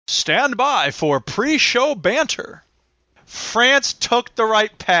Stand by for pre-show banter. France took the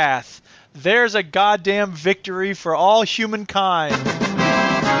right path. There's a goddamn victory for all humankind.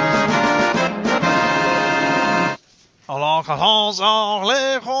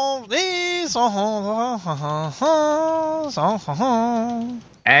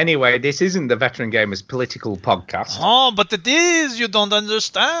 Anyway, this isn't the Veteran Gamers political podcast. Oh, but it is. You don't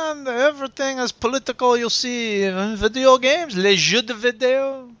understand. Everything is political, you see. In video games, les jeux de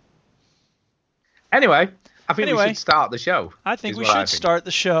vidéo. Anyway, I think we should start the show. I think we should start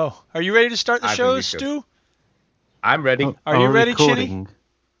the show. Are you ready to start the show, Stu? I'm ready. Are you ready, Chinny?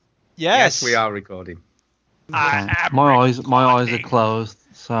 Yes, we are recording. My eyes are closed.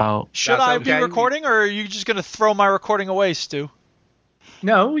 So should I be recording, or are you just going to throw my recording away, Stu?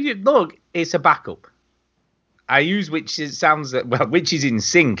 No, look, it's a backup. I use which is in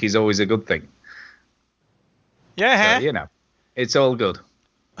sync is always a good thing. Yeah, so, it's all good.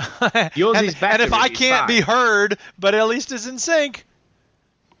 Yours is better. And if I can't be heard, but at least it's in sync.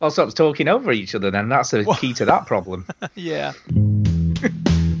 Well, stop talking over each other, then that's the key to that problem. Yeah.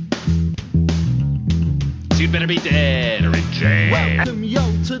 You'd better be dead or in jail. Welcome, yo,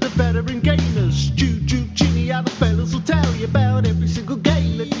 to the Veteran Gamers. Stu, Chinny, other fellas will tell you about every single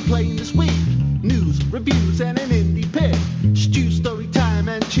game that you're playing this week. News, reviews, and an indie pick. Stu's story time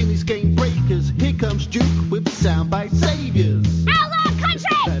and Chinny's game breakers. Here comes Duke with the soundbite saviors. Outlaw country!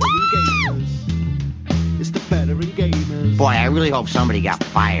 It's the Veteran Gamers. Boy, I really hope somebody got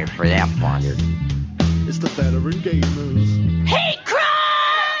fired for that blunder. It's the Veteran Gamers. Hate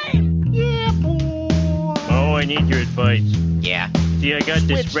crime! Yeah, boy. Oh, I need your advice. Yeah. See, I got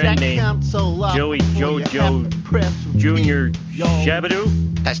this friend named Joey Jojo Jr.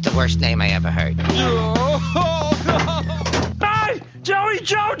 Shabadoo. That's the worst name I ever heard. Hi, Joey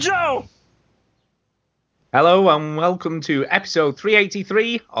Jojo! Hello and welcome to episode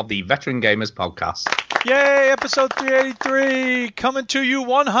 383 of the Veteran Gamers podcast. Yay, episode 383, coming to you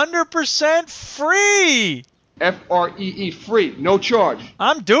 100% free. F-R-E-E, free, no charge.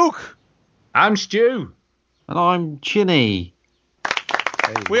 I'm Duke. I'm Stu. And I'm Chinny.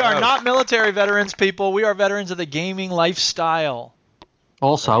 We are not military veterans, people. We are veterans of the gaming lifestyle.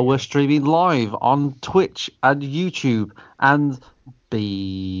 Also, we're streaming live on Twitch and YouTube and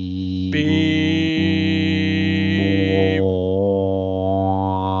Beep.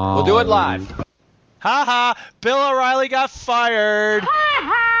 We'll do it live. Ha! Bill O'Reilly got fired.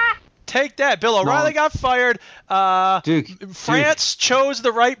 Take that. Bill O'Reilly got fired. France chose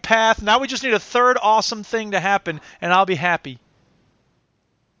the right path. Now we just need a third awesome thing to happen, and I'll be happy.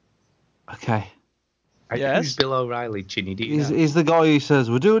 Okay. Who's Bill O'Reilly, Chinny? He's the guy who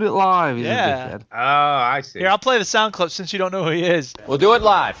says, we're doing it live. He's a dickhead. Oh, I see. Here, I'll play the sound clip since you don't know who he is. We'll do it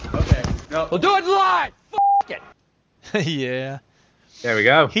live. Okay. No. We'll do it live. F*** it. Yeah. There we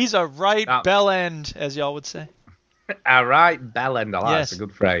go. He's a right bell end, as y'all would say. A right bell end. That's a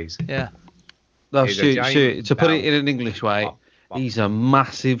good phrase. Yeah. No, shoot. To put it in an English way, he's a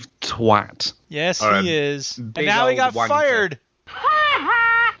massive twat. Yes, he is. And now he got fired.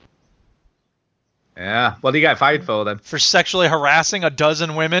 Yeah. What did he get fired for then? For sexually harassing a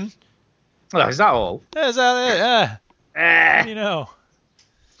dozen women. Oh, is that all? Is that it? Yeah. What do you know?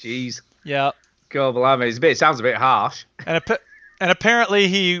 Jeez. Yeah. God, it sounds a bit harsh. And apparently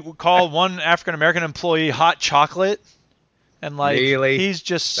he called one African American employee hot chocolate, and really? He's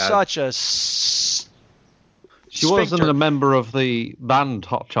just such a. She wasn't a member of the band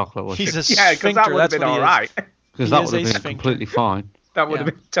Hot Chocolate, was she? He's a sphincter. Because that would have been all right. Because that would have been completely fine. That would have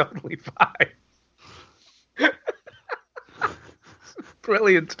been totally fine.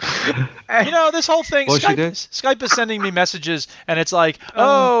 Brilliant. This whole thing, Skype is sending me messages, and it's like,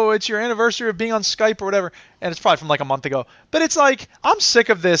 it's your anniversary of being on Skype or whatever, and it's probably from like a month ago. But it's like, I'm sick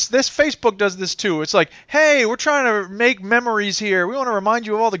of this. This Facebook does this too. It's like, hey, we're trying to make memories here. We want to remind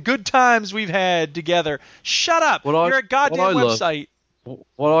you of all the good times we've had together. Shut up. You're a goddamn website.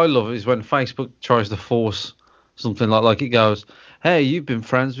 What I love is when Facebook tries to force something like it goes, hey, you've been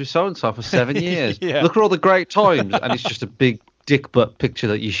friends with so-and-so for 7 years. Yeah. Look at all the great times. And it's just a big dick butt picture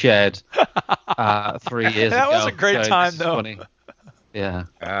that you shared 3 years ago. That was a great time, though. Funny. Yeah.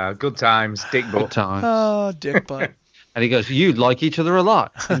 Good times, dick butt. Good times. Oh, dick butt. And he goes, you like each other a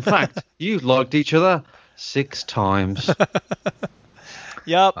lot. In fact, you liked each other 6 times.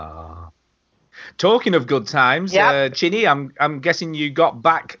 Yep. Talking of good times, Chinny, I'm guessing you got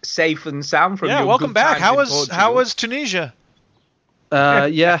back safe and sound from your welcome good back. times How was Tunisia?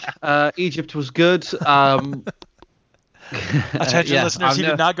 Egypt was good. Attention, listeners, he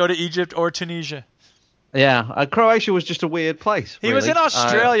did not go to Egypt or Tunisia. Yeah, Croatia was just a weird place. He was in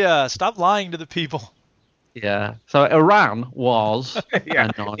Australia. Stop lying to the people. Yeah. So Iran was. Yeah.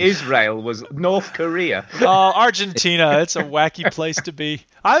 Israel was North Korea. Oh, Argentina. It's a wacky place to be.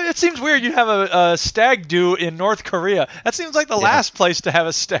 It seems weird you have a stag do in North Korea. That seems like the last place to have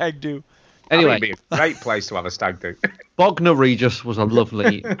a stag do. Anyway. It'd be a great place to have a stag do. Bognor Regis was a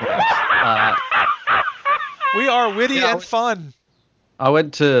lovely place. We are witty and fun. I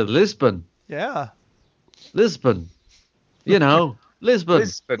went to Lisbon. Yeah. Lisbon. You know, Lisbon.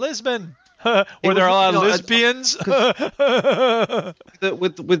 Lisbon. Were there a lot of lesbians?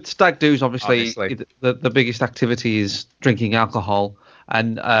 With stag doos, obviously. The biggest activity is drinking alcohol,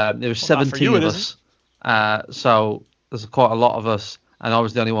 and there were 17 of us. So there's quite a lot of us, and I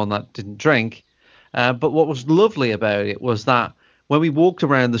was the only one that didn't drink. But what was lovely about it was that when we walked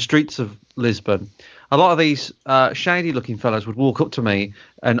around the streets of Lisbon, a lot of these shady-looking fellas would walk up to me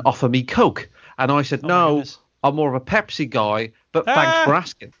and offer me Coke, and I said, "No, I'm more of a Pepsi guy, but thanks for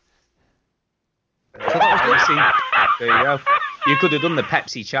asking." So that was there you go. You could have done the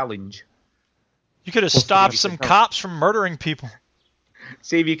Pepsi challenge. You could have stopped some cops from murdering people.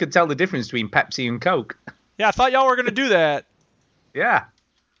 See if you could tell the difference between Pepsi and Coke. Yeah, I thought y'all were going to do that. Yeah.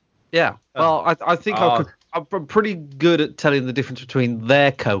 Yeah. Well, I think I could. I'm pretty good at telling the difference between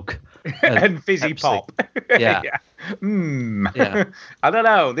their Coke and fizzy Pepsi. pop. Yeah. Yeah. I don't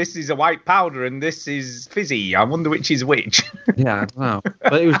know. This is a white powder and this is fizzy. I wonder which is which. Yeah, I don't know.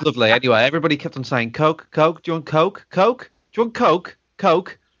 But it was lovely. Anyway, everybody kept on saying Coke, Coke. Do you want Coke? Coke? Do you want Coke?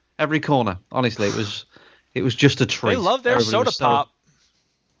 Coke? Every corner. Honestly, it was just a treat. They love their soda pop.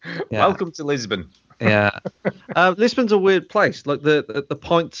 Yeah. Welcome to Lisbon. Yeah. Lisbon's a weird place. Like the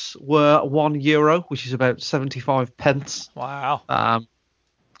pints were €1, which is about 75 pence. Wow.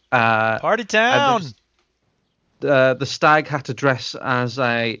 Party town. The stag had to dress as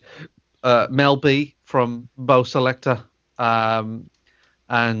a Mel B from Bo Selector. Now,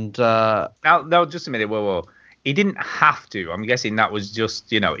 just a minute. Whoa. He didn't have to. I'm guessing that was just,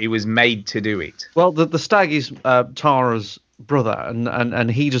 he was made to do it. Well, the stag is Tara's brother, and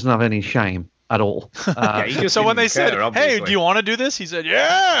he doesn't have any shame at all. So when they said, obviously. "Hey, do you want to do this?" He said,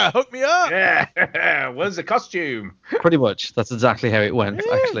 "Yeah, hook me up." Yeah, where's the costume? Pretty much, that's exactly how it went,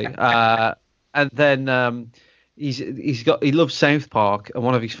 actually. And then he loves South Park, and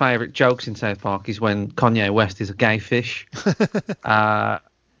one of his favourite jokes in South Park is when Kanye West is a gay fish, for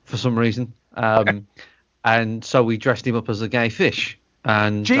some reason. And so we dressed him up as a gay fish.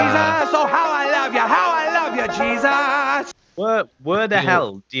 And Jesus, oh how I love you, Jesus. Where the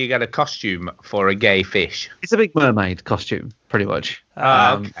hell do you get a costume for a gay fish? It's a big mermaid costume, pretty much.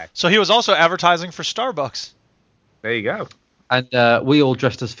 Okay. So he was also advertising for Starbucks. There you go. And we all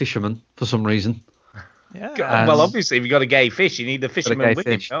dressed as fishermen for some reason. Yeah. Well, obviously, if you've got a gay fish, you need the fisherman with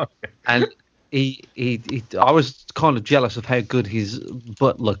him. And I was kind of jealous of how good his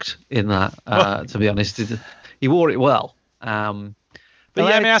butt looked in that, to be honest. He wore it well. But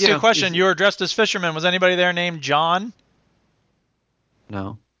let me ask you a question. You were dressed as fishermen. Was anybody there named John?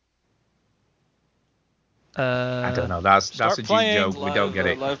 No. I don't know. That's a Jew joke. We don't get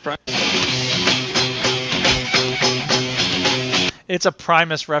it. It's a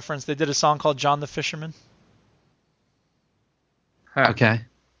Primus reference. They did a song called John the Fisherman. Okay.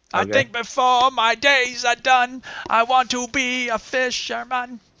 I think before my days are done, I want to be a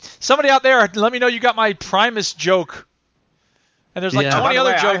fisherman. Somebody out there, let me know you got my Primus joke. And there's like 20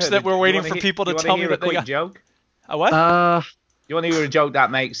 other jokes that we're waiting for people to tell me that they got. Joke? A what? You want to hear a joke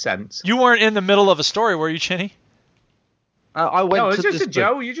that makes sense? You weren't in the middle of a story, were you, Chinny? I went. No, it's just a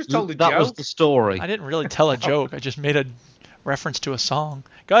joke. You just told a joke. That was the story. I didn't really tell a joke. I just made a reference to a song.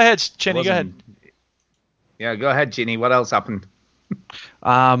 Go ahead, Chinny. Go ahead. Yeah, go ahead, Chinny. What else happened? You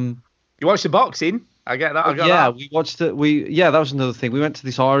watched the boxing. I get that. We watched it. That was another thing. We went to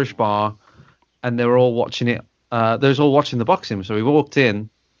this Irish bar, and they were all watching it. They was all watching the boxing. So we walked in,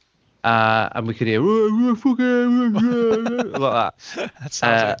 and we could hear like that. That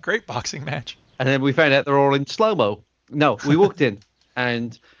sounds like a great boxing match. And then we found out they're all in slow mo. No, we walked in,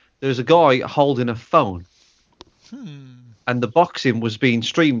 and there was a guy holding a phone. And the boxing was being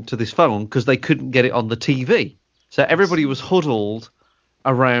streamed to this phone because they couldn't get it on the TV. So everybody was huddled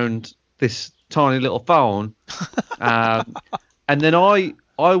around this tiny little phone. And then we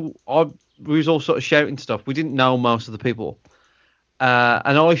was all sort of shouting stuff. We didn't know most of the people.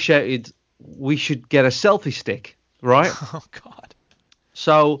 And I shouted, we should get a selfie stick, right? Oh, God.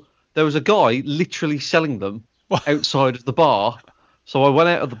 So there was a guy literally selling them outside of the bar. So I went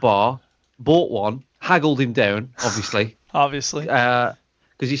out of the bar, bought one, haggled him down, obviously. Obviously.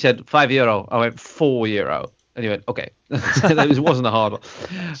 Because he said €5. I went €4. And he went, okay. It wasn't a hard one.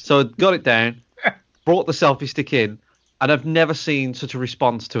 So I got it down, brought the selfie stick in, And I've never seen such a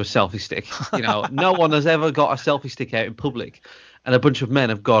response to a selfie stick. You know, no one has ever got a selfie stick out in public, and a bunch of men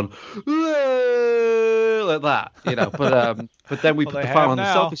have gone like that. You know, but then we put the phone on the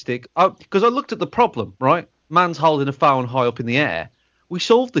selfie stick because I looked at the problem. Right, man's holding a phone high up in the air. We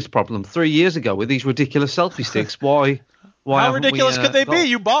solved this problem 3 years ago with these ridiculous selfie sticks. Why? How ridiculous could they be?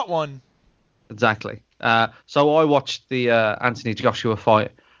 You bought one. Exactly. So I watched the Anthony Joshua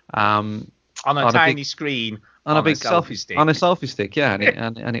fight on a tiny screen. On a big selfie stick. On a selfie stick, yeah,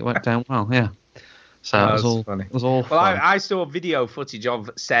 and it went down well, yeah. So it was all funny. It was all fun. I saw video footage of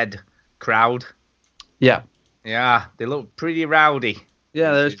said crowd. Yeah. Yeah, they look pretty rowdy.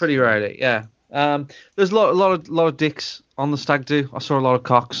 Yeah, they was pretty rowdy. Yeah. There's a lot of dicks on the stag do. I saw a lot of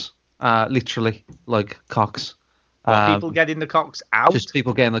cocks, literally like cocks. People getting the cocks out. Just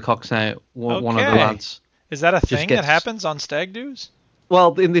people getting the cocks out. One of the lads. Is that a thing that happens on stag do's?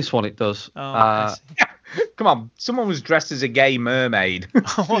 Well, in this one it does. Oh, come on, someone was dressed as a gay mermaid.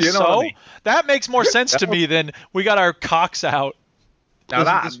 Well, you know what I mean? That makes more sense to me than we got our cocks out.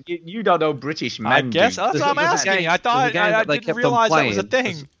 Now you don't know British men. I guess that's what I'm asking. I thought I didn't realize that was a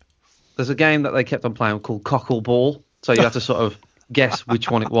thing. There's a game that they kept on playing called Cockle Ball, so you have to sort of guess which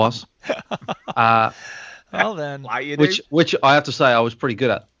one it was. Well then, which I have to say I was pretty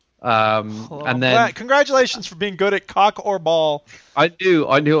good at. And then congratulations for being good at cock or ball. I knew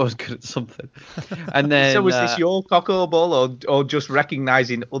I was good at something. And then so was this your cock or ball, or just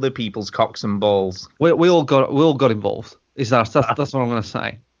recognizing other people's cocks and balls? We all got involved. That's what I'm going to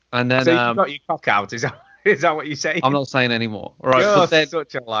say. And then so you got your cock out. Is that what you say? I'm not saying anymore. All right, you're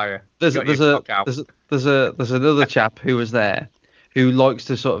such a liar. There's another chap who was there who likes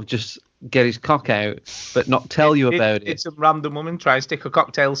to sort of just get his cock out, but not tell you about it. Did some random woman try and stick a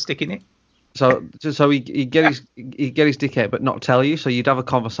cocktail stick in it? So he'd get his dick out, but not tell you. So you'd have a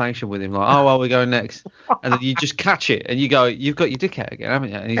conversation with him like, "Oh, well, we're going next," and then you just catch it, and you go, "You've got your dick out again, haven't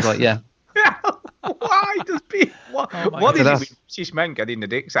you?" And he's like, "Yeah." Why does people? What is it with British men getting the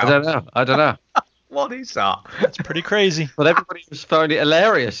dicks out? I don't know. What is that? That's pretty crazy. But everybody was finding it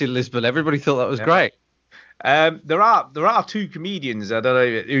hilarious in Lisbon. Everybody thought that was great. There are two comedians I don't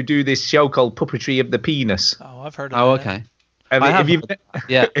know who do this show called Puppetry of the Penis. Oh, I've heard of that. Okay.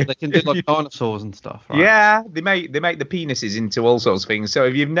 Yeah, they can do like dinosaurs and stuff. Right? Yeah, they make the penises into all sorts of things. So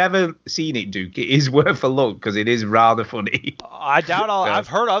if you've never seen it, Duke, it is worth a look because it is rather funny. I doubt I've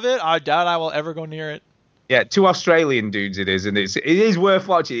heard of it. I doubt I will ever go near it. Yeah, two Australian dudes it is, and it is worth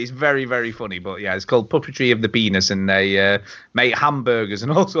watching. It's very, very funny. But yeah, it's called Puppetry of the Penis, and they make hamburgers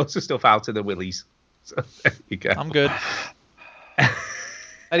and all sorts of stuff out of the willies. So there you go. I'm good.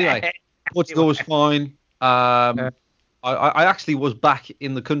 Anyway, Portugal was fine. I actually was back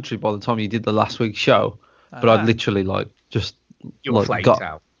in the country by the time you did the last week's show, but I'd literally got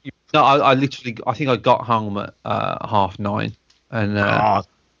out. No, I think I got home at 9:30, and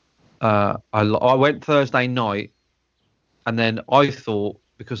I went Thursday night, and then I thought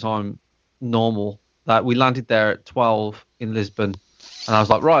because I'm normal that we landed there at 12 in Lisbon, and I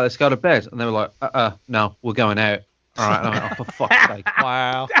was like, right, let's go to bed, and they were like, no, we're going out. All right, and I went, oh, for fuck's sake.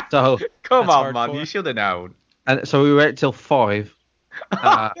 Wow. So come on, man, you should have known. And so we went till 5.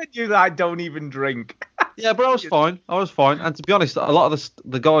 You don't even drink. Yeah, but I was fine. And to be honest, a lot of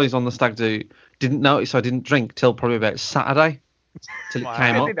the guys on the stag do didn't notice I didn't drink till probably about Saturday, till it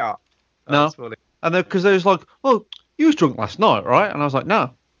came up. Did not? No. Funny. And then because they was like, "Well, you was drunk last night, right?" And I was like, "No."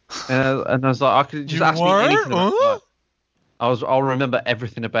 And I was like, "I could just ask me anything about it." I'll remember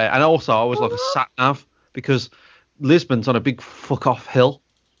everything about it. And also, I was like a sat nav because Lisbon's on a big fuck off hill,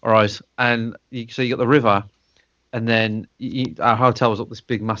 all right. And so you got the river. And then our hotel was up this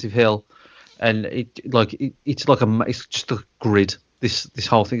big, massive hill, and it's just a grid. This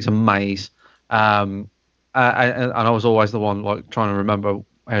whole thing is a maze, and I was always the one like trying to remember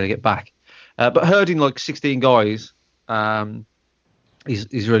how to get back. But herding like 16 guys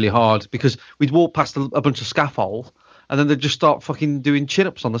is really hard because we'd walk past a bunch of scaffolds, and then they'd just start fucking doing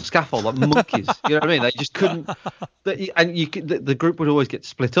chin-ups on the scaffold like monkeys. You know what I mean? They just couldn't. The group would always get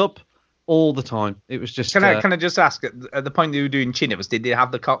split up. All the time. It was just. Can I just ask, at the point they were doing chin-ups, did they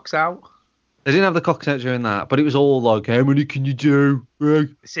have the cocks out? They didn't have the cocks out during that, but it was all like, how many can you do?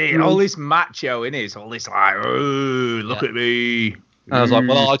 See, all this macho, innit? It's all this like, oh, look at me. And I was like,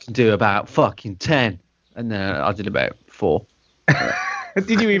 well, I can do about fucking 10. And then I did about 4.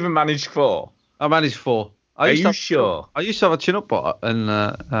 Did you even manage 4? I managed 4. Are you sure? I used to have a chin-up bot and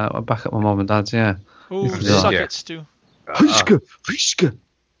back at my mum and dad's, yeah. Ooh, suck it, Stu. Hushka.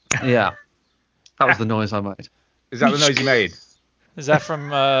 Yeah, that was the noise I made. Is that the noise you made? Is that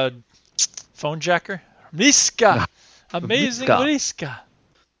from Phone Jacker? Miska, amazing Miska.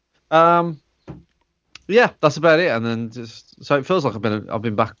 Yeah, that's about it. And then just so it feels like I've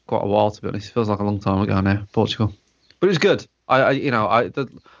been back quite a while, to be honest. It feels like a long time ago now, Portugal. But it was good. I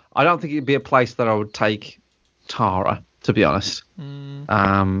don't think it'd be a place that I would take Tara, to be honest.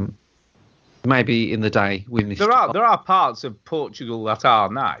 Maybe in the day we missed. There are parts of Portugal that are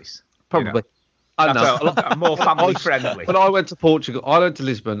nice. Probably. I know. Are more family friendly. When I went to Portugal, I went to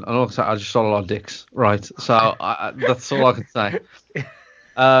Lisbon, and also I just saw a lot of dicks. Right, so that's all I can say.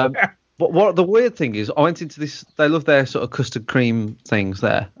 But what the weird thing is, I went into this. They love their sort of custard cream things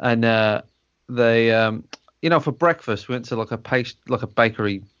there, and they, for breakfast we went to like a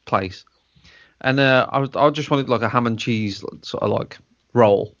bakery place, and I just wanted like a ham and cheese sort of like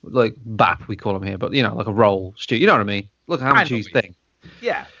roll, like bap we call them here, but like a roll stew. You know what I mean? Like a ham and cheese thing.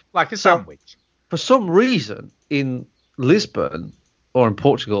 Yeah, like a sandwich. For some reason in Lisbon or in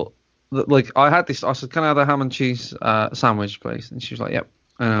Portugal, like I had this. I said, "Can I have a ham and cheese sandwich, please?" And she was like, "Yep."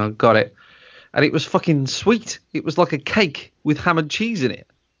 And I got it. And it was fucking sweet. It was like a cake with ham and cheese in it.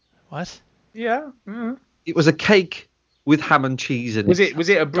 What? Yeah. Mm. It was a cake with ham and cheese in it. Was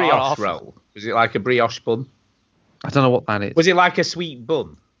it a brioche roll? Was it like a brioche bun? I don't know what that is. Was it like a sweet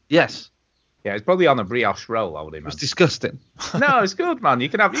bun? Yes. Yeah, it's probably on a brioche roll, I would imagine. It's disgusting. No, it's good, man. You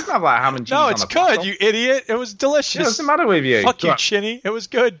can have like ham and cheese on a No, it's good, you idiot. It was delicious. Yeah, what's the matter with you? Fuck you, Chinny. It was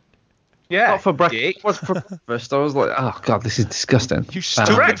good. Yeah. Not for breakfast. It was for breakfast. I was like, oh god, this is disgusting. You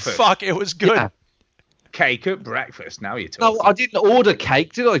stupid fuck. It was good. Yeah. Cake at breakfast. Now you're talking. No, I didn't order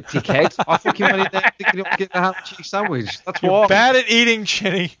cake, did I, dickhead? I fucking went in there thinking I was getting a ham and cheese sandwich. That's You're what. bad at eating,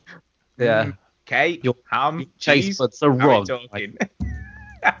 Chinny. Yeah. Cake, ham, taste cheese. buds are wrong. Talking.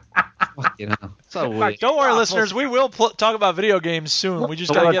 Fucking hell. So weird. Don't worry, listeners. We will talk about video games soon. We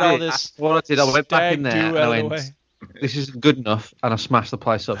just gotta get all this. What I did, I went back in there and I out of the went, way. this isn't good enough, and I smashed the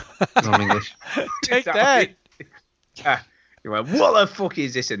place up. In English. Take that. You went, what the fuck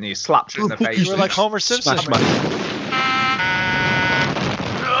is this? And you slapped her in the face. You were like Homer Simpson. Smash mate.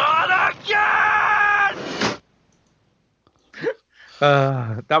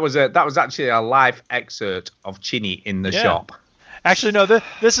 That was actually a live excerpt of Chinny in the shop. Actually, no.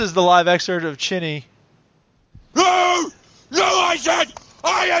 This is the live excerpt of Chinny. No, I said,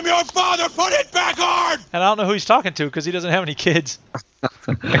 I am your father. Put it back on. And I don't know who he's talking to because he doesn't have any kids.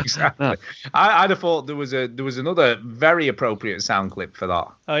 Exactly. I'd have thought there was another very appropriate sound clip for that.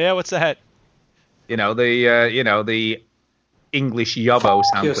 Oh yeah, what's that? The English yobbo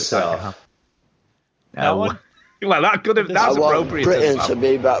sound clip. That one? Well, that could have. That's appropriate. Britain to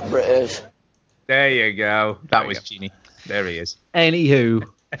be back British. There you go. That was Chinny. There he is. Anywho.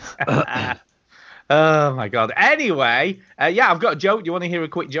 Oh my god. Anyway, I've got a joke. Do you want to hear a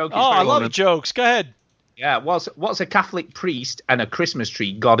quick joke? Oh, I love jokes. Go ahead. Yeah. What's a Catholic priest and a Christmas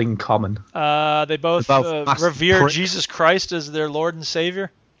tree got in common? They both revere Jesus Christ as their Lord and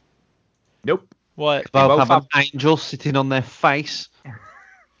Savior. Nope. What? They both have an angel sitting on their face.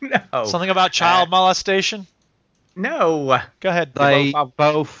 No. Something about child molestation? No. Go ahead. They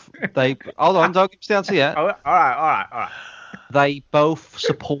both hold on, don't give us the answer yet. All right. They both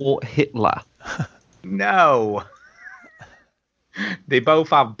support Hitler. No. They both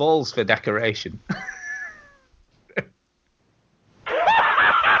have balls for decoration.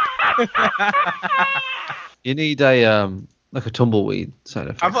 You need a like a tumbleweed sound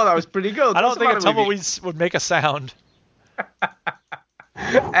effect. I thought that was pretty good. I don't think a tumbleweed would make a sound.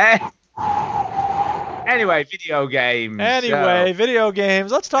 Anyway, video games. Video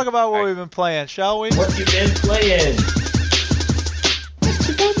games. Let's talk about what we've been playing, shall we? What you been playing? What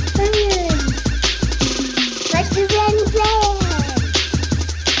you been playing? What you been playing?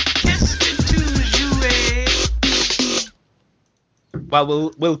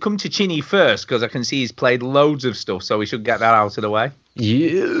 Well, we'll come to Chinny first because I can see he's played loads of stuff, so we should get that out of the way.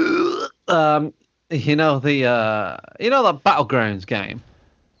 Yeah. That Battlegrounds game.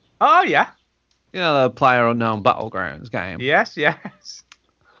 Oh yeah. The PlayerUnknown Battlegrounds game. Yes.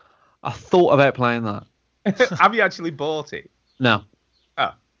 I thought about playing that. Have you actually bought it? No. Oh,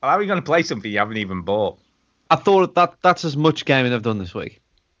 well, how are you going to play something you haven't even bought? I thought that's as much gaming I've done this week.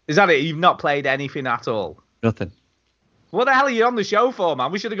 Is that it? You've not played anything at all? Nothing. What the hell are you on the show for,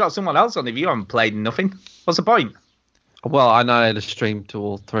 man? We should have got someone else on if you haven't played nothing. What's the point? Well, I know how to stream to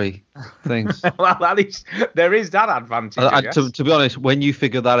all three things. Well, at least there is that advantage. To be honest, when you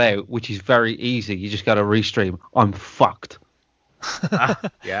figure that out, which is very easy, you just got to restream. I'm fucked.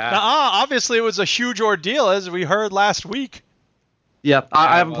 Yeah. Obviously, it was a huge ordeal, as we heard last week. Yeah,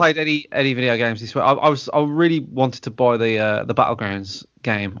 I haven't played any video games this week. I really wanted to buy the Battlegrounds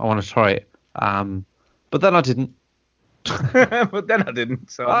game. I want to try it, but then I didn't.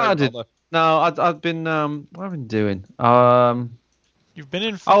 So I didn't. No, I've been what have I been doing? I You've been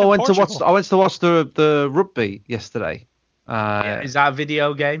in Oh, Portugal. I went to watch the rugby yesterday. Is that a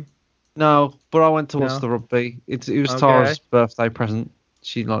video game? No, but I went to watch No? the rugby. It was Okay. Tara's birthday present.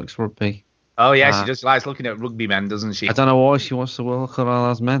 She likes rugby. Oh yeah, she just likes looking at rugby men, doesn't she? I don't know why she wants to look at all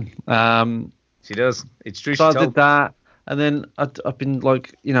those men. She does. It's true. So I did that, and then I've been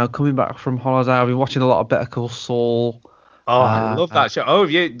like, coming back from holiday. I've been watching a lot of Better Call Saul. Oh, I love that show. Oh,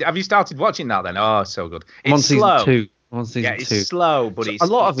 have you started watching that then? Oh, so good. It's slow. Season 2. I'm on season 2. It's slow, but so it's a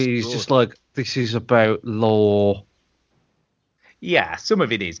lot of it it's is good. just like, this is about law. Yeah, some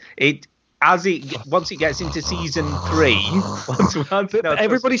of it is. Once it gets into season 3,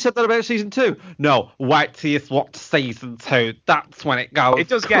 Everybody said that about season 2. No, wait till you watch season 2. That's when it goes. It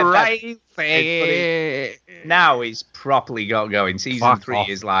does crazy. Now it's properly got going. Season 3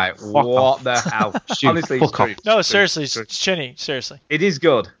 is like, what the hell? Honestly, it's true. No, seriously, Chinny, seriously. It is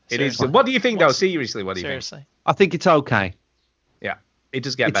good. It is good. What do you think, though? Seriously, what do you think? I think it's okay. Yeah, it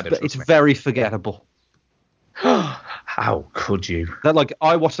does get better. It's very forgettable. How could you? Like,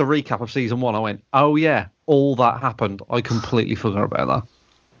 I watched a recap of season 1. I went, oh yeah, all that happened. I completely forgot about that.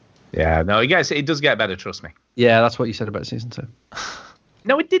 Yeah, no, it does get better. Trust me. Yeah, that's what you said about season 2.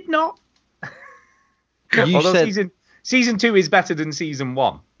 No, it did not. Although season 2 is better than season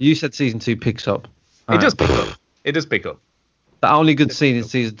 1. You said season 2 picks up. It does pick up. It does pick up. The only good scene in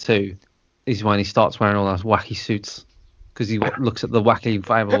season 2 is when he starts wearing all those wacky suits, because he looks at the wacky,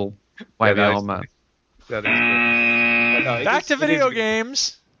 inflatable, wavy arm man. That is good. No, back to video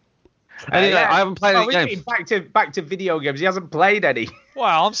games. Anyway, I haven't played any games. Back to video games. He hasn't played any.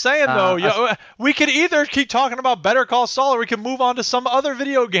 Well, I'm saying though, we could either keep talking about Better Call Saul, or we could move on to some other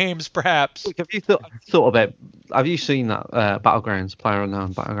video games, perhaps. Look, have you thought about? Have you seen that Battlegrounds,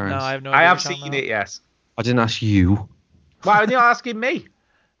 PlayerUnknown Battlegrounds? No, I have no idea. I have seen it. Yes. I didn't ask you. Why are you asking me?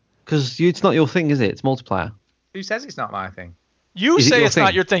 Because it's not your thing, is it? It's multiplayer. Who says it's not my thing? You say it's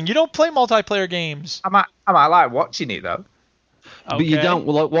not your thing. You don't play multiplayer games. I might like watching it though. Okay. But you don't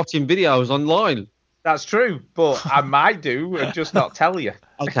like watching videos online. That's true, but I might do and just not tell you.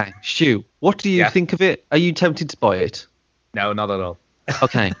 Okay, Stu, what do you think of it? Are you tempted to buy it? No, not at all.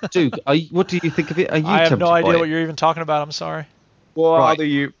 Okay, Duke, what do you think of it? Are you I have tempted no to buy idea it? what you're even talking about. I'm sorry. What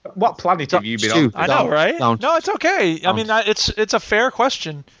planet have you been on? I know, right? No, it's okay. I mean, it's a fair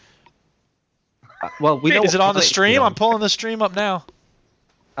question. Well, we know. Is it on the stream? I'm pulling the stream up now.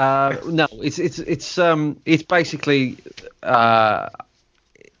 No, it's basically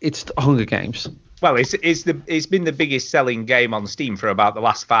it's Hunger Games. Well, it's been the biggest selling game on Steam for about the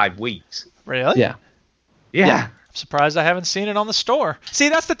last 5 weeks. Really? Yeah. I'm surprised I haven't seen it on the store. See,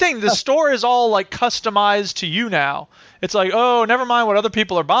 that's the thing. The store is all like customized to you now. It's like, oh, never mind what other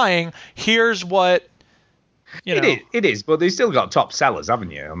people are buying. Here's what. It is, but they've still got top sellers,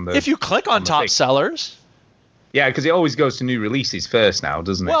 haven't you? If you click on top sellers. Yeah, because it always goes to new releases first now,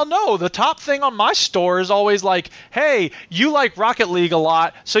 doesn't it? Well, no, the top thing on my store is always like, hey, you like Rocket League a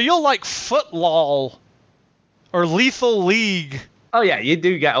lot, so you'll like Footlol or Lethal League. Oh, yeah, you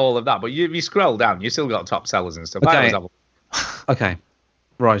do get all of that, but you scroll down, you still got top sellers and stuff. Okay. Okay.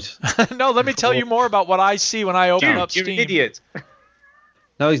 Right. No, let me tell you more about what I see when I open up Steam. You're an idiot.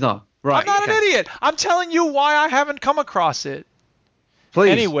 No, he's not. Right. I'm not an idiot. I'm telling you why I haven't come across it.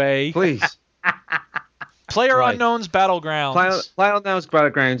 Please. Anyway. Please. PlayerUnknown's Battlegrounds. PlayerUnknown's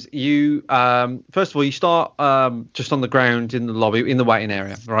Battlegrounds. You first of all, you start just on the ground in the lobby, in the waiting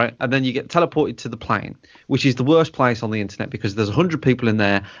area, right? And then you get teleported to the plane, which is the worst place on the internet because there's 100 people in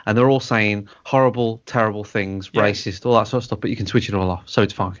there and they're all saying horrible, terrible things, racist, all that sort of stuff. But you can switch it all off, so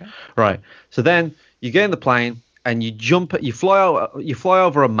it's fine. Okay. Right. So then you get in the plane and you fly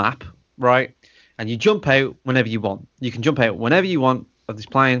over a map, right? And you jump out whenever you want. You can jump out whenever you want of this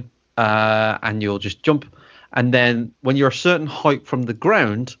plane, and you'll just jump. And then when you're a certain height from the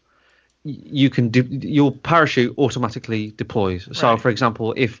ground, your parachute automatically deploys. Right. So, for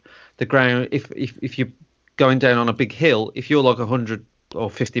example, if the ground, if you're going down on a big hill, if you're like 100 or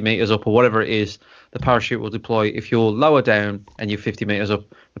 50 meters up or whatever it is, the parachute will deploy. If you're lower down and you're 50 meters up,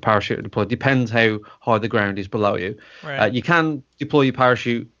 the parachute will deploy. Depends how high the ground is below you. Right. You can deploy your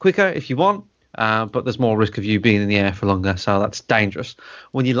parachute quicker if you want, but there's more risk of you being in the air for longer, so that's dangerous.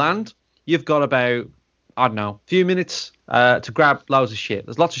 When you land, you've got about, I don't know, a few minutes to grab loads of shit.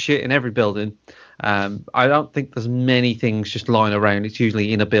 There's lots of shit in every building. I don't think there's many things just lying around. It's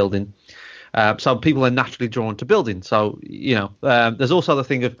usually in a building. So people are naturally drawn to buildings. So, there's also the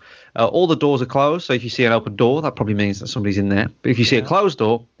thing of all the doors are closed. So if you see an open door, that probably means that somebody's in there. But if you see a closed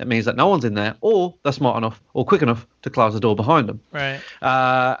door, it means that no one's in there, or they're smart enough or quick enough to close the door behind them. Right.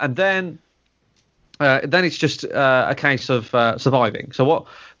 And then it's just a case of surviving. So what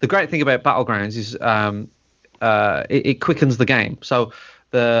the great thing about Battlegrounds is it quickens the game. So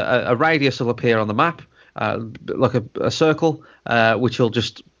a radius will appear on the map, like a circle, which will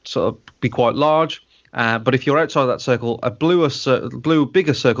just sort of be quite large. But if you're outside that circle, a blue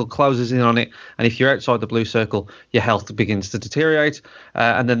bigger circle closes in on it, and if you're outside the blue circle, your health begins to deteriorate,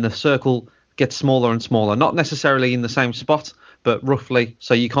 and then the circle gets smaller and smaller. Not necessarily in the same spot, but roughly.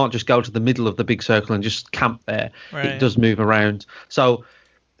 So you can't just go to the middle of the big circle and just camp there. Right. It does move around. So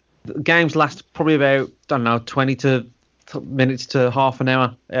games last probably about, I don't know, 20 minutes to half an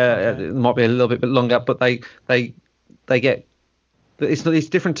hour. It might be a little bit longer, but they get. It's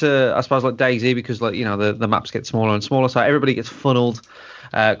different to, I suppose, like DayZ, because like the maps get smaller and smaller, so everybody gets funneled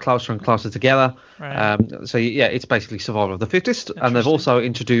closer and closer together. Right. So yeah, it's basically survival of the fittest. And they've also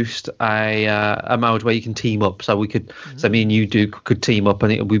introduced a mode where you can team up. So so me and you could team up,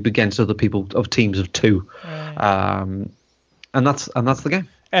 and it would be against other people of teams of 2. Right. And that's the game.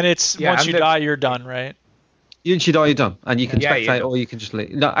 And it's once you die, you're done, right? Once you die, you're done, and you can Yeah, spectate, or you can just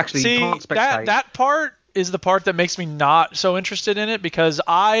leave. No, actually, See, you can't spectate. that part is the part that makes me not so interested in it, because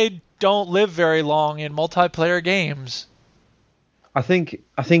I don't live very long in multiplayer games. I think,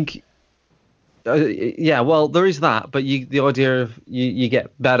 yeah. Well, there is that, but the idea of you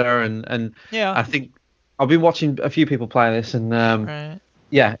get better, and Yeah. I think I've been watching a few people play this, and Right.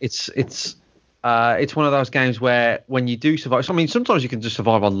 yeah, it's one of those games where when you do survive, I mean, sometimes you can just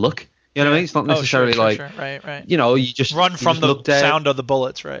survive on luck. You know what I mean? It's not necessarily sure. Right. you just run from just the sound of the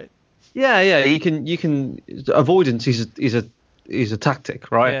bullets, right? Yeah. You can avoidance is a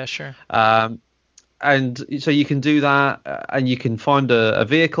tactic, right? Yeah, sure. And so you can do that, and you can find a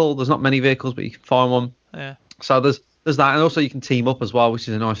vehicle. There's not many vehicles, but you can find one. Yeah. So there's that, and also you can team up as well, which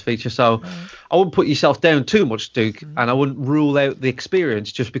is a nice feature. So I wouldn't put yourself down too much, Duke, and I wouldn't rule out the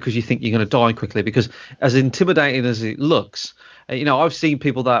experience just because you think you're going to die quickly. Because as intimidating as it looks, I've seen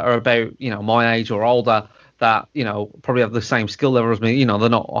people that are about my age or older that probably have the same skill level as me. They're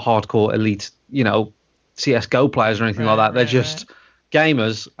not a hardcore elite CS:GO players or anything like that. They're just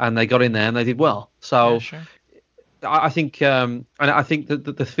gamers, and they got in there and they did well. So. Yeah, sure. I think, and I think that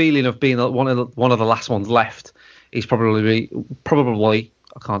the feeling of being one of the last ones left is probably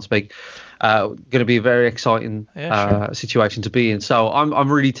I can't speak. Going to be a very exciting situation to be in. So I'm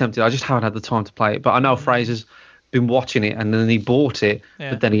really tempted. I just haven't had the time to play it, but I know Fraser's been watching it, and then he bought it,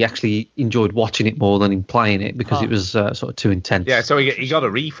 but then he actually enjoyed watching it more than playing it because it was sort of too intense. Yeah, so he got a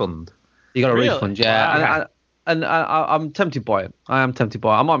refund. He got a refund, yeah. Wow. And I'm tempted by it. I am tempted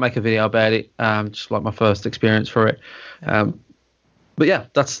by it. I might make a video about it, just like my first experience for it. But yeah,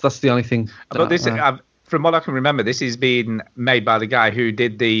 that's the only thing. But this, from what I can remember, this is being made by the guy who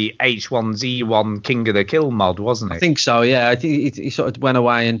did the H1Z1 King of the Kill mod, wasn't it? I think so. Yeah, I think he sort of went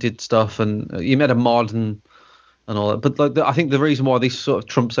away and did stuff, and he made a mod and all that. But I think the reason why this sort of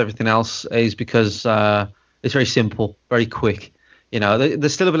trumps everything else is because it's very simple, very quick.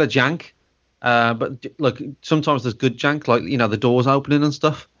 There's still a bit of jank. But look, sometimes there's good jank, like the doors opening and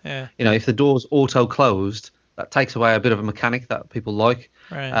stuff. Yeah. If the door's auto closed, that takes away a bit of a mechanic that people like.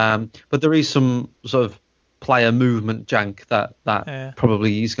 Right. But there is some sort of player movement jank that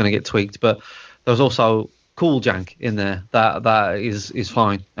probably is going to get tweaked. But there's also cool jank in there that is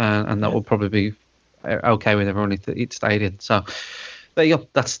fine, and that will probably be okay with everyone if it stayed in. So. There you go.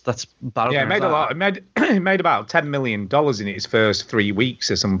 That's Battlegrounds. Yeah, it made a lot. It made about $10 million in its first 3 weeks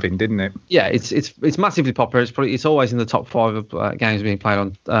or something, didn't it? Yeah, it's massively popular. It's always in the top 5 of games being played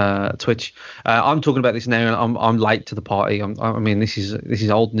on Twitch. I'm talking about this now, and I'm late to the party. I mean, this is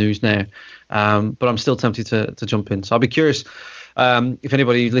old news now, but I'm still tempted to jump in. So I'll be curious if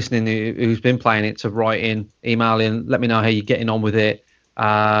anybody listening who's been playing it to write in, email in, let me know how you're getting on with it.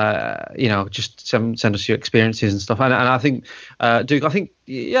 Just send us your experiences and stuff. And I think, Duke,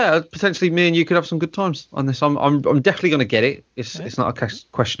 potentially me and you could have some good times on this. I'm definitely going to get it. It's not a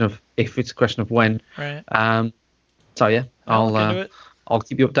question of if, it's a question of when. Right. So yeah, I'll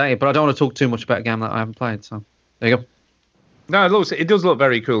keep you updated. But I don't want to talk too much about a game that I haven't played. So there you go. No, it does look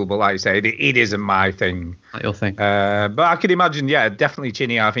very cool, but like I say, it isn't my thing. Not your thing. But I could imagine, definitely,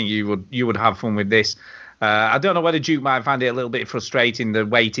 Chinny. I think you would have fun with this. I don't know whether Duke might find it a little bit frustrating, the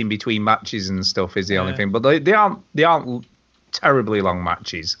waiting between matches and stuff is the only thing. But they aren't terribly long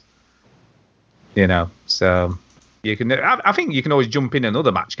matches, So you can. I think you can always jump in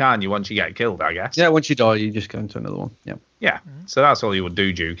another match, can't you? Once you get killed, I guess. Yeah, once you die, you just go into another one. Yeah. Yeah. So that's all you would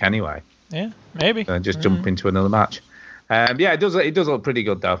do, Duke. Anyway. Yeah, maybe. Just jump into another match. It does look pretty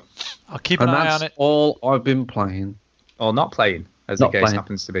good though. I'll keep an eye on it. All I've been playing, or not playing, as the case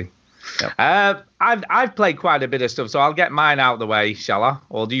happens to be. Yep. I've played quite a bit of stuff, so I'll get mine out of the way, shall I?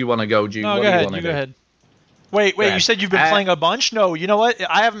 Or do you want to go, Duke? No, what go do ahead. You go ahead. Wait, you said you've been playing a bunch? No, you know what?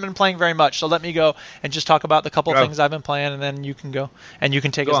 I haven't been playing very much, so let me go and just talk about the couple things I've been playing, and then you can go, and you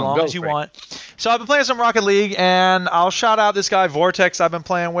can take as long as you want. So I've been playing some Rocket League, and I'll shout out this guy, Vortex, I've been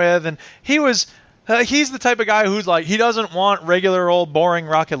playing with, and he's the type of guy who's like, he doesn't want regular old boring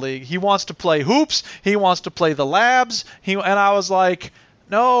Rocket League. He wants to play hoops. He wants to play the labs. And I was like,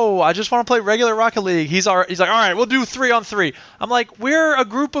 no, I just want to play regular Rocket League. He's like, all right, we'll do 3-on-3. I'm like, we're a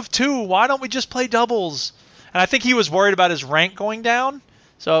group of 2. Why don't we just play doubles? And I think he was worried about his rank going down.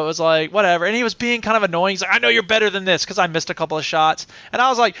 So it was like, whatever. And he was being kind of annoying. He's like, I know you're better than this because I missed a couple of shots. And I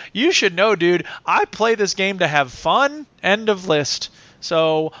was like, you should know, dude. I play this game to have fun. End of list.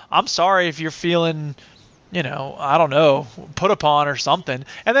 So I'm sorry if you're feeling, I don't know, put upon or something.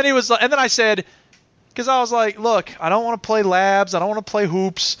 And then I said, because I was like, look, I don't want to play labs. I don't want to play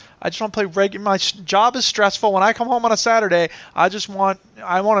hoops. I just want to play regular. My job is stressful. When I come home on a Saturday, I want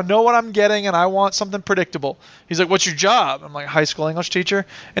to know what I'm getting, and I want something predictable. He's like, what's your job? I'm like, high school English teacher.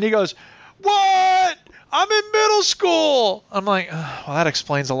 And he goes, what? I'm in middle school. I'm like, well, that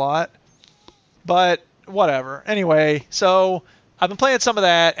explains a lot. But whatever. Anyway, so I've been playing some of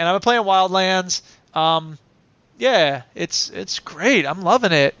that, and I've been playing Wildlands. Yeah, it's great. I'm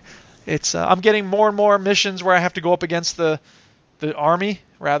loving it. I'm getting more and more missions where I have to go up against the army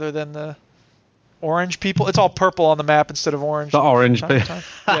rather than the orange people. It's all purple on the map instead of orange. The orange people.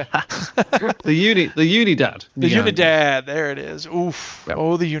 Yeah. the Unidad. The Unidad. There it is. Oof. Yep.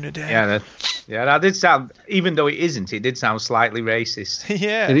 Oh, the Unidad. Yeah, that did sound, even though it isn't, it did sound slightly racist.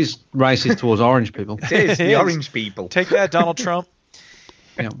 Yeah. It is racist towards orange people. It is. The orange people. Take that, Donald Trump.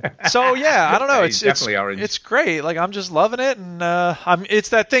 So yeah, I don't know. It's definitely orange. It's great. Like, I'm just loving it, and it's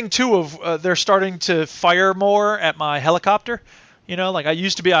that thing too of they're starting to fire more at my helicopter. Like I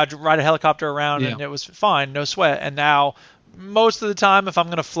used to be, I'd ride a helicopter around and it was fine, no sweat. And now most of the time, if I'm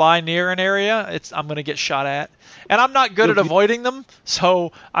going to fly near an area, I'm going to get shot at, and I'm not good at avoiding them.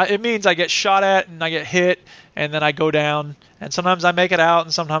 So it means I get shot at and I get hit, and then I go down, and sometimes I make it out,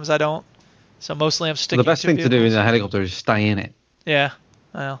 and sometimes I don't. So mostly I'm sticking. The best thing vehicles. to do in a helicopter is stay in it. Yeah.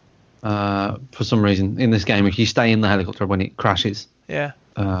 Well. For some reason, in this game, if you stay in the helicopter when it crashes, you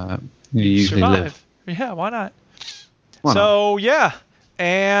usually live. Yeah, why not? Why not? Yeah,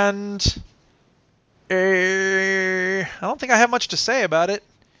 and I don't think I have much to say about it.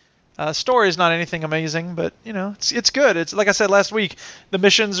 Story is not anything amazing, but it's good. It's like I said last week, the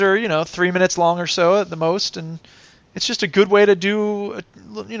missions are 3 minutes long or so at the most, and it's just a good way to do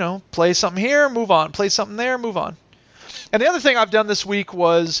play something here, move on, play something there, move on. And the other thing I've done this week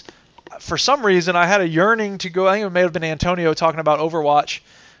was, for some reason, I had a yearning to go. I think it may have been Antonio talking about Overwatch.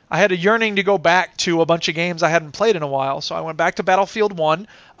 I had a yearning to go back to a bunch of games I hadn't played in a while. So I went back to Battlefield 1.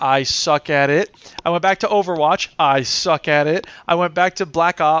 I suck at it. I went back to Overwatch. I suck at it. I went back to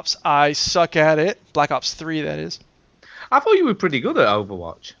Black Ops. I suck at it. Black Ops 3, that is. I thought you were pretty good at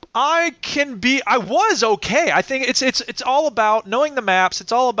Overwatch. I was okay. I think it's all about knowing the maps.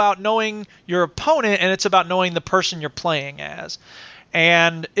 It's all about knowing your opponent, and it's about knowing the person you're playing as.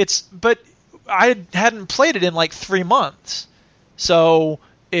 But I hadn't played it in like 3 months, so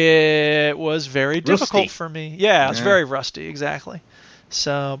it was very difficult for me. Yeah, it was very rusty, exactly.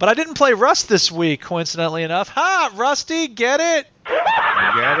 So, but I didn't play Rust this week, coincidentally enough. Ha, Rusty, get it?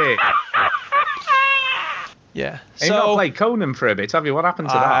 Get it. Yeah. You've not played Conan for a bit, have you? What happened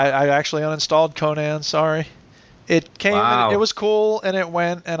to that? I actually uninstalled Conan, sorry. It came, and it was cool, and it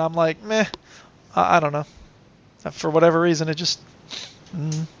went, and I'm like, meh, I don't know. For whatever reason, it just,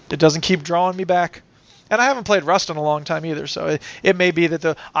 it doesn't keep drawing me back. And I haven't played Rust in a long time either, so it may be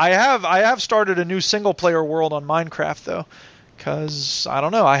that I have started a new single-player world on Minecraft, though. Because, I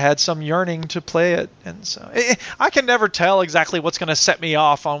don't know, I had some yearning to play it, and so I can never tell exactly what's going to set me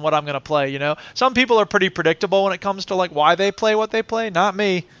off on what I'm going to play, Some people are pretty predictable when it comes to, like, why they play what they play. Not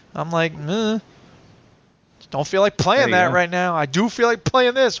me. I'm like, don't feel like playing that right now. I do feel like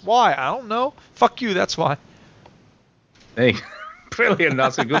playing this. Why? I don't know. Fuck you, that's why. Hey, brilliant.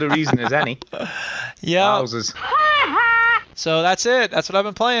 That's as good a reason as any. Yeah. Wowzers. So that's it. That's what I've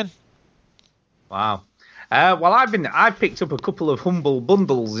been playing. Wow. Well, I've picked up a couple of Humble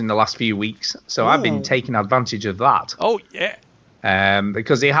bundles in the last few weeks, so I've been taking advantage of that. Oh, yeah.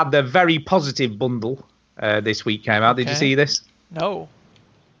 Because they had their very positive bundle this week came out. Did you see this? No.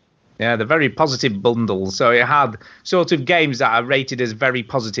 Yeah, the very positive bundle. So it had sort of games that are rated as very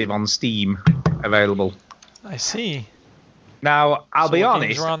positive on Steam available. I see. Now, I'll be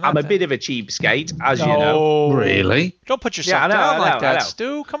honest, I'm a bit of a cheapskate, as you know. Really? Don't put yourself down like that,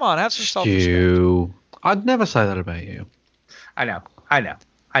 Stu. Come on, have some self-respect. Stu. I'd never say that about you. I know.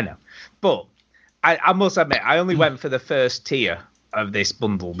 But I must admit, I only went for the first tier of this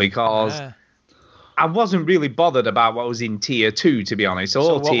bundle because I wasn't really bothered about what was in tier 2, to be honest.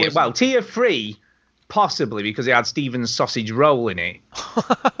 Or tier 3, possibly, because it had Stephen's sausage roll in it.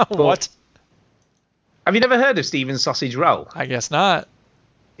 What? Have you never heard of Stephen's sausage roll? I guess not.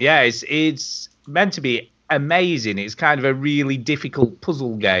 Yeah, it's meant to be amazing. It's kind of a really difficult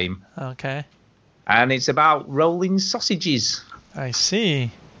puzzle game. Okay. And it's about rolling sausages. I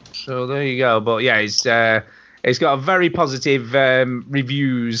see. So there you go. But yeah, it's got a very positive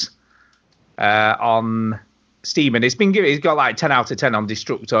reviews on Steam, and it's got like 10 out of 10 on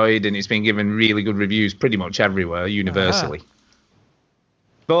Destructoid, and it's been given really good reviews pretty much everywhere, universally.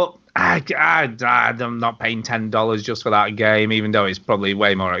 But I'm not paying $10 just for that game, even though it's probably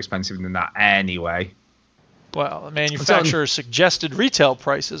way more expensive than that anyway. Well, the manufacturer suggested retail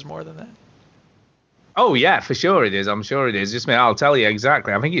prices more than that. Oh, yeah, for sure it is. I'm sure it is. I'll tell you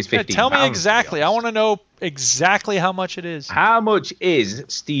exactly. I think it's £15. Tell me exactly. I want to know exactly how much it is. How much is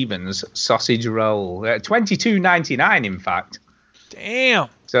Stephen's sausage roll? $22.99, in fact. Damn.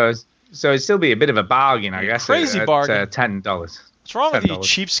 So it'd still be a bit of a bargain, I guess. Crazy bargain. $10. What's wrong with you,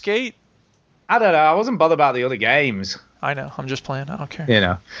 cheapskate? I don't know. I wasn't bothered about the other games. I know. I'm just playing. I don't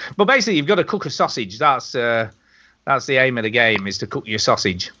care. But basically, you've got to cook a sausage. That's the aim of the game, is to cook your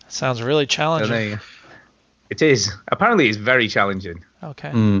sausage. That sounds really challenging. It is. Apparently, it's very challenging.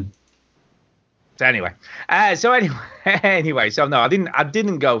 Okay. So anyway, so no, I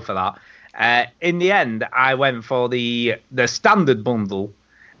didn't go for that. In the end, I went for the standard bundle,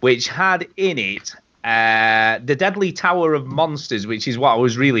 which had in it the Deadly Tower of Monsters, which is what I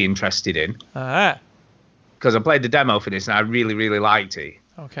was really interested in. Because I played the demo for this and I really, really liked it.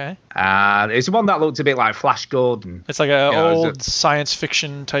 Okay. It's one that looked a bit like Flash Gordon. It's like an old science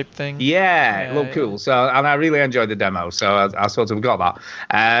fiction type thing. Yeah, it looked cool. So, and I really enjoyed the demo, so I sort of got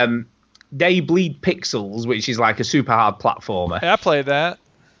that. They Bleed Pixels, which is like a super hard platformer. Yeah, I played that.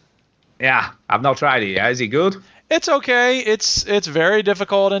 Yeah, I've not tried it yet. Is it good? It's okay. It's very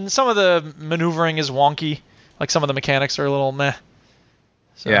difficult, and some of the maneuvering is wonky. Like some of the mechanics are a little meh.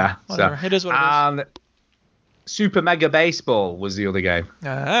 So, yeah, whatever. It is what it is. Super Mega Baseball was the other game.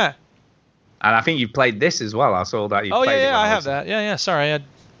 And I think you've played this as well. I saw that you played it. I have that. Yeah. Sorry, I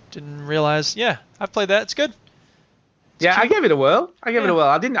didn't realize. Yeah, I've played that. It's good. Yeah, I gave it a whirl. I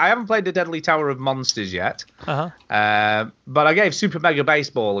haven't played the Deadly Tower of Monsters yet. But I gave Super Mega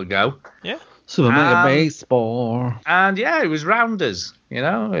Baseball a go. Yeah. Super Mega Baseball. And yeah, it was rounders. It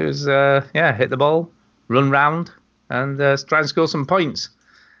was hit the ball, run round, and try and score some points.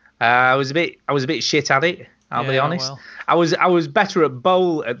 I was a bit shit at it. I'll be honest. Well. I was better at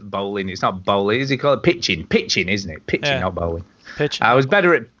bowling. It's not bowling. Is it called pitching? Pitching, isn't it? Pitching, not bowling. Pitching. I was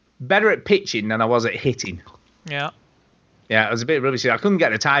better at pitching than I was at hitting. Yeah. Yeah, it was a bit rubbish. I couldn't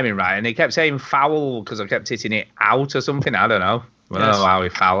get the timing right, and it kept saying foul because I kept hitting it out or something. I don't know. I don't know how we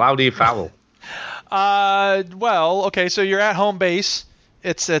foul. How do you foul? Well, okay, so you're at home base.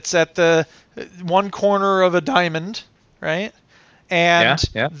 It's at the one corner of a diamond, right? And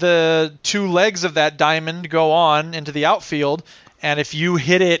the two legs of that diamond go on into the outfield, and if you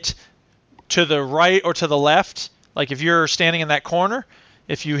hit it to the right or to the left, like if you're standing in that corner,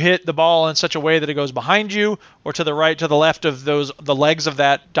 if you hit the ball in such a way that it goes behind you or to the right, to the left of the legs of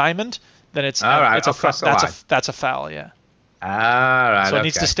that diamond, then that's a foul, yeah. All right. So it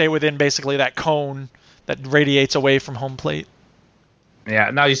needs to stay within basically that cone that radiates away from home plate.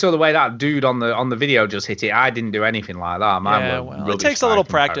 Yeah. Now you saw the way that dude on the video just hit it. I didn't do anything like that. It takes a little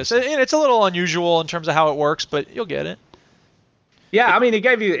practice. It's a little unusual in terms of how it works, but you'll get it. Yeah, I mean,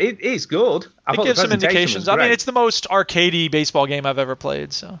 it's good. It gives some indications. I mean, it's the most arcadey baseball game I've ever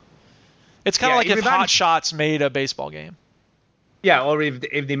played. So it's kind of like if Hot Shots made a baseball game. Yeah, or if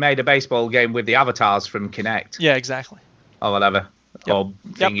they made a baseball game with the avatars from Kinect. Yeah, exactly. Or whatever. Yep. Or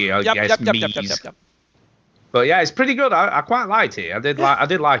thingy, I guess, Mii's. But yeah, it's pretty good. I quite liked it. I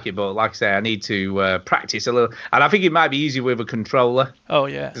did like it, but like I say, I need to practice a little. And I think it might be easier with a controller. Oh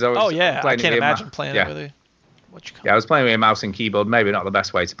yeah. I can't imagine playing it with it. I was playing with a mouse and keyboard. Maybe not the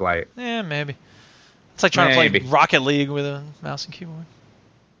best way to play it. Yeah, maybe. It's like trying to play Rocket League with a mouse and keyboard.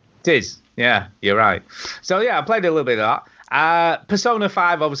 It is. Yeah, you're right. So yeah, I played a little bit of that. Persona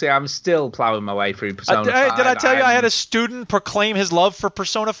 5, obviously, I'm still plowing my way through Persona 5. Did I tell you I had a student proclaim his love for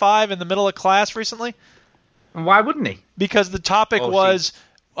Persona 5 in the middle of class recently? Why wouldn't he? Because the topic was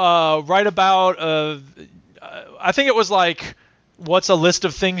right about, I think it was like, what's a list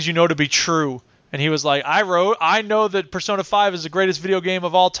of things you know to be true? And he was like, I know that Persona 5 is the greatest video game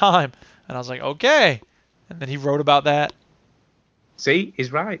of all time. And I was like, okay. And then he wrote about that. See,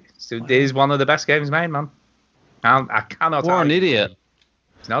 he's right. It is one of the best games made, man. I cannot. What an idiot.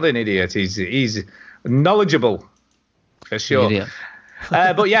 He's not an idiot. He's knowledgeable, for sure.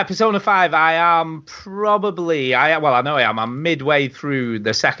 But yeah, Persona 5, I am probably, I know I am. I'm midway through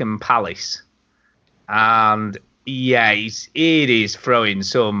the second palace. And yeah, it is throwing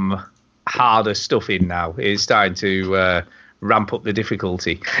some harder stuff in now. It's starting to ramp up the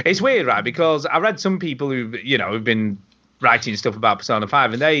difficulty. It's weird, right? Because I read some people who've been writing stuff about Persona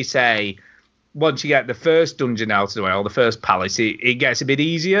 5, and they say once you get the first dungeon out of the way, or the first palace, it gets a bit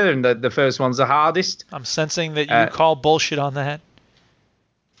easier, and the first one's the hardest. I'm sensing that you call bullshit on that.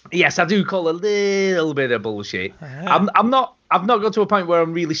 Yes, I do call a little bit of bullshit. I've not got to a point where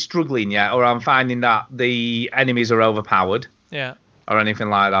I'm really struggling yet, or I'm finding that the enemies are overpowered. Yeah. Or anything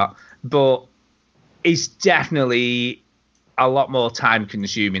like that. But it's definitely a lot more time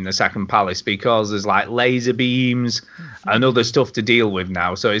consuming, the second palace, because there's like laser beams and other stuff to deal with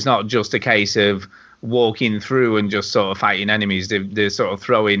now. So it's not just a case of walking through and just sort of fighting enemies. They're sort of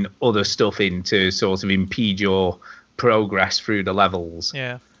throwing other stuff in to sort of impede your progress through the levels.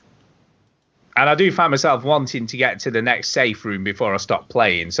 Yeah. And I do find myself wanting to get to the next safe room before I stop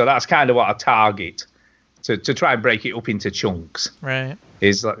playing. So that's kind of what I target, to try and break it up into chunks. Right.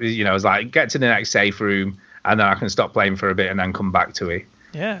 It's like get to the next safe room, and then I can stop playing for a bit and then come back to it.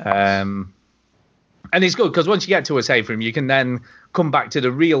 Yeah. And it's good because once you get to a safe room, you can then come back to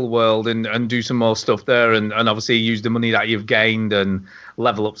the real world and do some more stuff there, and obviously use the money that you've gained and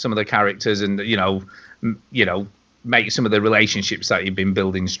level up some of the characters, and make some of the relationships that you've been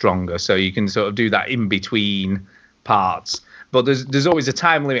building stronger. So you can sort of do that in between parts. But there's always a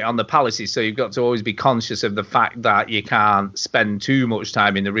time limit on the palaces, so you've got to always be conscious of the fact that you can't spend too much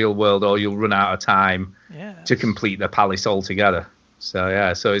time in the real world, or you'll run out of time to complete the palace altogether. So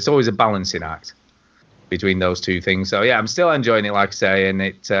yeah, so it's always a balancing act between those two things. So yeah, I'm still enjoying it, like I say, and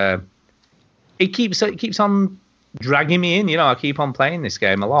it keeps on dragging me in. I keep on playing this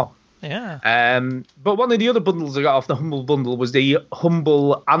game a lot. Yeah. But one of the other bundles I got off the Humble Bundle was the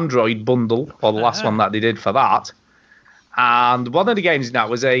Humble Android Bundle, or the last one that they did for that. And one of the games in that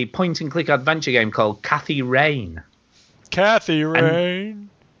was a point-and-click adventure game called Cathy Rain. Cathy Rain.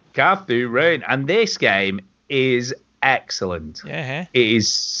 And this game is excellent. Yeah. It is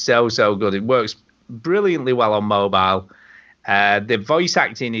so good. It works brilliantly well on mobile. The voice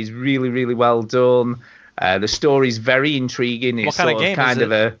acting is really, really well done. The story's very intriguing. It's what kind of game is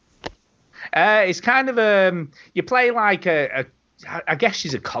it? It's kind of you play like I guess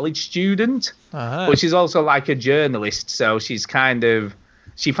she's a college student, but she's also like a journalist. So she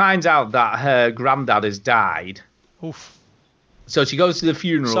finds out that her granddad has died. Oof. So she goes to the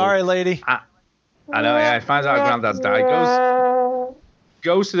funeral. Sorry, lady. I know, yeah. She finds out her granddad's died.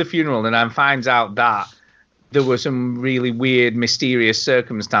 Goes to the funeral and then finds out that there were some really weird, mysterious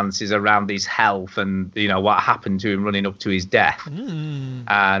circumstances around his health and, what happened to him running up to his death.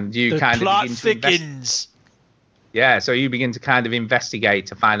 And you kind of begin to thickens. Yeah, so you begin to kind of investigate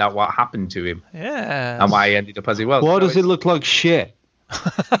to find out what happened to him. Yeah. And why he ended up as he was. Why does it look like shit?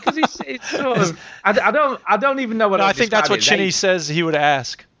 Because it's sort of... I don't even know what I think that's what Chinny says he would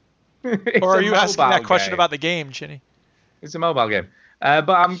ask. Or are you asking that question about the game, Chinny? It's a mobile game. But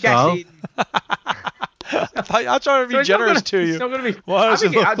I'm guessing... I'm trying to be generous to you. Why does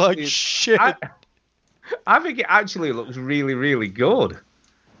it look like shit? I think it actually looks really, really good.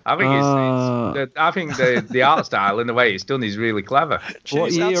 I think the art style and the way it's done is really clever.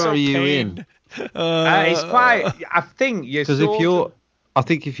 What year are you in? It's quite. I think you're. Because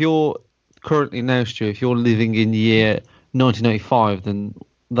if you're currently now, Stu, if you're living in the year 1995, then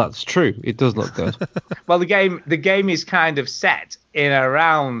that's true. It does look good. Well, the game is kind of set in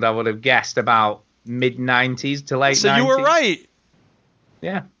around, I would have guessed, about mid 90s to late 90s. So you were right.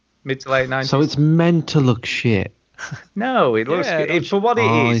 Yeah, mid to late 90s. So it's meant to look shit. No, it looks good. For what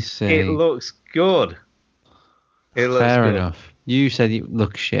it is, it looks good. It looks Fair good. enough. You said it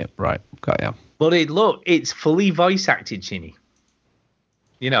looks shit, right? Got ya. But it's fully voice acted, Chinny.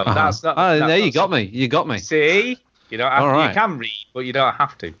 That's not. There you got me. You got me. See, you can read, but you don't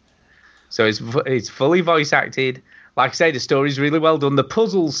have to. So it's fully voice acted. Like I say, the story's really well done. The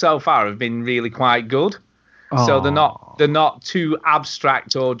puzzles so far have been really quite good. So they're not too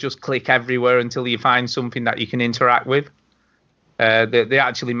abstract or just click everywhere until you find something that you can interact with. They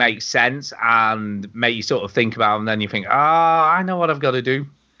actually make sense and make you sort of think about them. And then you think, I know what I've got to do.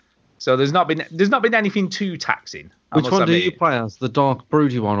 So there's not been anything too taxing. Which one do you play as? The dark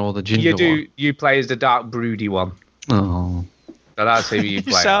broody one or the ginger one? You play as the dark broody one. Oh. So that's who you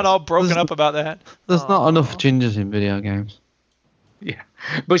play. You sound all broken up about that. There's not enough gingers in video games. Yeah,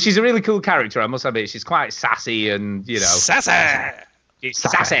 but she's a really cool character, I must admit. She's quite sassy and, Sassy! She's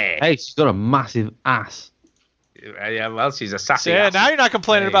sassy! Hey, she's got a massive ass. Yeah, well, she's a sassy Yeah, ass. now you're not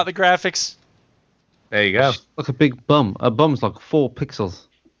complaining about the graphics. There you go. Like a big bum. A bum's like 4 pixels.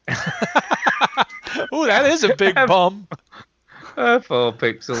 Ooh, that is a big bum. 4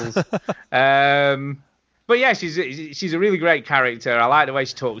 pixels. But yeah, she's a really great character. I like the way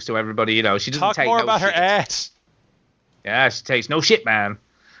she talks to everybody. You know, she doesn't take more no about shit. her ass. Yeah, she takes no shit, man.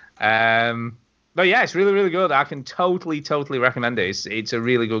 But yeah, it's really, really good. I can totally recommend it. It's a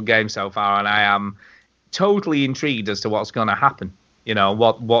really good game so far, and I am totally intrigued as to what's going to happen. You know,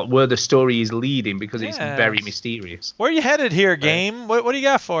 where the story is leading, because it's very mysterious. Where are you headed here, game? What do you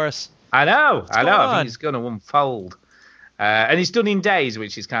got for us? I know. What's going on? I think it's going to unfold. And it's done in days,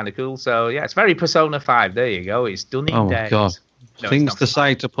 which is kind of cool. So, yeah, it's very Persona 5. There you go. It's done in days. Oh, my God. No, things to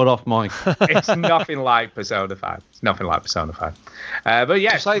say to put off Mike. It's nothing like Persona 5. It's nothing like Persona 5. But,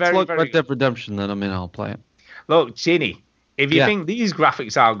 yeah, it's like Red Dead Redemption, then, I'll play it. Look, Chinny, if you think these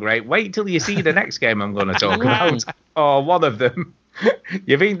graphics are great, wait till you see the next game I'm going to talk about. Or one of them.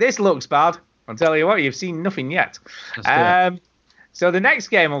 You think this looks bad? I'll tell you what, you've seen nothing yet. So the next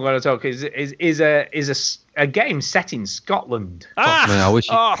game I'm going to talk is a game set in Scotland. I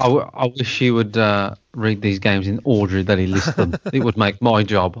wish he would read these games in order that he lists them. It would make my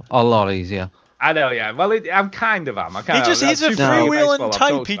job a lot easier. I know, yeah. Well, I'm kind of am. He's a freewheeling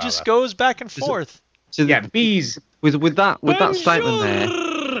type. He just goes back and forth. So yeah, bees. With that statement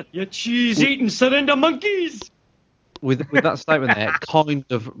there, you cheese-eating surrender monkeys. With that statement there, kind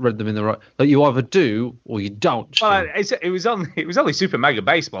of read them in the right. That you either do or you don't. Well, it was only Super Mega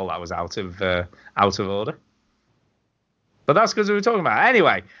Baseball that was out of order. But that's because we were talking about it.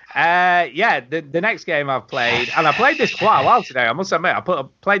 Anyway, the next game I've played, and I played this quite a while today. I must admit, I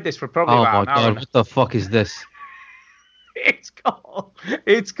played this for probably about an hour. Oh my God, what the fuck is this? It's called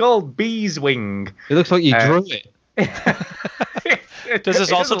Beeswing. It looks like you drew it. Does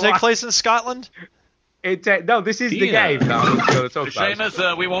this also take place in Scotland? No, this is the game that I'm going to talk about.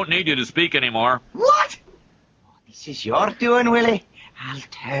 Seamus, we won't need you to speak anymore. What? This is your doing, Willie. I'll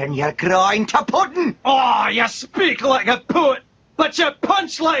turn your groin to pudding. Oh, you speak like a poet, but you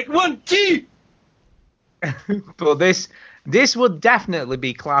punch like one key. But this would definitely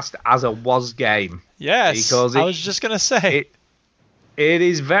be classed as a was game. Yes, because I was just going to say. It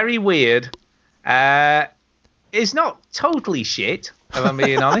is very weird. It's not totally shit, if I'm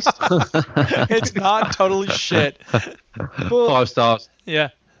being honest. It's not totally shit. But, 5 stars. Yeah.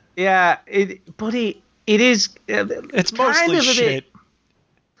 Yeah, it is. It's mostly shit.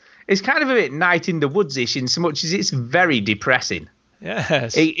 It's kind of a bit Night in the Woods-ish in so much as it's very depressing.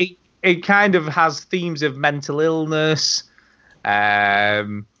 Yes. It kind of has themes of mental illness.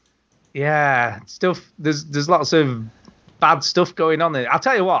 Stuff. There's lots of bad stuff going on there. I'll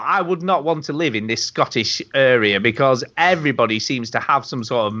tell you what, I would not want to live in this Scottish area because everybody seems to have some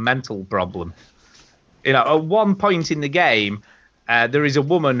sort of mental problem. You know, at one point in the game, there is a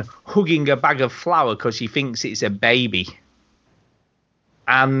woman hugging a bag of flour because she thinks it's a baby.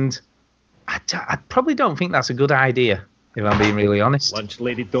 And I probably don't think that's a good idea, if I'm being really honest. Lunch,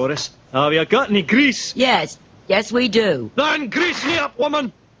 Lady Doris. Have you got any grease? Yes, we do. Then grease me up,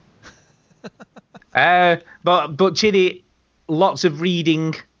 woman! But Chinny, lots of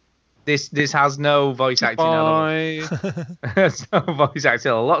reading. This has no voice acting. There's no voice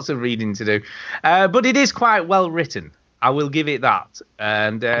acting. Lots of reading to do. But it is quite well written. I will give it that.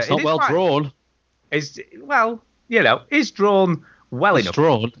 And it's not well drawn. It's drawn well enough.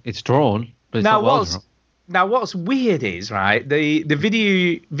 It's drawn. But it's not well drawn. Now, what's weird is, right, the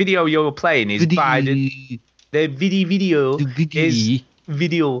video you're playing is by the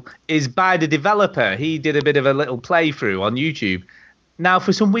video is by the developer. He did a bit of a little playthrough on YouTube. Now,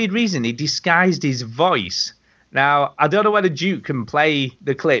 for some weird reason, he disguised his voice. Now, I don't know whether Duke can play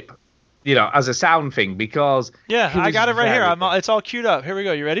the clip, as a sound thing, because... Yeah, I got it right here. It's all queued up. Here we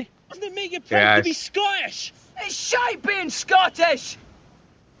go. You ready? They make it proud to be Scottish. It's shite being Scottish.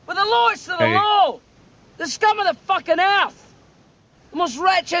 We're the lowest of the low. The scum of the fucking earth. The most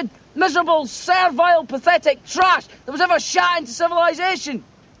wretched, miserable, servile, pathetic trash that was ever shot into civilization.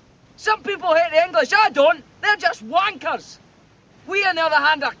 Some people hate the English. I don't. They're just wankers. We, on the other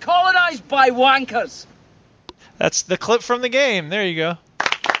hand, are colonised by wankers. That's the clip from the game. There you go.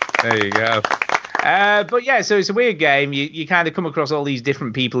 There you go. But yeah, so it's a weird game. You kind of come across all these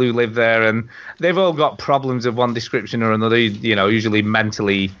different people who live there, and they've all got problems of one description or another, usually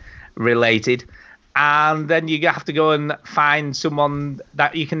mentally related. And then you have to go and find someone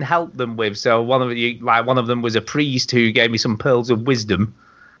that you can help them with. So one of them was a priest who gave me some pearls of wisdom.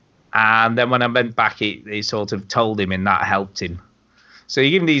 And then when I went back, it sort of told him, and that helped him. So you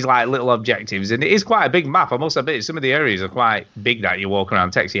give him these little objectives, and it is quite a big map. I must admit, some of the areas are quite big that you walk around.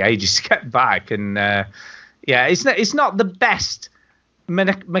 It takes you ages to get back, and it's not the best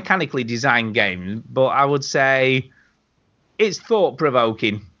mechanically designed game, but I would say it's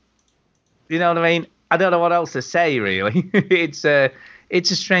thought-provoking. You know what I mean? I don't know what else to say, really. It's a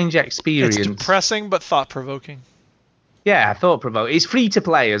strange experience. It's depressing but thought-provoking. Yeah, thought-provoking. It's free to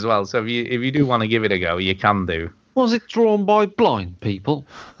play as well, so if you do want to give it a go, you can do. Was it drawn by blind people?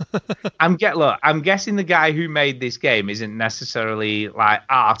 I'm guessing the guy who made this game isn't necessarily like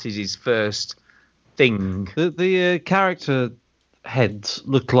art is his first thing. The character heads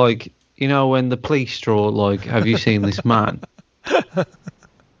look like, you know, when the police draw, like, have you seen this man?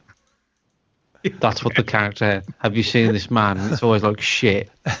 That's what the character head. Have you seen this man? And it's always like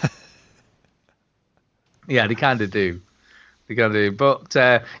shit. Yeah, they kind of do. But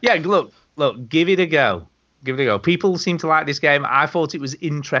yeah, look, give it a go. Give it a go. People seem to like this game. I thought it was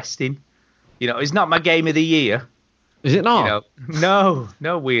interesting. You know, it's not my game of the year. Is it not? You know,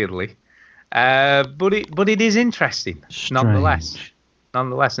 no, weirdly. But it is interesting, nonetheless.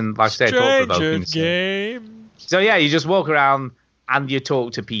 Nonetheless, and like I say, thought-provoking. Game. So yeah, you just walk around and you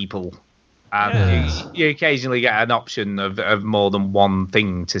talk to people. And you occasionally get an option of more than one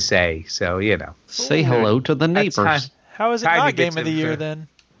thing to say. So, you know. Say hello to the neighbors. How is it not game of the year then?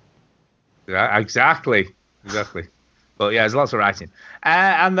 Yeah, exactly. But yeah, there's lots of writing.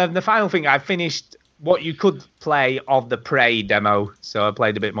 And then the final thing, I finished what you could play of the Prey demo. So I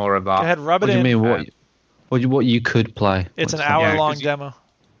played a bit more of that. Go ahead, rub it in. What do you mean, what you could play? It's an hour-long demo.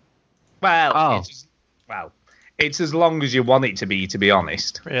 Well, it's as long as you want it to be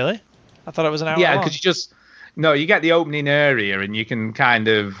honest. Really? I thought it was an hour long. Yeah, because you get the opening area and you can kind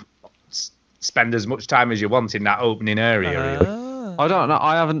of spend as much time as you want in that opening area, really. I don't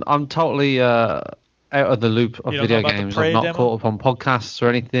know. I'm totally out of the loop of video games. I'm not caught up on podcasts or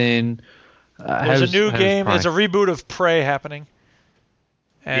anything. There's a new game. There's a reboot of Prey happening.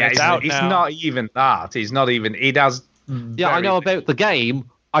 And it's out now. It's not even that. It's not even. It has. Yeah, I know about the game.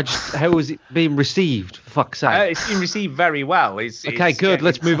 How is it being received? For fuck's sake! It's been received very well. Okay, good.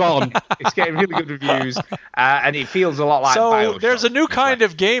 Let's move on. It's getting really good reviews, and it feels a lot like BioShock. There's a new kind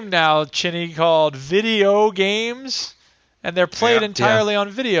of game now, Chinny, called video games, and they're played entirely on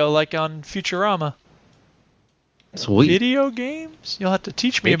video, like on Futurama. Sweet. Video games? You'll have to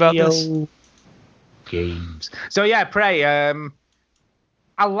teach me about this. Games. So yeah, Prey.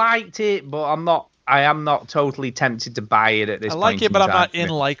 I liked it, but I am not totally tempted to buy it at this point. I like it, but I'm not in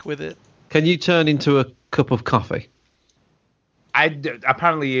like with it. Can you turn into a cup of coffee?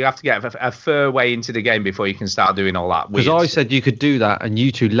 Apparently, you have to get a fair way into the game before you can start doing all that. Because I said you could do that, and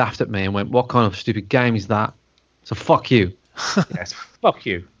you two laughed at me and went, "What kind of stupid game is that?" So fuck you. Yes, fuck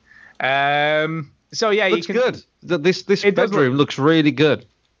you. So yeah, looks good. This bedroom looks really good.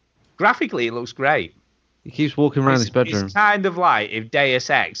 Graphically, it looks great. He keeps walking around this bedroom. It's kind of like if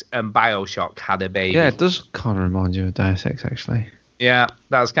Deus Ex and BioShock had a baby. Yeah, it does kind of remind you of Deus Ex, actually. Yeah,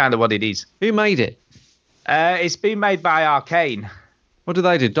 that's kind of what it is. Who made it? It's been made by Arcane. What did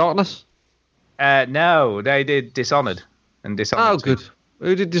they do? Darkness? No, they did Dishonored and Dishonored 2. Good.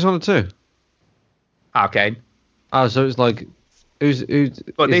 Who did Dishonored 2? Arcane. Oh, so it's like who's?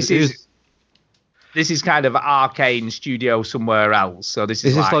 But this is kind of Arcane Studio somewhere else. So this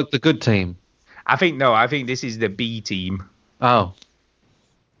is like the good team. I think this is the B team. Oh.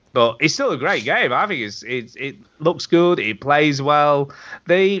 But it's still a great game. I think it looks good. It plays well.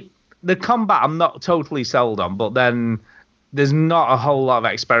 The combat I'm not totally sold on, but then there's not a whole lot of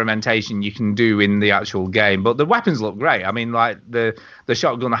experimentation you can do in the actual game. But the weapons look great. I mean, like the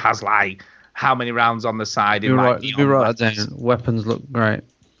shotgun has like how many rounds on the side? You write that down. Weapons look great.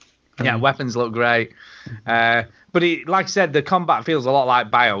 Yeah, weapons look great. But like I said, the combat feels a lot like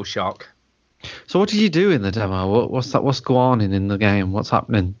BioShock. So what did you do in the demo? What's going on in the game? What's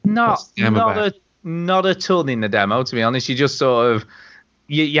happening? Not a ton in the demo, to be honest. You just sort of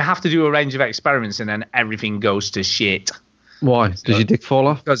you have to do a range of experiments and then everything goes to shit. Why? Does your dick fall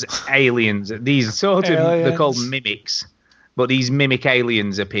off? Because aliens, these sort of they're called mimics, but these mimic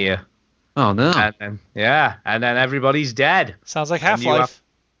aliens appear. Oh no! And then everybody's dead. Sounds like Half-Life.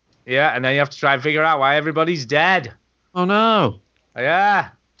 And then you have to try and figure out why everybody's dead. Oh no! Yeah.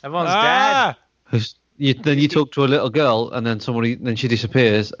 Everyone's dead. Then you talk to a little girl, and then she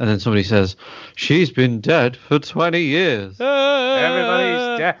disappears, and then somebody says, "She's been dead for 20 years."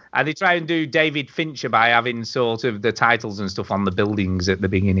 Everybody's dead, and they try and do David Fincher by having sort of the titles and stuff on the buildings at the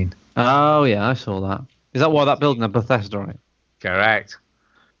beginning. Oh yeah, I saw that. Is that why that building at Bethesda, right? Correct.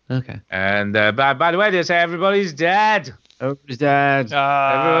 Okay. And by the way, they say everybody's dead. Everybody's dead.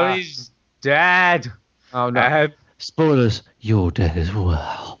 Everybody's dead. Oh no. Spoilers, you're dead as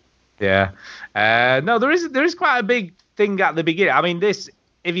well. Yeah. No, there is quite a big thing at the beginning. I mean, if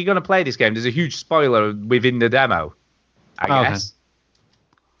you're going to play this game, there's a huge spoiler within the demo, I guess.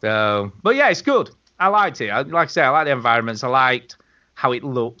 So, but yeah, it's good. I liked it. Like I say, I liked the environments. I liked how it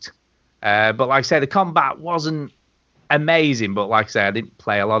looked. But like I say, the combat wasn't amazing. But like I say, I didn't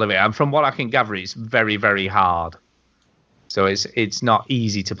play a lot of it. And from what I can gather, it's very, very hard. So it's not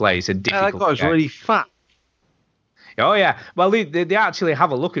easy to play. It's a difficult that guy's game. really fat. Oh, yeah. Well, they actually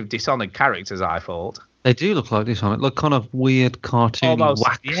have a look of Dishonored characters, I thought. They do look like Dishonored. Look kind of weird, cartoony, Almost,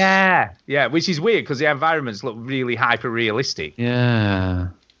 wax. Yeah, which is weird because the environments look really hyper-realistic. Yeah.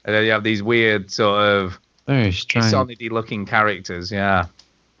 And then you have these weird sort of very strange Dishonored-looking characters, yeah.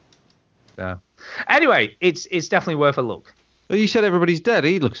 So, anyway, it's definitely worth a look. Well, you said everybody's dead.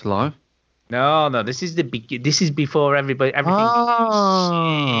 He looks alive. No, this is this is before everything.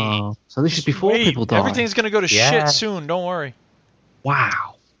 Oh, so this is before people die. Everything's gonna go to shit soon. Don't worry.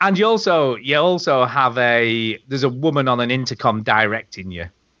 Wow. And you also have there's a woman on an intercom directing you.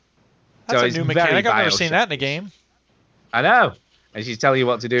 That's so a new mechanic. I've never seen that in a game. I know. And she's telling you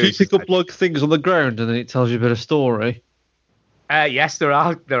what to do. Do you pick up like things on the ground and then it tells you a bit of story? Yes, there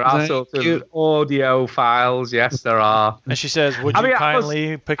are sorts of audio files. Yes, there are. And she says, "Would you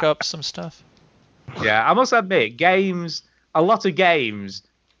kindly pick up some stuff?" Yeah, I must admit, a lot of games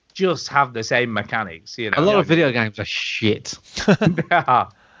just have the same mechanics. You know, a lot of video games are shit. Yeah.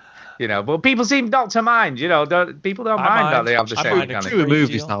 You know, but people seem not to mind. You know, people don't mind that they have the same mechanics. True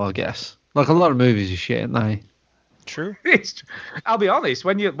movies now, I guess. Like a lot of movies are shit, aren't they? True. I'll be honest.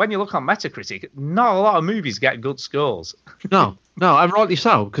 When you look on Metacritic, not a lot of movies get good scores. No, and rightly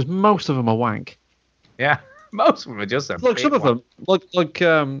so, because most of them are wank. Yeah, most of them are just a look. Some of them, like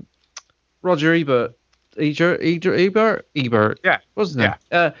Roger Ebert. Yeah, wasn't it?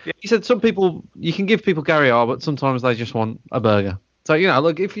 Yeah. He said some people you can give people Gary R, but sometimes they just want a burger. So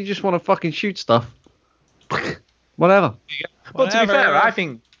look, if you just want to fucking shoot stuff, whatever. Yeah. But to be fair, I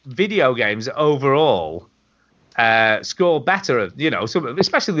think video games overall score better,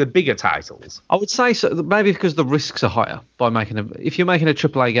 especially the bigger titles. I would say so, maybe because the risks are higher by if you're making a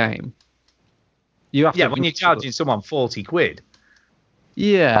AAA game, you have to. Yeah, when you're charging someone £40.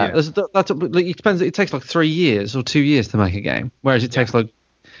 Yeah, it depends. It takes like 3 years or 2 years to make a game, whereas it takes like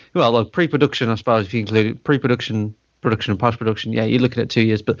pre-production, I suppose, if you include pre-production, production, and post-production. Yeah, you're looking at 2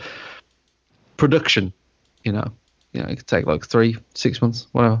 years, but production, it could take like 3-6 months,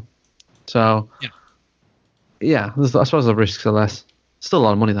 whatever. So yeah, I suppose the risks are less. Still a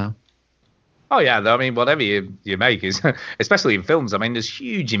lot of money though. Oh yeah, I mean, whatever you make is, especially in films. I mean, there's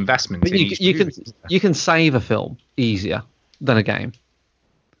huge investment. You can save a film easier than a game.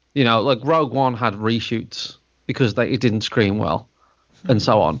 Like Rogue One had reshoots because it didn't screen well, and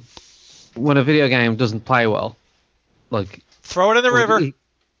so on. When a video game doesn't play well, like throw it in the river.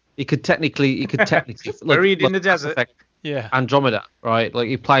 It could technically buried in the desert. Yeah. Andromeda, right? Like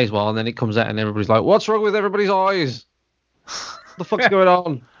it plays well, and then it comes out, and everybody's like, "What's wrong with everybody's eyes? What the fuck's going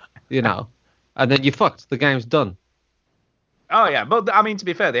on?" And then you fucked. The game's done. Oh yeah, but I mean, to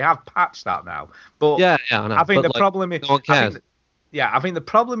be fair, they have patched that now. But yeah, I know. I think the problem is no one cares. I think the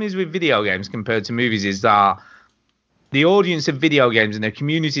problem is with video games compared to movies is that the audience of video games and the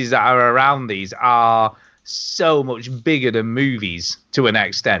communities that are around these are so much bigger than movies to an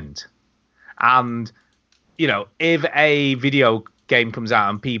extent. And, if a video game comes out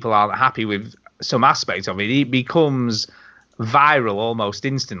and people aren't happy with some aspect of it, it becomes viral almost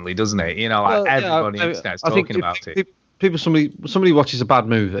instantly, doesn't it? Everybody on the internet's talking about it. Somebody watches a bad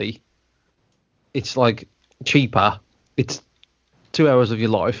movie, it's like cheaper. It's 2 hours of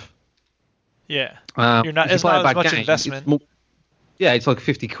your life. Yeah. It's not as much investment. It's like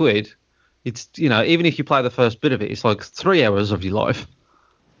 £50. It's, even if you play the first bit of it, it's like 3 hours of your life.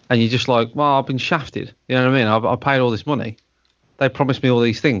 And you're just like, well, I've been shafted. You know what I mean? I paid all this money. They promised me all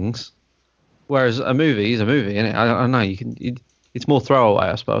these things. Whereas a movie is a movie, and I don't know. It's more throwaway,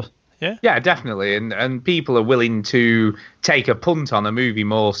 I suppose. Yeah. Yeah, definitely. And people are willing to take a punt on a movie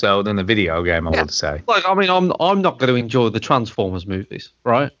more so than a video game, I would say. Like, I mean, I'm not going to enjoy the Transformers movies,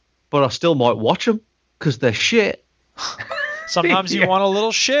 right? But I still might watch them because they're shit. Sometimes you want a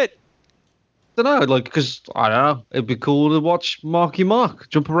little shit. I don't know, because I don't know, it'd be cool to watch Marky Mark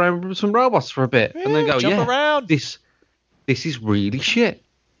jump around with some robots for a bit, and then go, jump around. This is really shit,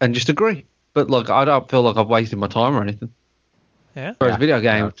 and just agree. But I don't feel like I've wasted my time or anything. Yeah. Whereas video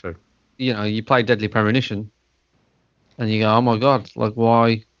game, you play Deadly Premonition, and you go, oh my god,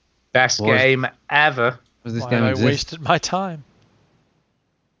 why? Best game ever. Why have I wasted my time?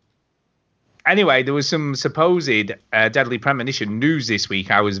 Anyway, there was some supposed Deadly Premonition news this week.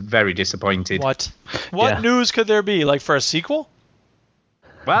 I was very disappointed. What news could there be? Like for a sequel?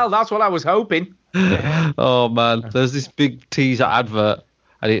 Well, that's what I was hoping. Oh man, there's this big teaser advert,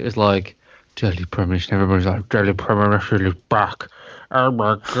 and it was like Deadly Premonition. Everybody's like, Deadly Premonition is back, Oh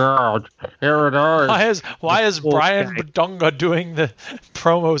my God! Here it is. Why is Brian Badunga doing the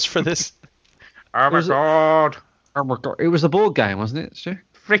promos for this? Oh my God! Oh my God! It was a board game, wasn't it, Stu?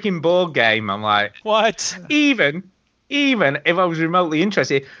 Freaking board game. I'm like, what? Even if I was remotely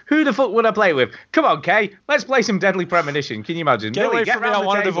interested, who the fuck would I play with? Come on, Kay, let's play some Deadly Premonition. Can you imagine? Get away from me! I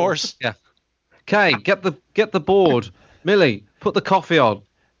want a divorce. Yeah. Kay, get the board. Millie, put the coffee on.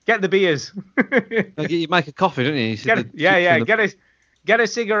 Get the beers. You make a coffee, don't you? Get a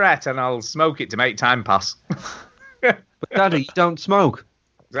cigarette and I'll smoke it to make time pass. But Daddy, you don't smoke.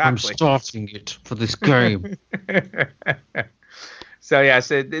 Exactly. I'm starting it for this game. So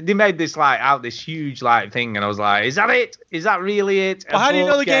they made this this huge thing, and I was like, is that it? Is that really it? Well, how do you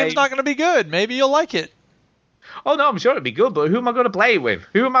know the game's not going to be good? Maybe you'll like it. Oh no, I'm sure it'd be good, but who am I going to play with?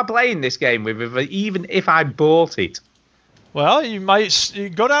 Who am I playing this game with? Even if I bought it. Well, you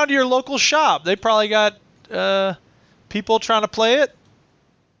go down to your local shop. They probably got people trying to play it.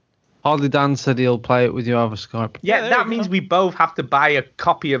 Harley Dan said he'll play it with you over Skype. Yeah, that means we both have to buy a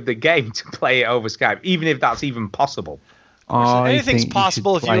copy of the game to play it over Skype, even if that's even possible. Anything's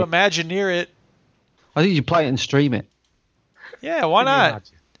possible if you Imagineer it. I think you play it and stream it. Yeah, why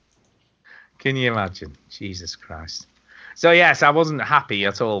not? Can you imagine? Jesus Christ. So yes, I wasn't happy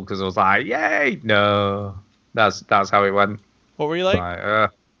at all because I was like, yay! No, that's how it went. What were you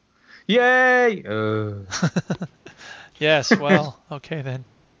like? Yay! Yes. Well, okay then.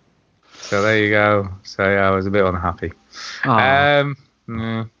 So there you go. So yeah, I was a bit unhappy. What are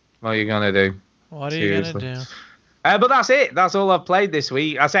you gonna do? What are you gonna do? But that's it. That's all I've played this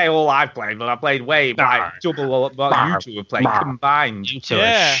week. I say all I've played, but I played double what you two have played combined. You two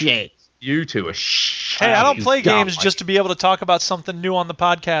are shit. You two are shit. Hey, I don't play games just to be able to talk about something new on the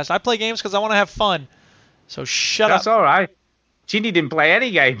podcast. I play games because I want to have fun. So shut up. That's all right. Chinny didn't play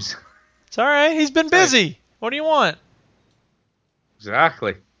any games. It's all right. He's been busy. What do you want?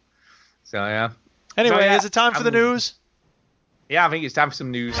 Exactly. So yeah. Anyway, is it time for the news? Yeah, I think it's time for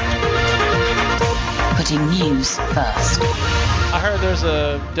some news. Putting news first. I heard there's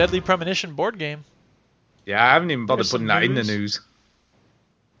a Deadly Premonition board game. Yeah, I haven't even bothered putting that in the news.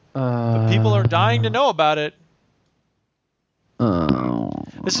 But people are dying to know about it.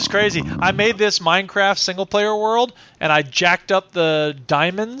 This is crazy. I made this Minecraft single-player world, and I jacked up the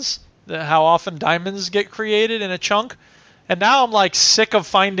diamonds, how often diamonds get created in a chunk, and now I'm like sick of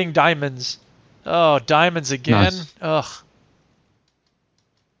finding diamonds. Oh, diamonds again. Nice. Ugh.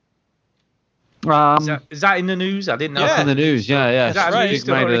 Is that in the news? I didn't know. That's in the news. Yeah. That's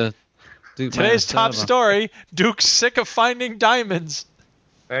right. Today's top story: Duke's sick of finding diamonds.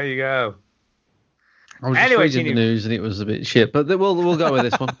 There you go. I was just reading the news and it was a bit shit, but we'll go with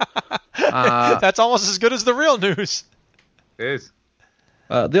this one. That's almost as good as the real news. It is.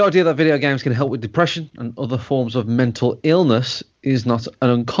 The idea that video games can help with depression and other forms of mental illness is not an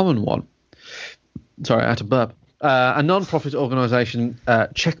uncommon one. Sorry, I had to burp. A non-profit organisation,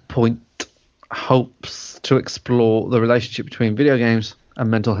 Checkpoint, hopes to explore the relationship between video games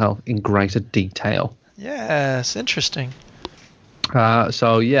and mental health in greater detail. Yes, interesting.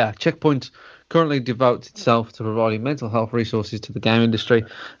 Checkpoint currently devotes itself to providing mental health resources to the game industry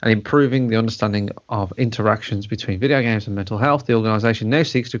and improving the understanding of interactions between video games and mental health. The organisation now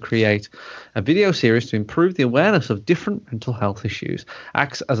seeks to create a video series to improve the awareness of different mental health issues,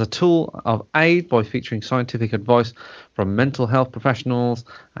 acts as a tool of aid by featuring scientific advice from mental health professionals,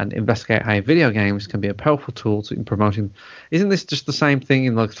 and investigate how video games can be a powerful tool in promoting. Isn't this just the same thing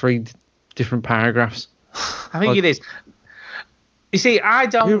in like 3 different paragraphs? I think it is. You see, I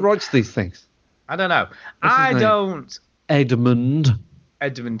don't... Who writes these things? I don't know. Edmund.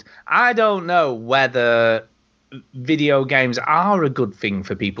 I don't know whether video games are a good thing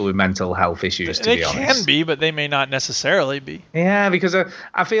for people with mental health issues, to be honest. They can be, but they may not necessarily be. Yeah, because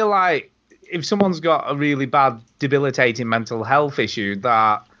I feel like if someone's got a really bad, debilitating mental health issue,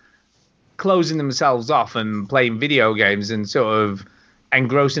 that closing themselves off and playing video games and sort of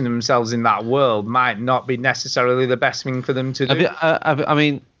engrossing themselves in that world might not be necessarily the best thing for them to do.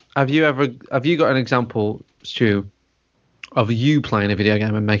 Have you got an example, Stu, of you playing a video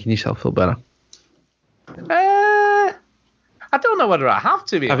game and making yourself feel better? I don't know whether I have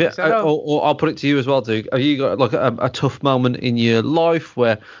to be honest. Or I'll put it to you as well, Duke. Have you got like a tough moment in your life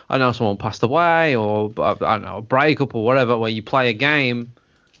where I know someone passed away, or I don't know, a breakup or whatever, where you play a game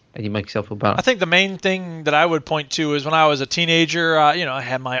and you make yourself feel better? I think the main thing that I would point to is when I was a teenager, I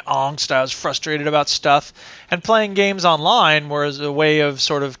had my angst, I was frustrated about stuff, and playing games online was a way of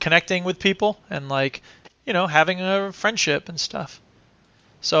sort of connecting with people and having a friendship and stuff.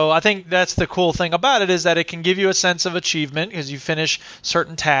 So I think that's the cool thing about it, is that it can give you a sense of achievement because you finish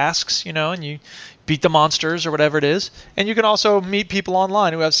certain tasks, and you beat the monsters or whatever it is. And you can also meet people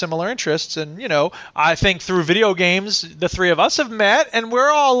online who have similar interests. And, I think through video games, the three of us have met, and we're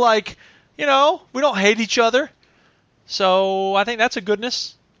all like, we don't hate each other. So I think that's a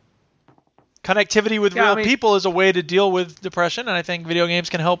goodness. Connectivity with real people is a way to deal with depression, and I think video games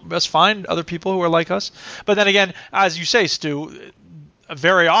can help us find other people who are like us. But then again, as you say, Stu,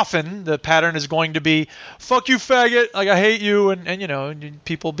 very often the pattern is going to be "fuck you, faggot," like I hate you, and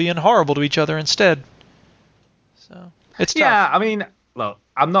people being horrible to each other instead. So it's tough. Yeah, I mean, look,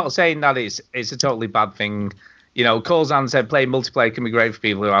 I'm not saying that it's a totally bad thing. Corzan said playing multiplayer can be great for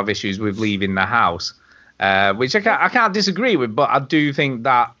people who have issues with leaving the house, which I can't disagree with. But I do think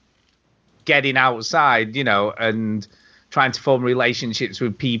that getting outside, and trying to form relationships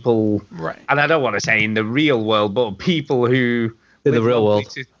with people, right? And I don't want to say in the real world, but people who in the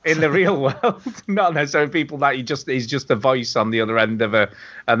real world, not necessarily people that is just a voice on the other end of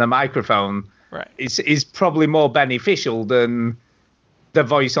a microphone. Right. Is probably more beneficial than the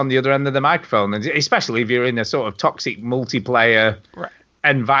voice on the other end of the microphone, and especially if you're in a sort of toxic multiplayer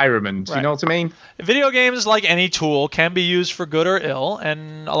environment. Right. You know what I mean? Video games, like any tool, can be used for good or ill,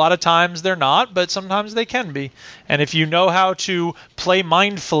 and a lot of times they're not, but sometimes they can be. And if you know how to play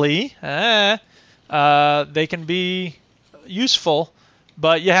mindfully, they can be useful,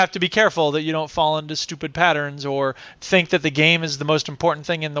 but you have to be careful that you don't fall into stupid patterns or think that the game is the most important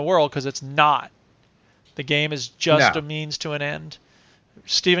thing in the world, because it's not. The game is just a means to an end.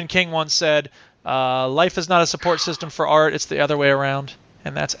 Stephen King once said, life is not a support system for art, it's the other way around.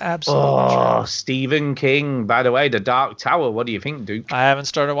 And that's absolutely true. Stephen King. By the way, The Dark Tower. What do you think, Duke? I haven't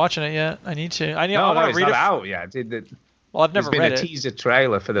started watching it yet. I need to. I want to read it. It's not out yet. Well, I've never read it. There's been a teaser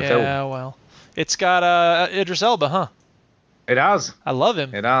trailer for the film. Yeah, well. It's got Idris Elba, huh? It has. I love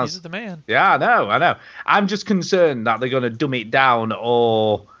him. It has. He's the man. Yeah, I know. I'm just concerned that they're going to dumb it down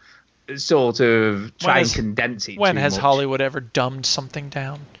or sort of try and condense it When too has much. Hollywood ever dumbed something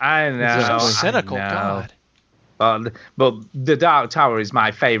down? I know. So cynical, God. But The Dark Tower is my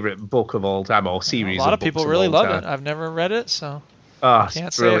favourite book of all time, or series. A lot of people really love it. I've never read it, so I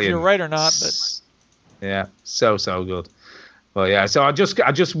can't say if you're right or not. But yeah, so good. But yeah, so I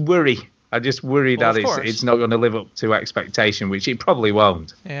just worry. I just worry that it's not going to live up to expectation, which it probably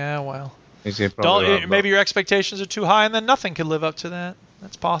won't. Yeah, well. Maybe your expectations are too high, and then nothing could live up to that.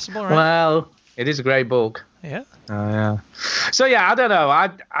 That's possible, right? Well, it is a great book. Yeah. Yeah. So yeah, I don't know.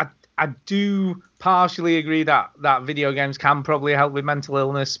 I do partially agree that video games can probably help with mental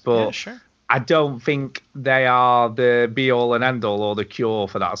illness, but yeah, sure. I don't think they are the be all and end all or the cure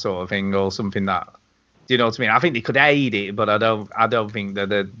for that sort of thing or something that. Do you know what I mean? I think they could aid it, but I don't think they're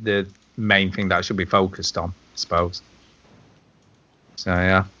the main thing that should be focused on, I suppose. So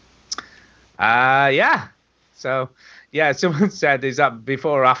yeah. Yeah. So yeah, someone said, is that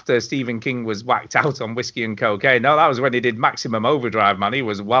before or after Stephen King was whacked out on whiskey and cocaine? No, that was when he did Maximum Overdrive, man. He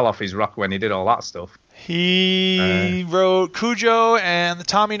was well off his rock when he did all that stuff. He wrote Cujo and the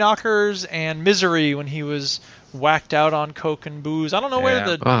Tommyknockers and Misery when he was whacked out on coke and booze. I don't know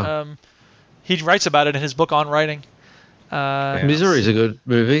where he writes about it in his book on writing. Misery is a good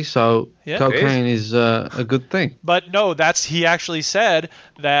movie, so cocaine is a good thing. But no, he actually said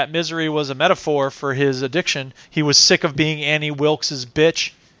that Misery was a metaphor for his addiction. He was sick of being Annie Wilkes'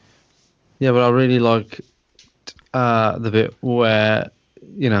 bitch. Yeah, but I really like the bit where,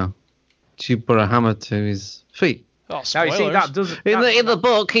 she put a hammer to his feet. Oh, spoilers. No, you see, that doesn't... In the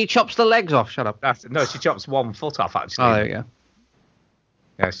book, he chops the legs off. Shut up. No, she chops one foot off, actually. Oh, there you go.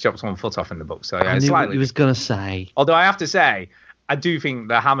 Yeah, she chops one foot off in the book. So yeah, I knew what you was going to say. Although I have to say, I do think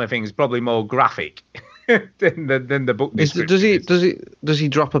the hammer thing is probably more graphic than the book description. Does he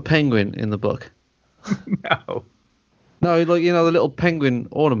drop a penguin in the book? No. No, like, the little penguin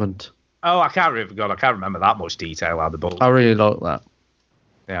ornament. Oh, I can't remember that much detail out of the book. I really like that.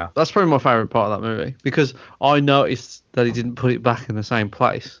 Yeah. That's probably my favourite part of that movie, because I noticed that he didn't put it back in the same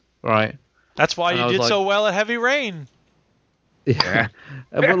place, right? That's why you did so well at Heavy Rain. Yeah.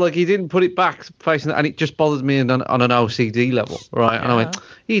 But he didn't put it back facing, and it just bothered me on an OCD level, right? And I went,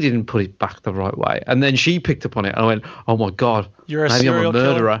 he didn't put it back the right way. And then she picked up on it, and I went, oh my God, maybe I'm a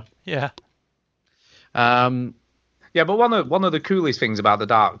murderer. Killer. Yeah. Yeah, but one of the coolest things about The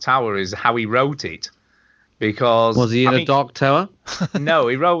Dark Tower is how he wrote it. Because was he in a dark tower? No,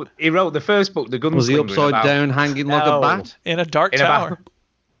 he wrote the first book, The Gunslinger. Was he upside down, hanging like a bat in a dark tower?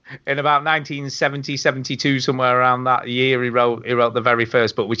 In about 1970, 72, somewhere around that year, he wrote the very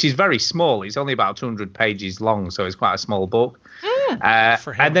first book, which is very small. It's only about 200 pages long, so it's quite a small book.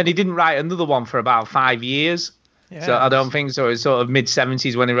 And then he didn't write another one for about 5 years. Yeah. So I don't think so. It's sort of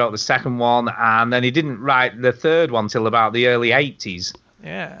mid-70s when he wrote the second one, and then he didn't write the third one till about the early 80s.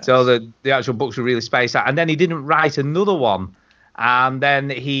 Yeah. So the actual books were really spaced out. And then he didn't write another one. And then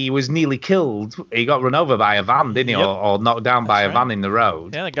he was nearly killed. He got run over by a van, didn't he? Yep. Or knocked down by a van in the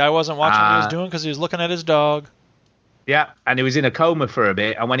road. Yeah, the guy wasn't watching what he was doing because he was looking at his dog. Yeah, and he was in a coma for a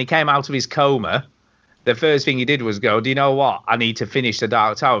bit. And when he came out of his coma, the first thing he did was go, do you know what? I need to finish The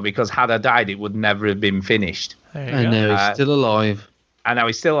Dark Tower because had I died, it would never have been finished. And now he's still alive. And now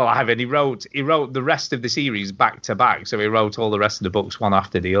he's still alive. And he wrote the rest of the series back to back. So he wrote all the rest of the books one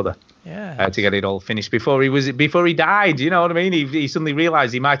after the other. Yeah. To get it all finished before he died. You know what I mean? He suddenly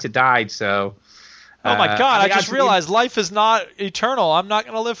realized he might have died. So. Oh my God! I just realized life is not eternal. I'm not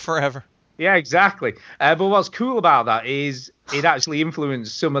going to live forever. Yeah, exactly. But what's cool about that is it actually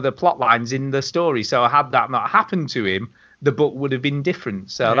influenced some of the plot lines in the story. So had that not happened to him, the book would have been different.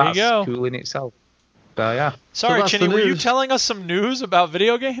 So that's cool in itself. So yeah. Sorry, Chinny, were you telling us some news about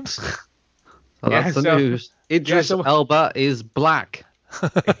video games? That's the news. Idris Elba is black.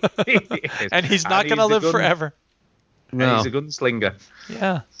 And he's not going to live forever. No. And he's a gunslinger.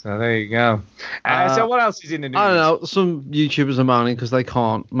 Yeah. So there you go. So what else is in the news? I don't know. Some YouTubers are moaning because they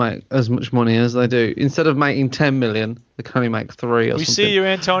can't make as much money as they do. Instead of making 10 million, they can only make 3 or something. We see you,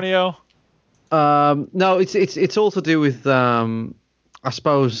 Antonio. No, it's all to do with I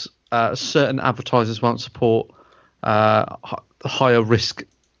suppose certain advertisers won't support higher risk.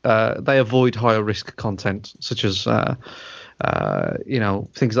 They avoid higher risk content, such as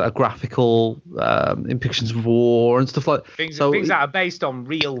things that are graphical, depictions of war and stuff like things that are based on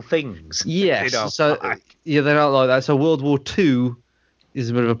real things. Yes. They don't like that. So World War II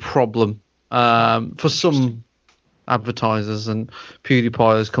is a bit of a problem for some advertisers, and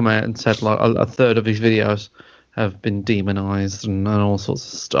PewDiePie has come out and said like a third of his videos have been demonized and all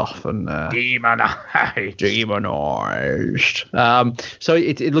sorts of stuff. And demonized. So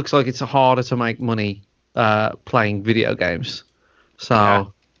it looks like it's harder to make money playing video games.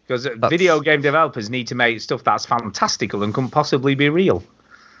 So because video game developers need to make stuff that's fantastical and couldn't possibly be real.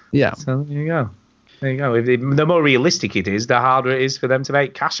 Yeah. So there you go. There you go. The more realistic it is, the harder it is for them to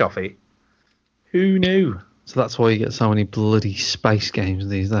make cash off it. Who knew? So that's why you get so many bloody space games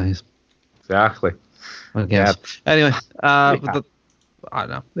these days. Exactly. I guess. Yeah. Anyway, I don't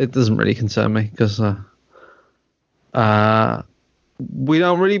know. It doesn't really concern me because we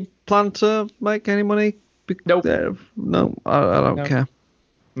don't really plan to make any money. Nope. No, I don't care.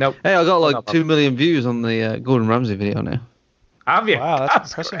 Nope. Hey, I got like 2 million views on the Gordon Ramsay video now. Have you? Wow, that's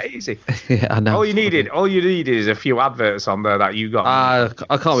impressive. Crazy. Yeah, I know. All you needed is a few adverts on there that you got. I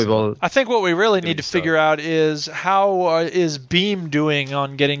can't be bothered. I think what we really need to figure out is how is Beam doing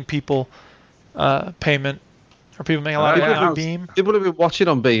on getting people payment. Are people making a lot of money on Beam? People have been watching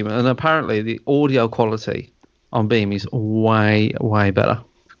on Beam, and apparently the audio quality on Beam is way, way better.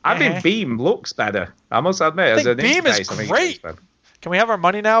 I think Beam looks better. I must admit, I think Beam is great. Can we have our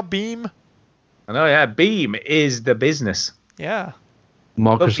money now, Beam? I know, yeah. Beam is the business. Yeah.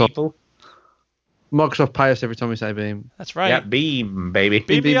 Microsoft pay us every time we say Beam. That's right. Yeah, Beam, baby.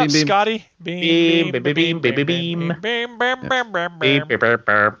 Beam me up, Scotty. Beam, baby, beam, baby, beam.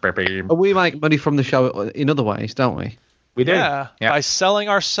 We make money from the show in other ways, don't we? We do. Yeah, by selling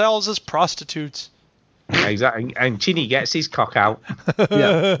ourselves as prostitutes. Exactly. And Chinny gets his cock out.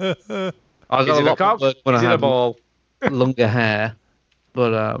 Yeah. I got a lot of work when I have ball? Longer hair,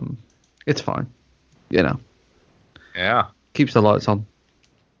 but it's fine. You know. Yeah. Keeps the lights on.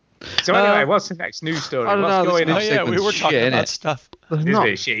 So anyway, what's the next news story? I don't what's know, going on? Yeah, we were talking about stuff. This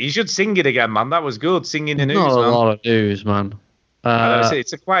bit of shit. You should sing it again, man. That was good. Singing the news, not man. a lot of news, man.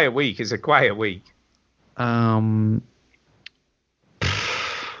 It's a quiet week. It's a quiet week. Fucking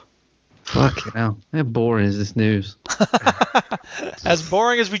hell. How boring is this news? As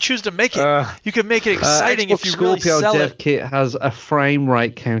boring as we choose to make it. You can make it exciting if you really Scorpio sell dev it. kit has a frame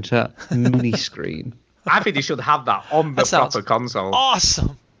rate counter mini screen. I think they should have that on the proper console.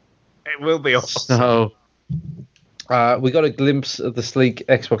 Awesome. It will be awesome. So, we got a glimpse of the sleek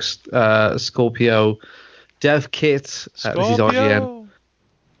Xbox Scorpio dev kit. This is IGN.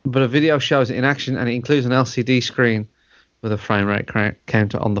 But a video shows it in action, and it includes an LCD screen with a frame rate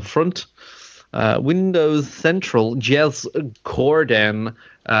counter on the front. Windows Central Jez Corden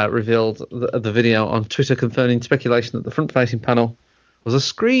revealed the video on Twitter, confirming speculation that the front-facing panel was a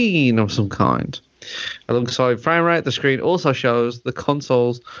screen of some kind. Alongside frame rate, the screen also shows the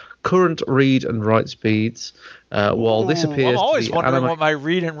console's current read and write speeds. While this appears I'm always to be wondering what my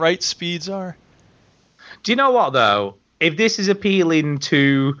read and write speeds are. Do you know what, though? If this is appealing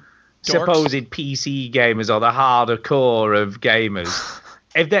to Dorks. supposed PC gamers or the harder core of gamers,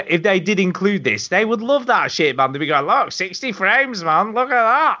 if they did include this, they would love that shit, man. They'd be going, look, 60 frames, man. Look at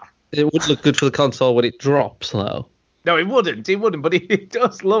that. It would look good for the console when it drops, though. No, it wouldn't. It wouldn't, but it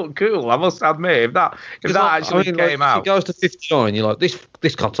does look cool. I must admit, if that actually came out, if it goes to 59, you're like,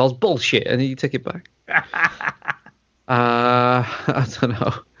 this console's bullshit, and you take it back. I don't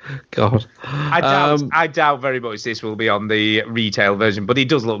know. God, I doubt very much this will be on the retail version, but it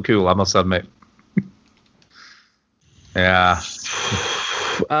does look cool. I must admit. Yeah.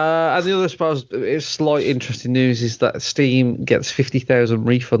 And the other, I suppose, slight interesting news is that Steam gets 50,000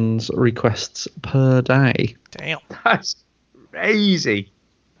 refunds requests per day. Damn. That's crazy.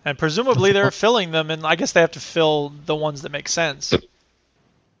 And presumably they're filling them, and I guess they have to fill the ones that make sense.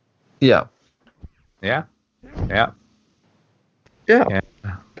 Yeah. Yeah.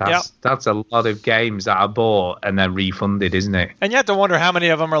 That's a lot of games that are bought and then refunded, isn't it? And you have to wonder how many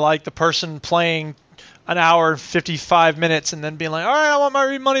of them are like the person playing an hour, 55 minutes, and then being like, all right, I want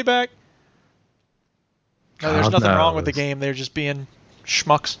my money back. No, there's nothing wrong with the game. They're just being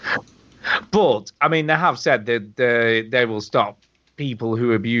schmucks. But, I mean, they have said that they will stop people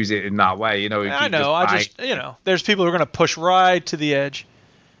who abuse it in that way. I know. There's people who are going to push right to the edge.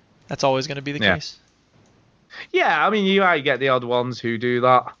 That's always going to be the case. Yeah, I mean, you might get the odd ones who do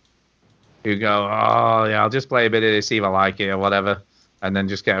that. Who go, oh, yeah, I'll just play a bit of this, see if I like it or whatever. And then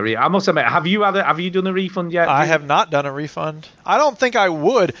just get a I must admit, have you done a refund yet? I have not done a refund. I don't think I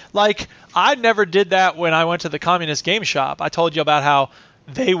would. Like, I never did that when I went to the Communist Game Shop. I told you about how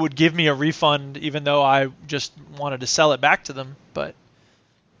they would give me a refund even though I just wanted to sell it back to them. But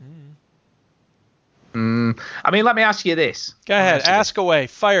I mean, let me ask you this. Go ahead. Ask away.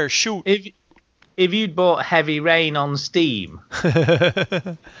 Fire. Shoot. If you'd bought Heavy Rain on Steam,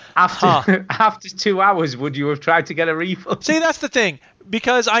 after 2 hours, would you have tried to get a refund? See, that's the thing.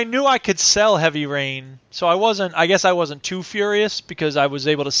 Because I knew I could sell Heavy Rain, so I guess I wasn't too furious because I was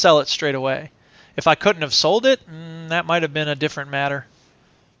able to sell it straight away. If I couldn't have sold it, that might have been a different matter.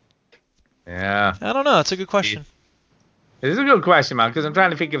 Yeah. I don't know. It's a good question. It is a good question, man, because I'm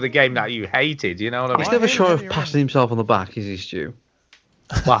trying to think of the game that you hated. You know what I mean? He's never shy of patting himself on the back, is he, Stu?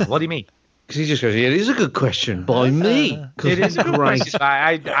 What do you mean? Because he just goes, yeah, it is a good question by me. It is a good question.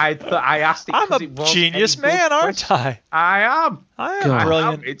 I asked it. I'm a genius man, aren't I? I am.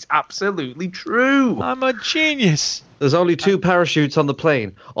 Brilliant. It's absolutely true. I'm a genius. There's only 2 parachutes on the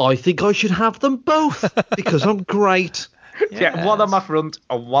plane. I think I should have them both because I'm great. Yeah, one on my front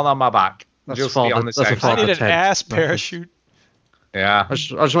and one on my back. That's just father, on the same I need an ass parachute. Yeah. I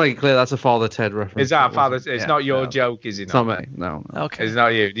just make it clear that's a Father Ted reference. Is that Father? It's not your joke, is it? It's not me. No. Okay. It's not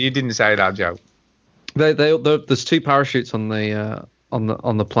you. You didn't say that joke. There's 2 parachutes on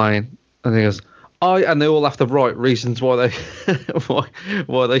the plane, and he goes, and they all have to write reasons why they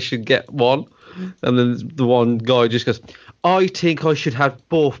why they should get one, and then the one guy just goes, I think I should have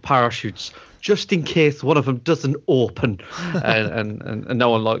both parachutes just in case one of them doesn't open, and no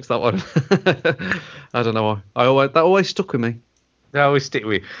one likes that one. I don't know why. That always stuck with me. That always stick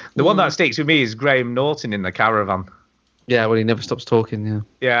with you. The one that sticks with me is Graham Norton in the caravan. Yeah, when he never stops talking. Yeah.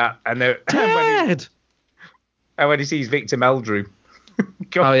 Yeah, and when he sees Victor Meldrew.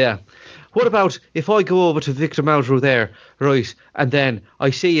 Oh yeah. What about if I go over to Victor Meldrew there, right, and then I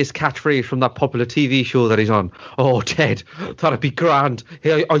see his catchphrase from that popular TV show that he's on? Oh, Ted, that'd be grand.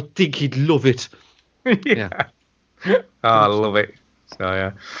 Hey, I think he'd love it. Yeah. Oh, I love it. So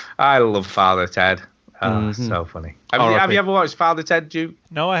yeah, I love Father Ted. So funny. Have you ever watched Father Ted, Duke?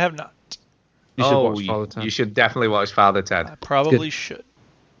 No, I have not. You should watch Father Ted. You should definitely watch Father Ted. I probably should.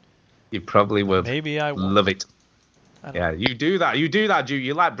 You probably would. Maybe I will. Love it. Yeah, you do that. You do that, Duke.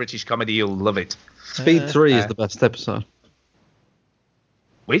 You like British comedy. You'll love it. Speed 3 is the best episode.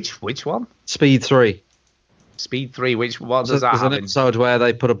 Which one? Speed 3. Speed 3. What does that have? There's an episode where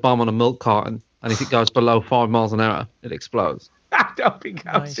they put a bomb on a milk carton, and if it goes below 5 miles an hour, it explodes. I don't think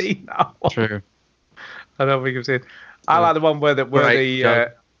I've seen that one. True. I don't think I've seen. I like the one where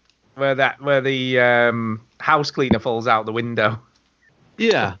the house cleaner falls out the window.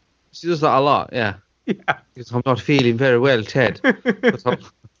 Yeah, she does that a lot. Yeah. Yeah. Because I'm not feeling very well, Ted.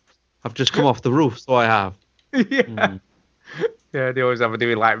 I've just come off the roof, so I have. Yeah. Yeah, they always have to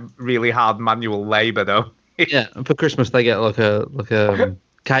do like really hard manual labour though. Yeah, and for Christmas they get like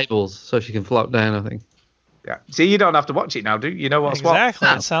cables so she can float down, I think. Yeah. See, you don't have to watch it now, do you? You know what's what? Exactly.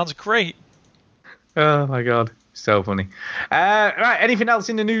 It sounds great. Oh my god, so funny. Right, anything else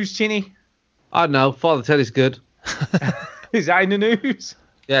in the news, Chinny? I don't know. Father Ted is good. Is that in the news?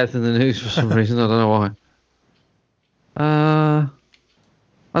 Yeah, it's in the news for some reason. I don't know why. I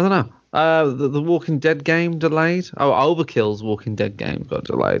don't know. The Walking Dead game delayed. Oh, Overkill's Walking Dead game got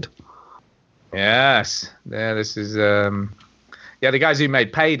delayed. Yes. Yeah, this is Yeah, the guys who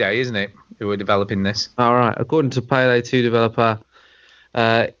made Payday, isn't it? Who were developing this. All right. According to Payday 2 developer,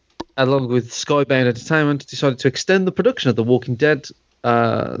 along with Skybound Entertainment, decided to extend the production of The Walking Dead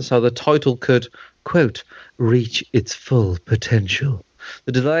so the title could, quote, reach its full potential.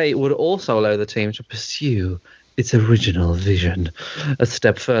 The delay would also allow the team to pursue its original vision a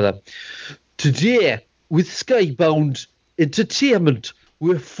step further. Today, with Skybound Entertainment,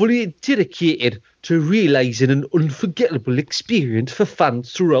 we're fully dedicated to realising an unforgettable experience for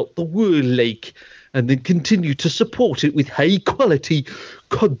fans throughout the world, and then continue to support it with high-quality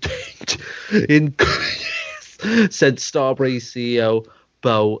content, said Starbreeze CEO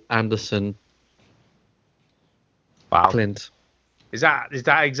Bo Anderson. Wow. Clint. Is that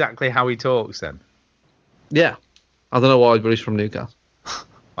exactly how he talks then? Yeah. I don't know why, but he's from Newcastle.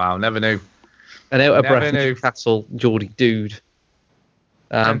 Wow, never knew. An out-of-breath Newcastle Geordie dude.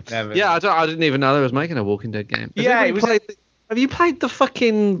 I didn't even know they was making a Walking Dead game. Have you played the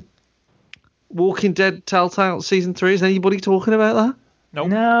fucking Walking Dead Telltale Season 3? Is anybody talking about that? Nope.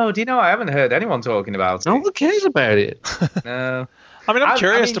 No, do you know, I haven't heard anyone talking about it. No one cares about it. No. I mean, I'm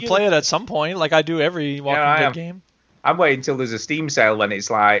curious to play it at some point, like I do every Walking Dead game. I'm waiting until there's a Steam sale when it's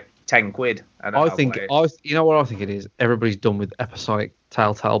like 10 quid. You know what I think it is? Everybody's done with episodic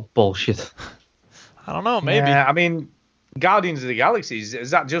Telltale bullshit. I don't know, maybe. Yeah, I mean, Guardians of the Galaxy,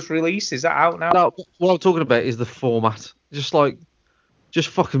 is that just released? Is that out now? No, what I'm talking about is the format. Just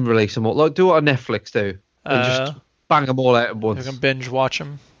fucking release them all. Like, do what Netflix do. And just bang them all out at once. You can binge watch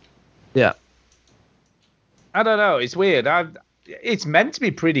them. Yeah. I don't know. It's weird. It's meant to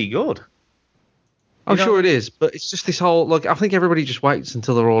be pretty good. I'm sure it is, but it's just this whole, I think everybody just waits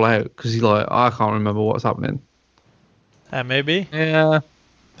until they're all out because you're like, I can't remember what's happening. Maybe. Yeah.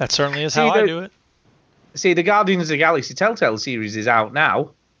 That certainly is how I do it. See, the Guardians of the Galaxy Telltale series is out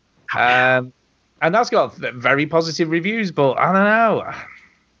now. And that's got very positive reviews, but I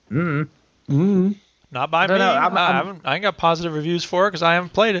don't know. Not by me. I ain't got positive reviews for it because I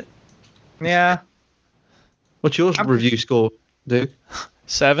haven't played it. Yeah. What's your review score, Duke?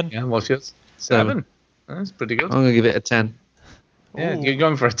 7. Yeah, what's yours? 7. That's pretty good. I'm going to give it a 10. Yeah, you're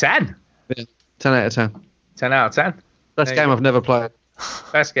going for a 10? Yeah, 10 out of 10. 10 out of 10. Best game I've never played.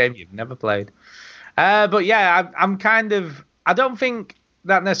 Best game you've never played. But yeah, I'm kind of... I don't think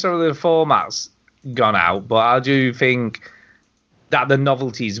that necessarily the format's gone out, but I do think that the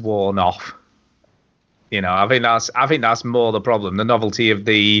novelty's worn off. You know, I think that's more the problem. The novelty of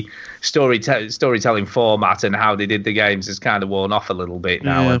the storytelling format and how they did the games has kind of worn off a little bit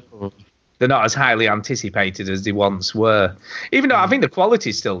now. Yeah. They're not as highly anticipated as they once were. Even though I think the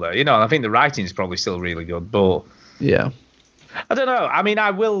quality's still there, and I think the writing's probably still really good, but yeah, I don't know. I mean, I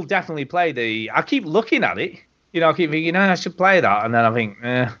will definitely play I keep looking at it. I keep thinking, I should play that, and then I think,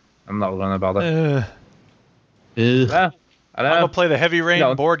 I'm not going to bother. I'm going to play the Heavy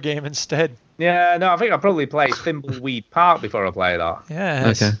Rain board game instead. Yeah, no, I think I'll probably play Thimbleweed Park before I play that.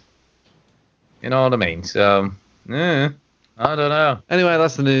 Yes. Okay. You know what I mean? So, I don't know. Anyway,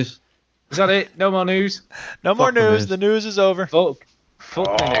 that's the news. Is that it? No more news? No more news. The news is over. Fuck the news.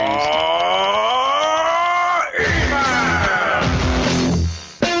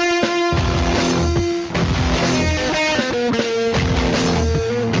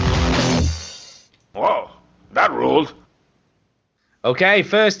 Whoa, that ruled. Okay,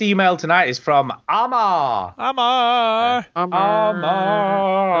 first email tonight is from Amar.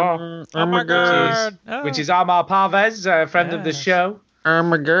 Which is Amar Parvez, friend of the show.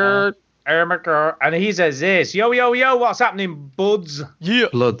 And he says this: Yo, what's happening, buds? Yeah.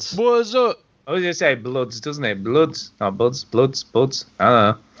 Bloods. What's up? I was going to say bloods, doesn't it? Bloods. Not buds. Bloods. I don't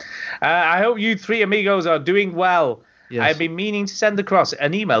know. I hope you three amigos are doing well. Yes. I've been meaning to send across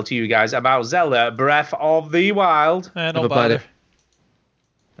an email to you guys about Zelda Breath of the Wild. Don't bother.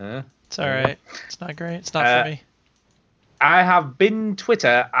 It's all right. It's not great. It's not for me. I have been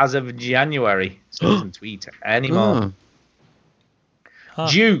Twitter as of January. Still doesn't tweet anymore.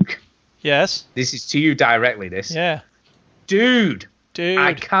 Duke. Yes? This is to you directly, this. Yeah. Dude.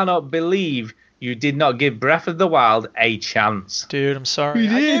 I cannot believe you did not give Breath of the Wild a chance. Dude, I'm sorry.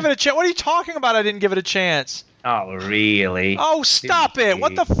 I gave it a chance. What are you talking about? I didn't give it a chance. Oh, really? Oh, stop it.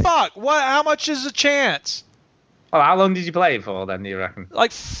 What the fuck? How much is a chance? Well, how long did you play it for, then, do you reckon?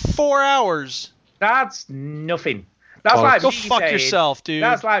 Like 4 hours. That's nothing. That's like go me fuck saying, yourself, dude.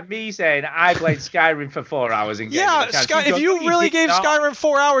 That's like me saying I played Skyrim for 4 hours and gave it a chance. If you really gave Skyrim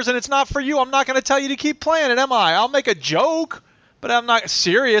 4 hours and it's not for you, I'm not going to tell you to keep playing it, am I? I'll make a joke, but I'm not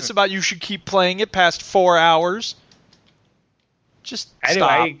serious about you should keep playing it past 4 hours. Just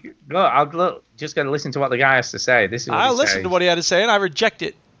stop. Look, just got to listen to what the guy has to say. This is what I listened to what he had to say and I reject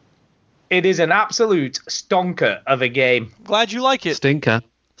it. It is an absolute stonker of a game. Glad you like it. Stinker.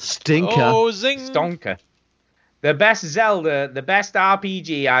 Oh, zing. Stonker. The best Zelda, the best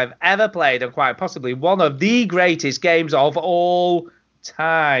RPG I've ever played, and quite possibly one of the greatest games of all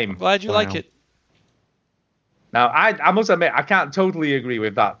time. Glad you like it. Now, I must admit, I can't totally agree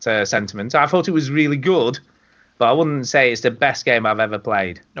with that sentiment. I thought it was really good, but I wouldn't say it's the best game I've ever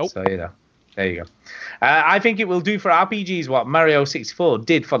played. Nope. So, there you go. I think it will do for RPGs what Mario 64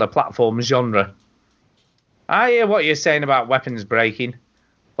 did for the platform genre. I hear what you're saying about weapons breaking,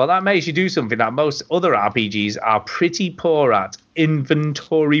 but that makes you do something that most other RPGs are pretty poor at: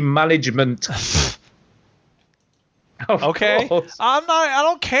 inventory management. Okay. Course. I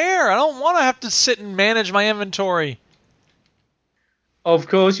don't care. I don't want to have to sit and manage my inventory. Of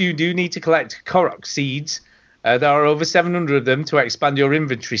course, you do need to collect Korok seeds. There are over 700 of them to expand your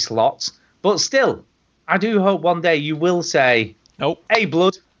inventory slots. But still, I do hope one day you will say, nope. Hey,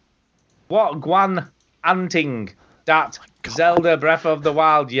 Blood, what Guan Anting that Zelda Breath of the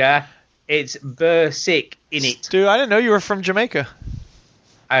Wild, yeah? It's Bersick in it. Dude, I didn't know you were from Jamaica.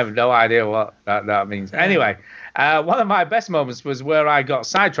 I have no idea what that means. Yeah. Anyway, one of my best moments was where I got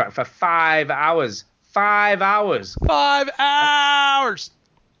sidetracked for 5 hours. 5 hours. 5 hours!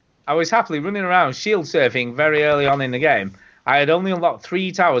 I was happily running around shield surfing very early on in the game. I had only unlocked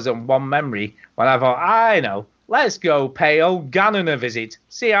 3 towers and 1 memory when I thought, I know, let's go pay old Ganon a visit,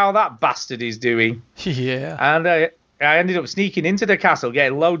 see how that bastard is doing. Yeah. And I ended up sneaking into the castle,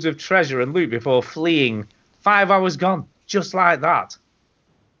 getting loads of treasure and loot before fleeing. 5 hours gone, just like that.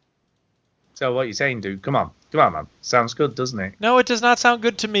 So what are you saying, dude? Come on, man. Sounds good, doesn't it? No, it does not sound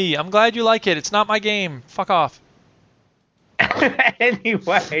good to me. I'm glad you like it. It's not my game. Fuck off.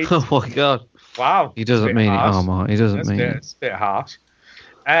 Anyway. Oh my god. Wow. He doesn't mean harsh. it, Omar. He doesn't mean it. It's a bit harsh.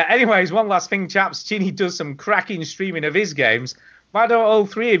 Anyways, one last thing, chaps. Chinny does some cracking streaming of his games. Why don't all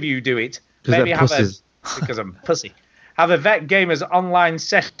 3 of you do it? Maybe have because I'm pussy. Have a Vet Gamers online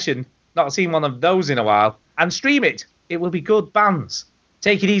session. Not seen one of those in a while. And stream it. It will be good bands.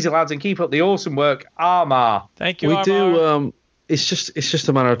 Take it easy, lads, and keep up the awesome work. Armar. Thank you, we Armar. Do. It's just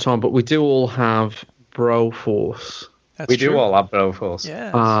a matter of time, but we do all have Broforce. We do all have Broforce.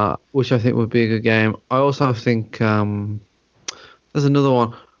 Yes. Which I think would be a good game. I also think there's another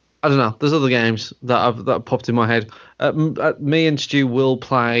one. I don't know. There's other games that popped in my head. Me and Stu will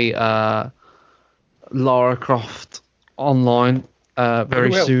play Lara Croft online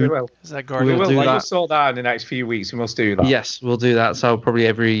very soon. We will. Is that Guardian? We will sort that out in the next few weeks. We must do that. Yes, we'll do that. So probably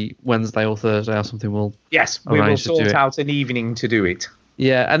every Wednesday or Thursday or something. We will sort out an evening to do it.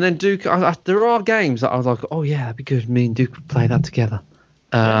 Yeah, and then Duke. There are games that I was like, oh yeah, that'd be good. Me and Duke would play that together.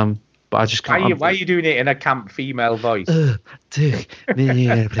 But I just can't. Why are you doing it in a camp female voice? Duke, me and you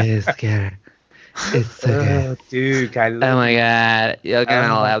gotta play this together. It's so good. Duke, I love. Oh my god, you're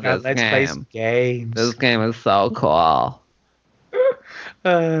gonna love this let's game. Play some games. This game is so cool.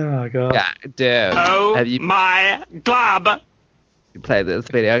 Oh my god. Yeah, dude. Oh my glob. You play this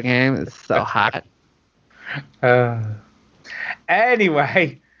video game? It's so hot.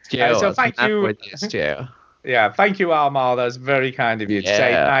 Anyway, so thank you. With you, Stu. Yeah, thank you, Armar. That's very kind of you to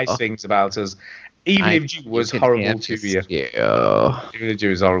say nice things about us, even if Jew was horrible to you. Even if Jew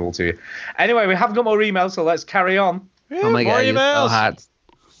was horrible to you. Anyway, we haven't got more emails, so let's carry on. Yeah, oh my god, emails. So hot.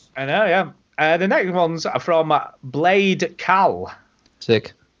 I know, yeah. The next ones are from Blade Cal.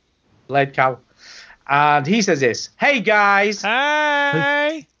 Sick. Blade Cal. And he says this. Hey, guys.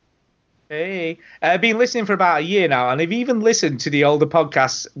 Hey. Hey. I've been listening for about a year now, and I've even listened to the older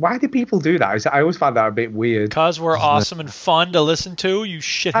podcasts. Why do people do that? I always find that a bit weird. Because we're awesome and fun to listen to, you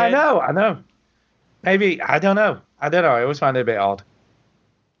shithead. I know. Maybe, I don't know. I always find it a bit odd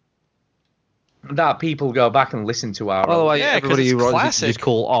that people go back and listen to our... By the way, everybody who writes is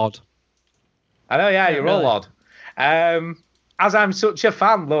called odd. I know, yeah, you're all odd. As I'm such a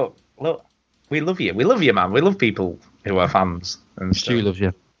fan, look, we love you. We love you, man. We love people who are fans. And Stu loves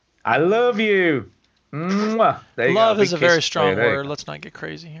you. I love you. Love is a very strong word. Let's not get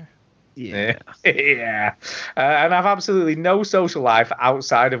crazy here. Yeah. Yeah. And I've absolutely no social life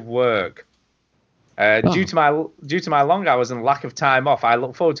outside of work. Due to my long hours and lack of time off, I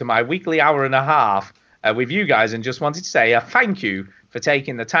look forward to my weekly hour and a half with you guys, and just wanted to say a thank you for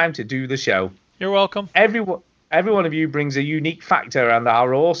taking the time to do the show. You're welcome. Every one of you brings a unique factor and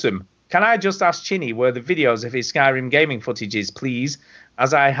are awesome. Can I just ask Chinny where the videos of his Skyrim gaming footage is, please?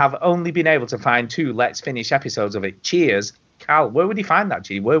 As I have only been able to find 2 Let's Finish episodes of it. Cheers. Cal, where would he find that,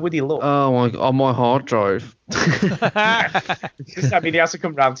 Chinny? Where would he look? Oh, on my hard drive. Does that mean he has to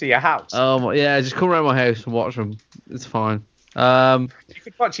come round to your house? Yeah, just come around my house and watch them. It's fine. You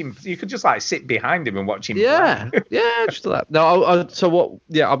could watch him. You could just like sit behind him and watch him. Yeah, play. yeah, just that. No, so what?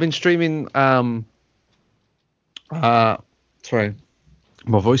 Yeah, I've been streaming. Sorry,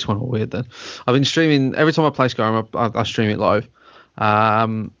 my voice went all weird then. I've been streaming every time I play Skyrim. I stream it live.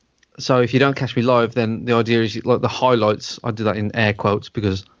 So if you don't catch me live, then the idea is like the highlights. I do that in air quotes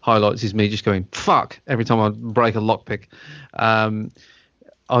because highlights is me just going fuck every time I break a lockpick. I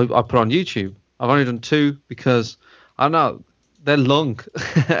put on YouTube. I've only done 2 because I know they're long,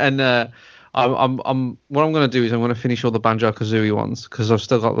 and I'm what I'm going to do is I'm going to finish all the Banjo-Kazooie ones because I've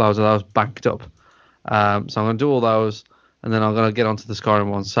still got loads of those backed up. So I'm going to do all those, and then I'm going to get onto the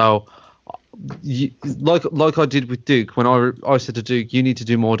Skyrim one. So, like I did with Duke, when I said to Duke, you need to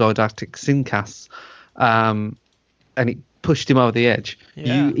do more didactic syncasts, and it pushed him over the edge.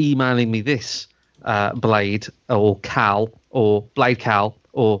 Yeah. You emailing me this, Blade or Cal or Blade Cal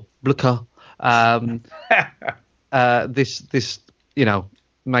or Bluka, this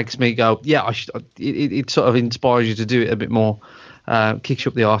makes me go, yeah, I should. It sort of inspires you to do it a bit more. Kicks you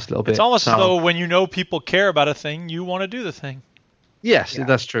up the arse a little bit. It's almost as though when you know people care about a thing, you want to do the thing. Yes,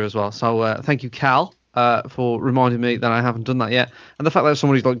 that's true as well. So thank you, Cal, for reminding me that I haven't done that yet. And the fact that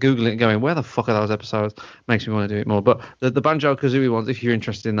somebody's like Googling it and going, where the fuck are those episodes, makes me want to do it more. But the Banjo-Kazooie ones, if you're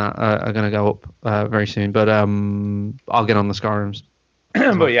interested in that, are going to go up very soon. But I'll get on the Skyrims.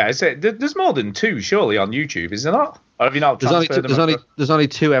 But yeah, there's more than 2 surely on YouTube, is there not? Or have you not transferred them? There's only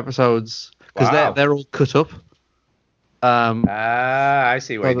 2 episodes because they're all cut up. I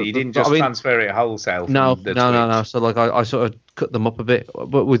see what you didn't just transfer it wholesale. No. Twitch. So like I sort of cut them up a bit,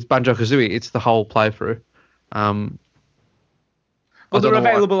 but with Banjo-Kazooie, it's the whole playthrough. But they're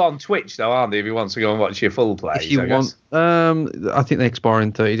available on Twitch though, aren't they? If you want to go and watch your full plays, if you want, I think they expire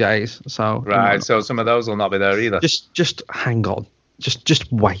in 30 days. So right, so some of those will not be there either. Just hang on,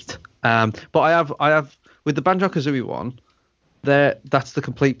 just wait. But I have with the Banjo-Kazooie one, that's the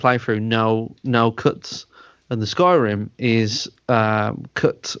complete playthrough, no cuts. And the Skyrim is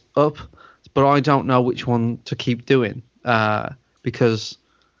cut up, but I don't know which one to keep doing because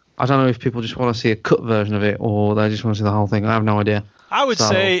I don't know if people just want to see a cut version of it or they just want to see the whole thing. I have no idea. I would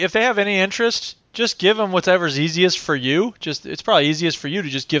say if they have any interest, just give them whatever's easiest for you. It's probably easiest for you to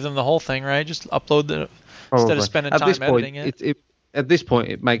just give them the whole thing, right? Just upload instead of spending time editing it. At this point,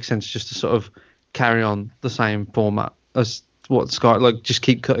 it makes sense just to sort of carry on the same format as what Sky, like just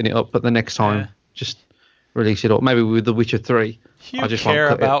keep cutting it up, but the next time just release it all. Maybe with The Witcher 3. You care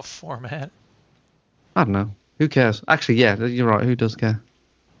about format. I don't know. Who cares? Actually, yeah, you're right. Who does care?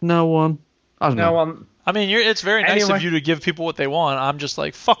 No one. I don't know. No one. I mean, it's very nice of you to give people what they want. I'm just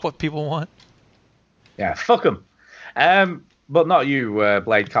like, fuck what people want. Yeah, fuck them. But not you,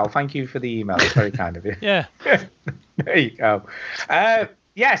 Blade Carl. Thank you for the email. It's very kind of you. Yeah. There you go.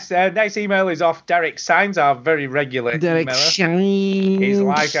 Yes, next email is off Derek Signs, our very regular emailer. He's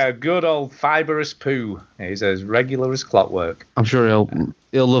like a good old fibrous poo. He's as regular as clockwork. I'm sure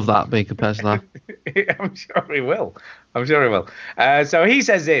he'll love that being compared to that. I'm sure he will. So he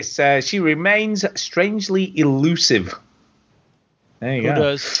says this. She remains strangely elusive. There you go. Who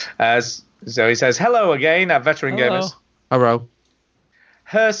does? So he says, hello again, veteran gamers. Hello.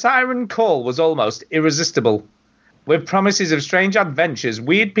 Her siren call was almost irresistible, with promises of strange adventures,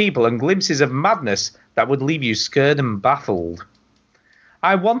 weird people, and glimpses of madness that would leave you scared and baffled.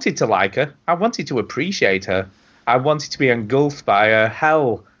 I wanted to like her. I wanted to appreciate her. I wanted to be engulfed by her.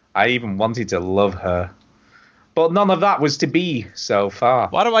 Hell, I even wanted to love her. But none of that was to be so far.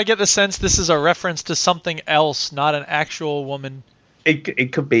 Why do I get the sense this is a reference to something else, not an actual woman?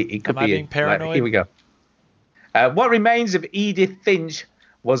 It could be. It could Am be. I being paranoid? Here we go. What remains of Edith Finch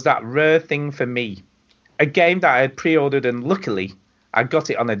was that rare thing for me. A game that I had pre-ordered, and luckily I got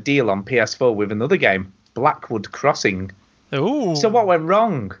it on a deal on PS4 with another game, Blackwood Crossing. Ooh. So what went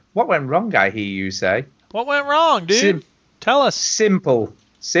wrong? What went wrong, I hear you say? What went wrong, dude? Tell us. Simple.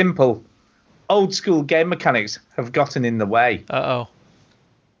 Old school game mechanics have gotten in the way. Uh-oh.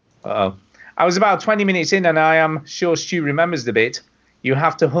 I was about 20 minutes in, and I am sure Stu remembers the bit. You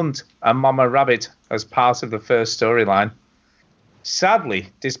have to hunt a mama rabbit as part of the first storyline. Sadly,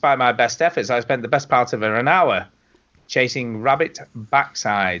 despite my best efforts, I spent the best part of an hour chasing rabbit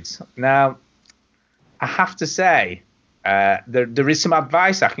backsides. Now, I have to say, there is some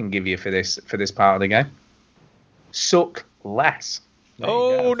advice I can give you for this part of the game. Suck less.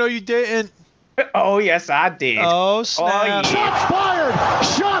 No, you didn't. Oh, yes, I did. Oh, snap. Oh, yeah.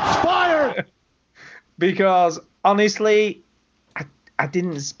 Shots fired! Because, honestly, I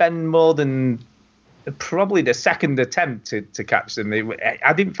didn't spend more than probably the second attempt to catch them.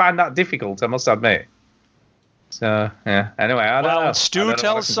 I didn't find that difficult, I must admit. So yeah. Anyway, I don't know. When Stu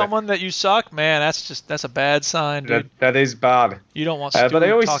tells someone that you suck, man, that's a bad sign, dude. That is bad. You don't want Stu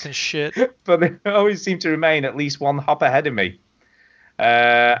talking shit. But they always seem to remain at least one hop ahead of me.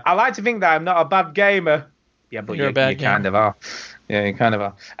 I like to think that I'm not a bad gamer. Yeah, but you kind of are. Yeah, you kind of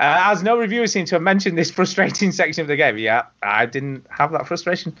are. As no reviewers seem to have mentioned this frustrating section of the game. Yeah, I didn't have that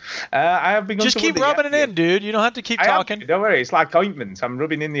frustration. I have begun Just keep rubbing it in, dude. You don't have to keep talking. Don't worry, it's like ointment. I'm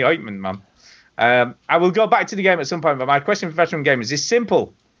rubbing in the ointment, man. I will go back to the game at some point, but my question for veteran gamers is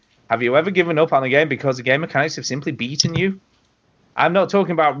simple. Have you ever given up on a game because the game mechanics have simply beaten you? I'm not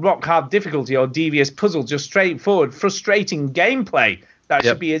talking about rock-hard difficulty or devious puzzle, just straightforward, frustrating gameplay that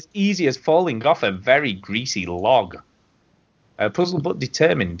should be as easy as falling off a very greasy log. Puzzle but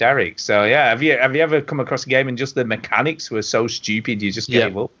determined, Derek. So, yeah, have you ever come across a game and just the mechanics were so stupid you just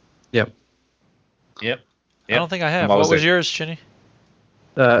gave up? Yep. I don't think I have. What was yours, Chinny?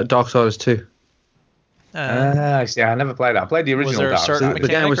 Darksiders 2. See, I never played that. I played the original Darksiders.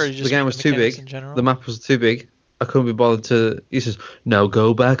 The game was too big. The map was too big. I couldn't be bothered to. He says, "No,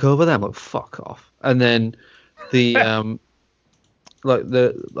 go back over there." I'm like, "Fuck off!" And then the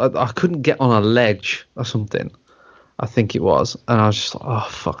I couldn't get on a ledge or something. I think it was, and I was just like, "Oh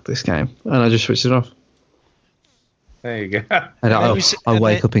fuck this game," and I just switched it off. There you go. And I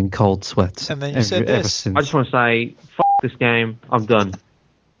wake up in cold sweats. And then you said this. I just want to say, "Fuck this game. I'm done."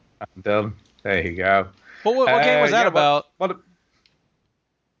 I'm done. There you go. What game was that about?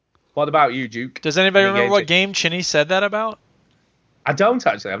 What about you, Duke? Does anybody remember what game Chinny said that about? I don't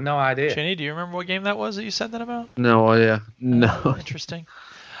actually. I have no idea. Chinny, do you remember what game that was that you said that about? No idea. No. Interesting.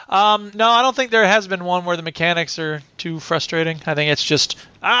 No, I don't think there has been one where the mechanics are too frustrating. I think it's just,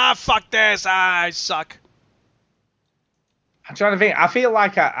 fuck this, I suck. I'm trying to think. I feel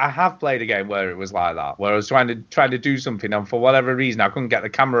like I have played a game where it was like that, where I was trying to do something, and for whatever reason I couldn't get the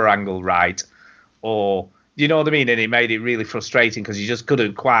camera angle right, or you know what I mean, and it made it really frustrating because you just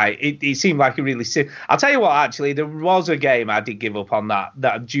couldn't quite. It seemed like a really. I'll tell you what, actually, there was a game I did give up on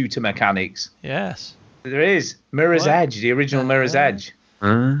that due to mechanics. Yes, there is Mirror's Edge, the original Mirror's Edge.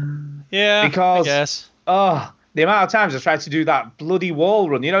 Yeah, because I guess. The amount of times I tried to do that bloody wall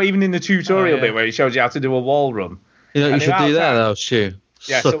run, even in the tutorial bit where it shows you how to do a wall run. You know, you should do that though, Stu.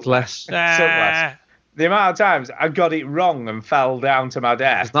 Yeah, suck less. Suck less. The amount of times I got it wrong and fell down to my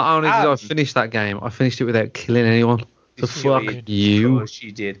death. Not only did I finish that game, I finished it without killing anyone. The fuck you. Of course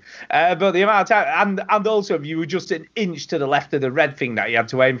you did. But the amount of time, and also if you were just an inch to the left of the red thing that you had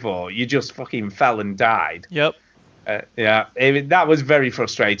to aim for, you just fucking fell and died. Yep. That was very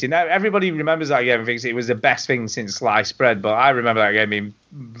frustrating. Everybody remembers that game and thinks it was the best thing since sliced bread, but I remember that game being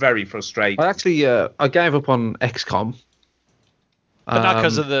very frustrating. I actually, I gave up on XCOM. But not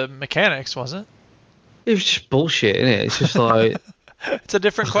because of the mechanics, was it? It was just bullshit, isn't it? It's just like... It's a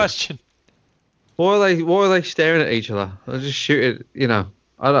different question. Why are they staring at each other? They just shoot it,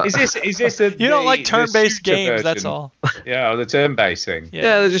 I don't... Is this a... You don't like turn-based games, version? That's all. Yeah, the turn-based thing.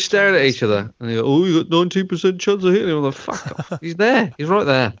 Yeah, they're just staring at each other. And they go, oh, you got 19% chance of hitting him. I'm like, fuck off. He's there. He's right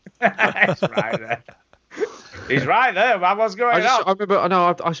there. He's right there. He's right there, man. What's going on? I remember,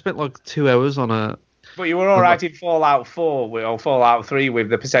 I spent like 2 hours on a... But you were all right in Fallout 4 or Fallout 3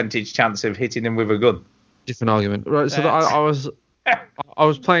 with the percentage chance of hitting him with a gun. Different argument. Right, so I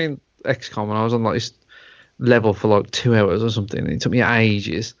was playing XCOM and I was on like this level for like 2 hours or something, and it took me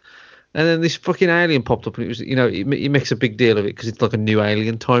ages. And then this fucking alien popped up, and it was, he makes a big deal of it because it's like a new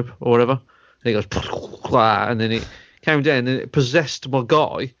alien type or whatever. And he goes, and then it came down and it possessed my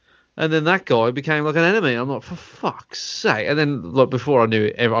guy, and then that guy became like an enemy. I'm like, for fuck's sake! And then like before I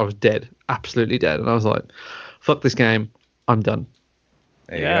knew it, I was dead, absolutely dead, and I was like, fuck this game, I'm done.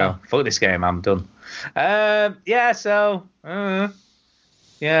 There you go. Fuck this game, I'm done. To answer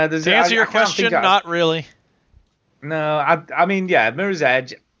your question, not really. No, I mean, Mirror's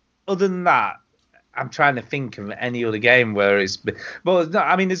Edge. Other than that, I'm trying to think of any other game where it's... Well, no,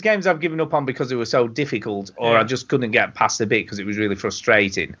 I mean, there's games I've given up on because they were so difficult, or I just couldn't get past the bit because it was really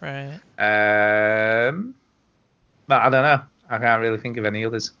frustrating. Right. But I don't know. I can't really think of any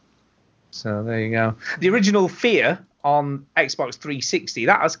others. So there you go. The original Fear on Xbox 360,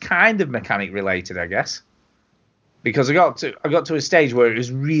 that was kind of mechanic related, I guess. Because I got to a stage where it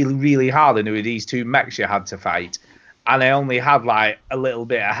was really, really hard, and there were these two mechs you had to fight, and I only had like a little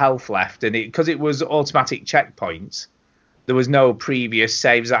bit of health left, and because it was automatic checkpoints, there was no previous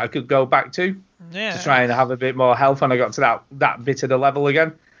saves that I could go back to try and have a bit more health when I got to that bit of the level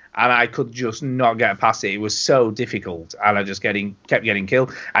again, and I could just not get past it. It was so difficult, and I just kept getting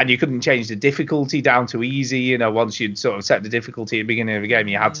killed, and you couldn't change the difficulty down to easy. Once you'd sort of set the difficulty at the beginning of the game,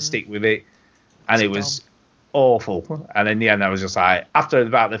 you had to stick with it, and it was awful. And in the end, I was just like, after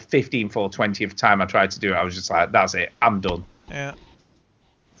about the 15th or 20th time I tried to do it, I was just like, that's it, I'm done. Yeah.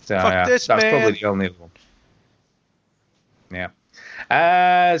 So Fuck this, that's man. probably the only other one.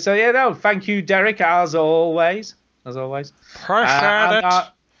 Yeah. Thank you, Derek, as always. Appreciate it.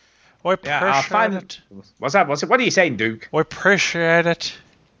 We appreciate it. What's that? What are you saying, Duke? We appreciate it.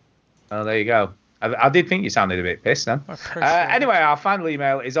 Oh, there you go. I did think you sounded a bit pissed then. Anyway, our final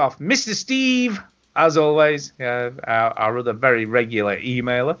email is off Mr. Steve, as always, our other very regular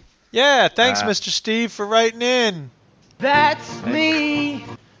emailer. Yeah, thanks, Mr. Steve, for writing in. That's me.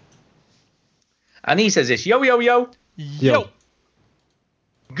 And he says this, yo. Yo.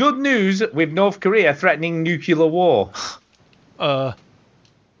 Good news with North Korea threatening nuclear war.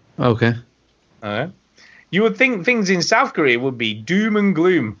 Okay. You would think things in South Korea would be doom and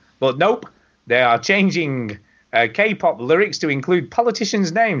gloom, but nope. They are changing K-pop lyrics to include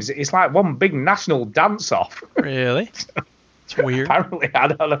politicians' names. It's like one big national dance-off. Really? It's weird. Apparently, I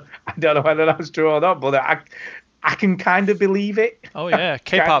don't know whether that's true or not, but I can kind of believe it. Oh yeah,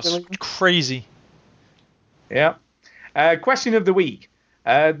 K-pop's crazy. Yeah. Question of the week.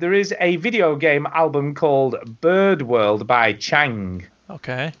 There is a video game album called Bird World by Chang.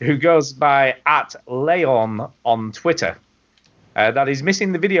 Okay. Who goes by @Leon on Twitter. That is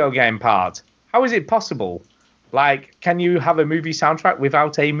missing the video game part. How is it possible? Like, can you have a movie soundtrack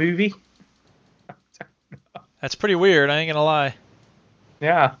without a movie? That's pretty weird, I ain't gonna lie.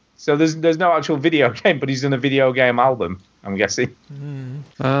 Yeah. So there's no actual video game, but he's done a video game album, I'm guessing.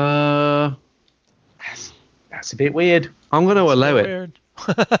 That's a bit weird. I'm going to allow it. Weird.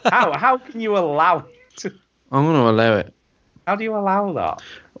 How can you allow it? I'm going to allow it. How do you allow that?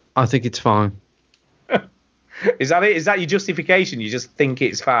 I think it's fine. Is that it? Is that your justification? You just think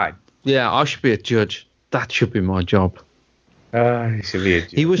it's fine? Yeah, I should be a judge. That should be my job. He should be a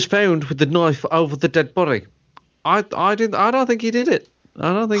judge. He was found with the knife over the dead body. I don't think he did it.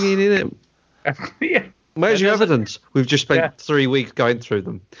 I don't think he did it. Yeah. Where's your evidence? We've just spent 3 weeks going through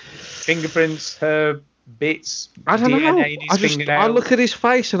them. Fingerprints, bits, I don't DNA know. in his I look at his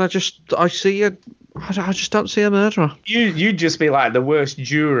face and I just don't see a murderer. You'd just be like the worst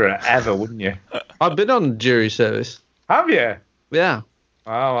juror ever, wouldn't you? I've been on jury service. Have you? Yeah.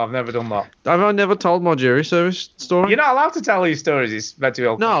 Oh, I've never done that. Have I never told my jury service story? You're not allowed to tell these stories. It's meant to be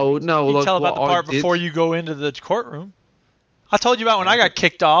all. No. You like tell about the part before you go into the courtroom. I told you about when I got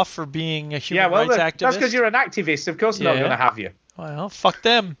kicked off for being a human rights activist. That's because you're an activist. Of course, they're not going to have you. Well, fuck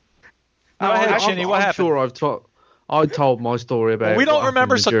them. No, Chinny, what happened? I'm sure I told my story about. Well, we don't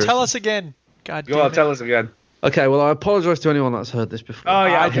remember, so jury. tell us again. God damn Go on, it. tell us again. Okay, well, I apologise to anyone that's heard this before. Oh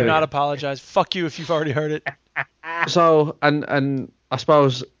yeah, I do not apologise. Fuck you if you've already heard it. So, and I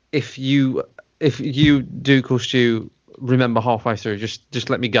suppose if you do, Stu, remember halfway through, just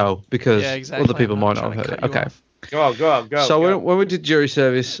let me go because other people might not have heard it. Okay. Go on. So when we did jury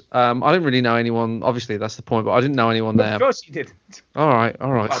service, I didn't really know anyone. Obviously, that's the point, but I didn't know anyone there. Of course you did. All right.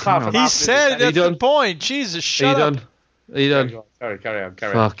 He said that's the point. Jesus, shut up. Are you done? Sorry, carry on.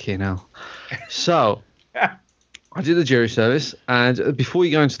 Fucking hell. So, I did the jury service, and before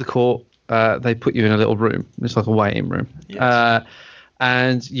you go into the court, they put you in a little room. It's like a waiting room. Yes.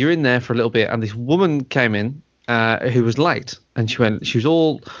 And you're in there for a little bit, and this woman came in who was late, and she was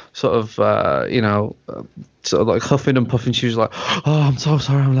all sort of, sort of like huffing and puffing. She was like, "Oh, I'm so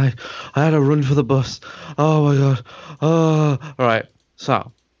sorry, I'm late. I had to run for the bus. Oh my god. Oh, all right."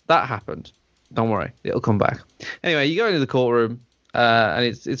 So that happened. Don't worry, it'll come back. Anyway, you go into the courtroom, and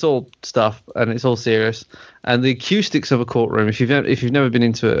it's all stuff, and it's all serious. And the acoustics of a courtroom, if you've never been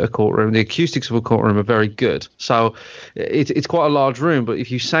into a courtroom, the acoustics of a courtroom are very good. So it's quite a large room, but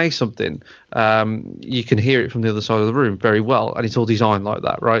if you say something, you can hear it from the other side of the room very well, and it's all designed like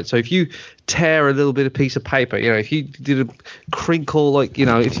that, right? So if you tear a little bit of piece of paper, if you did a crinkle, if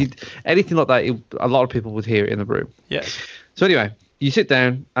you anything like that, a lot of people would hear it in the room. Yes. So anyway, you sit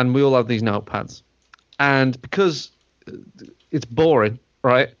down, and we all have these notepads, and because it's boring,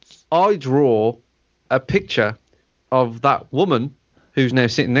 right? I draw a picture of that woman who's now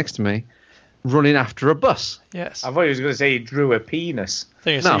sitting next to me running after a bus. Yes. I thought you was going to say you drew a penis.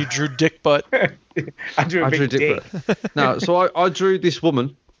 I think you drew dick butt. I drew a big dick. No, so I drew this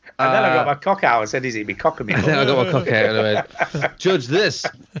woman. And then I got my cock out and said, "Is he be cocking me?" And then I got my cock out and I went, "Judge this."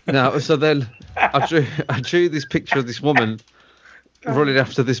 No, so then I drew this picture of this woman running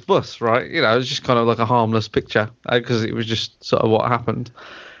after this bus, right? It was just kind of like a harmless picture because it was just sort of what happened.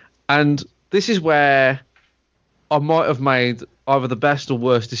 And this is where I might have made either the best or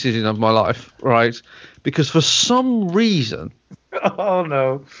worst decision of my life, right? Because for some reason, oh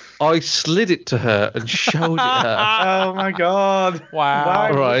no, I slid it to her and showed it her. Oh my god!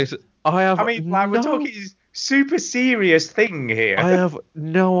 Wow! Right, I have. I mean, like we're talking super serious thing here? I have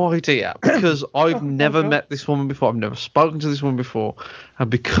no idea because I've never met this woman before. I've never spoken to this woman before, and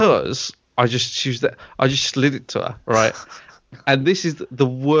because I just slid it to her, right? And this is the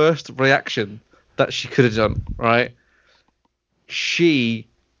worst reaction that she could have done, right? She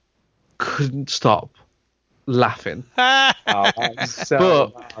couldn't stop laughing. That's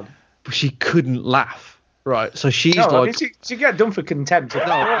so bad. But she couldn't laugh, right? So she's No, like, I mean, she get done for contempt. no,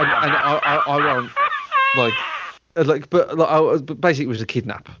 and I won't but basically it was a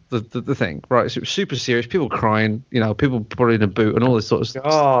kidnap, the thing, right? So it was super serious. People crying, people put in a boot and all this sort of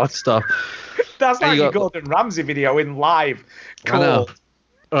stuff. That's like your Gordon Ramsay video in live. I know.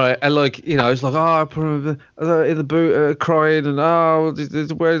 Right, and it's like, I put him in the boot, crying, and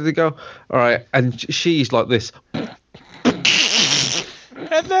where did he go? All right, and she's like this. And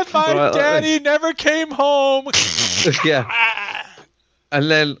then my daddy never came home. Yeah.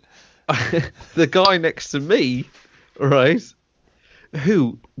 And then the guy next to me, right,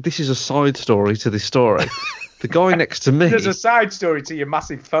 this is a side story to this story. The guy next to me... There's a side story to your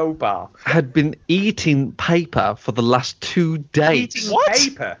massive faux pas. ...had been eating paper for the last 2 days. Eating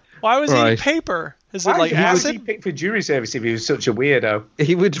paper? Why was he eating paper? Is it like acid? Why was he picked for jury service if he was such a weirdo?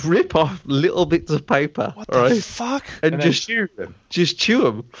 He would rip off little bits of paper. What the fuck? And just chew them. Just chew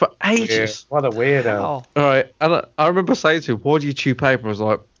them for ages. Yeah, what a weirdo. Wow. All right, and I remember saying to him, why do you chew paper? I was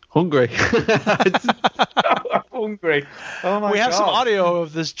like, hungry. Hungry. Oh my God. We have some audio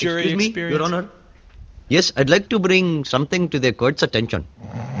of this jury Excuse experience. Me, Your Honor. Yes, I'd like to bring something to the court's attention.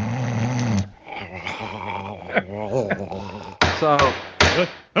 So...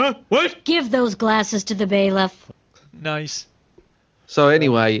 What? Give those glasses to the bailiff. Nice. So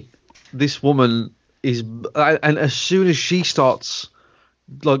anyway, this woman is... And as soon as she starts...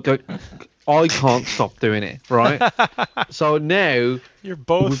 I can't stop doing it, right? So now... You're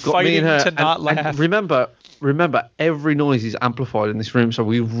both we've got fighting me and her, to not laugh. And remember, every noise is amplified in this room, so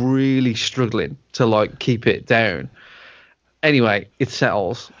we're really struggling to keep it down. Anyway, it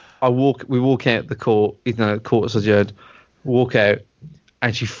settles. We walk out the court, even though the court is adjourned. Walk out,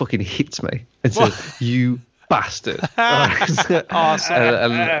 and she fucking hits me and says, "You bastard!" Awesome.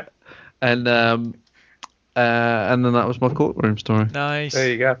 And then that was my courtroom story. Nice. There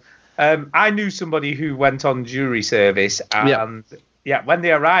you go. I knew somebody who went on jury service, and when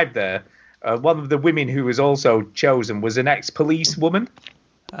they arrived there, one of the women who was also chosen was an ex-police woman.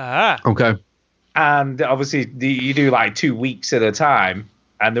 Okay. And obviously, you do 2 weeks at a time,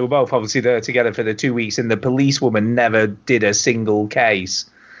 and they were both obviously there together for the 2 weeks, and the police woman never did a single case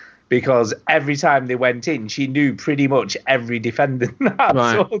because every time they went in, she knew pretty much every defendant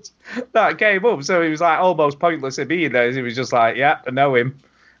that came up. So it was almost pointless of being there. It was just I know him.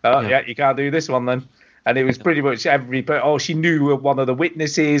 You can't do this one then. And it was pretty much she knew one of the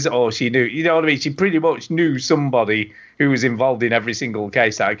witnesses, or she knew, you know what I mean? She pretty much knew somebody who was involved in every single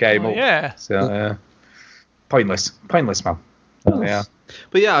case that came up. Yeah. So, pointless, man. Yeah.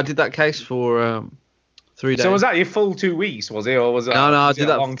 But yeah, I did that case for 3 days. So was that your full 2 weeks, was it? Or was it? No, I did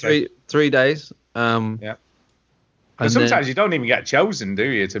that for 3 days. Yeah. But sometimes you don't even get chosen, do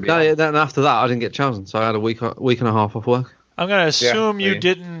you? To be honest. Then after that, I didn't get chosen, so I had a week and a half off work. I'm going to assume you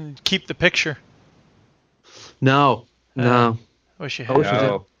didn't keep the picture. No. Wish you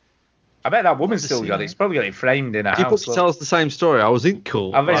had. I bet that woman still got it. She's probably got it framed in her house. She tells the same story. I was in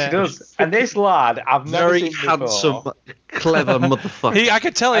court. I bet she does. And this lad, I've never seen before. Very handsome, clever motherfucker. I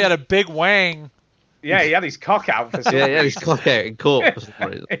could tell he had a big wang. Yeah, he had his cock out for some reason. Yeah, he had his cock out in court for some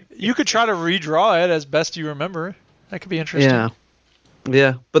reason. You could try to redraw it as best you remember. That could be interesting.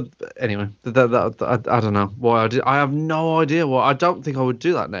 Yeah, but anyway, I don't know why I did. I have no idea why. I don't think I would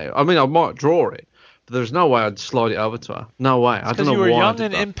do that now. I mean, I might draw it, but there's no way I'd slide it over to her. No way. I don't know why. Because you were young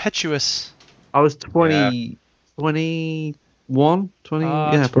and that. Impetuous. I was 21, 20.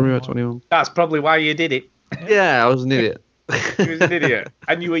 Yeah, probably about 21. That's probably why you did it. Yeah, I was an idiot. You was an idiot,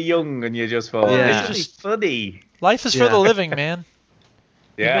 and you were young, and you just thought, this is funny. Life is for the living, man.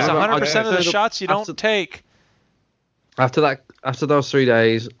 Yeah, 100% of the shots you don't take. After those 3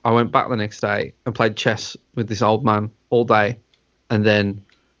 days, I went back the next day and played chess with this old man all day, and then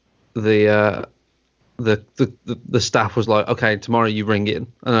the staff was like, "Okay, tomorrow you ring in,"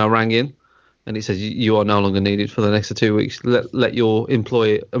 and I rang in, and he says, "You are no longer needed for the next 2 weeks. Let your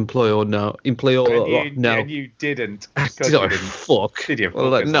employer know." And you didn't. Did I? Fuck. Did you?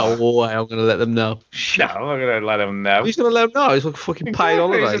 No way. I'm gonna let them know. No, I'm not gonna let them know. Who's gonna let them know? It's like fucking paid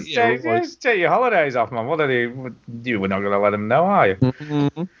holiday. Just take your holidays off, man. What are you? You were not gonna let them know, are you?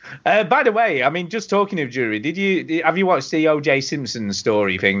 Mm-hmm. By the way, I mean, just talking of jury, have you watched the O.J. Simpson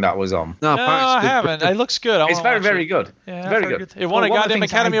story thing that was on? No, I haven't. It looks good. It's very, very good. Yeah, very good. It won a goddamn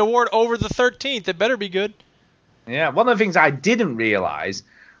Academy Award over the 13th 13th. It better be good. Yeah, one of the things I didn't realise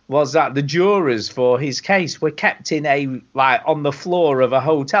was that the jurors for his case were kept in on the floor of a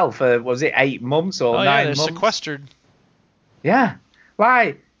hotel for, was it 8 months or 9 they're months? sequestered. Yeah,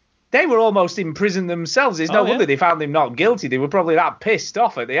 they were almost in prison themselves. There's no wonder they found him not guilty. They were probably that pissed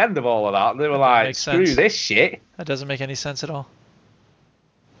off at the end of all of that. They were like, screw this shit. That doesn't make any sense at all.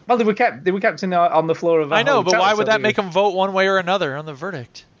 Well, they were kept on the floor of a hotel. I know, but why would that make them vote one way or another on the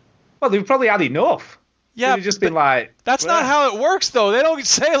verdict? Well, they've probably had enough. Yeah, they've just been like... That's not how it works, though. They don't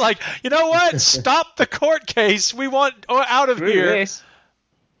say, like, you know what? Stop the court case. We want out of Screw here. This.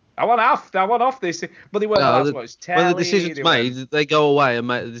 I want off this. But they weren't allowed to watch telly. When the decision's made, they go away and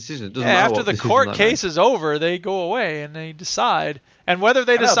make the decision. It doesn't matter after what the court case is over, they go away and they decide. And whether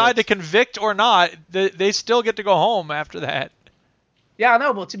they decide to convict or not, they still get to go home after that. Yeah, I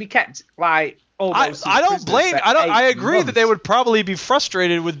know, but to be kept, almost... I agree that they would probably be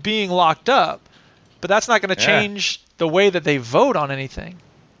frustrated with being locked up. But that's not going to change the way that they vote on anything.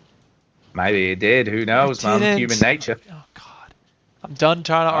 Maybe it did. Who knows, man? Human nature. Oh, God. I'm done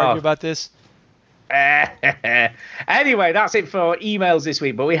trying to argue about this. Anyway, that's it for emails this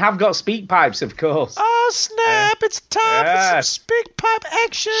week. But we have got speak pipes, of course. Oh, snap. It's time for some speak pipe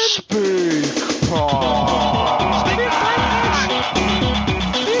action. Speak pipe. Speak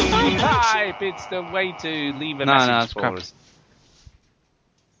pipe. It's the way to leave a message for us.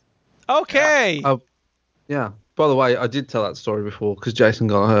 Okay. Yeah. By the way, I did tell that story before because Jason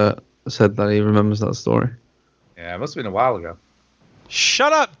got hurt. Said that he remembers that story. Yeah, it must have been a while ago.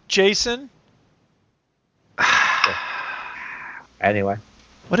 Shut up, Jason. Anyway.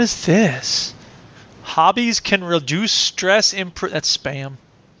 What is this? Hobbies can reduce stress. That's spam.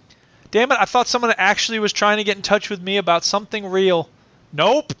 Damn it, I thought someone actually was trying to get in touch with me about something real.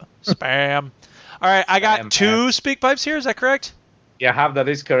 Nope. Spam. All right, I got two speak pipes here. Is that correct? Yeah, that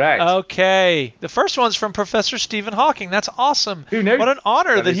is correct. Okay. The first one's from Professor Stephen Hawking. That's awesome. Who knew? What an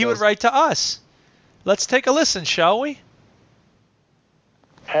honor that he would write to us. Let's take a listen, shall we?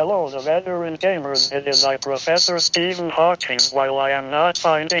 Hello, the veteran gamers. It is I, Professor Stephen Hawking. While I am not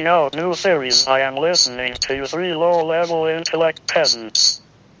finding out new theories, I am listening to you three low-level intellect peasants.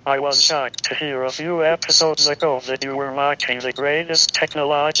 I was shocked to hear a few episodes ago that you were mocking the greatest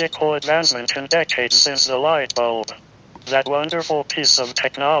technological advancement in decades since the light bulb. That wonderful piece of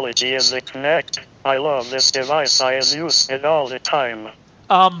technology is the Kinect. I love this device. I use it all the time.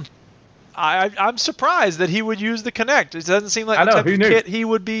 I'm surprised that he would use the Kinect. It doesn't seem like the type of kit he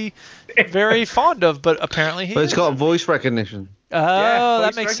would be very fond of, but apparently he is. But it's got voice recognition. Oh,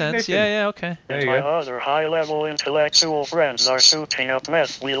 that makes sense. Yeah, okay. And my other high-level intellectual friends are shooting up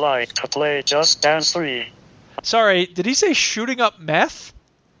meth. We like to play Just Dance 3. Sorry, did he say shooting up meth?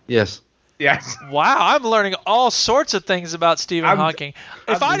 Yes. Yes. Wow, I'm learning all sorts of things about Stephen Hawking.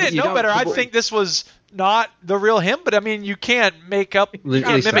 If I didn't know better, I'd think this was not the real him, but I mean, you can't mimic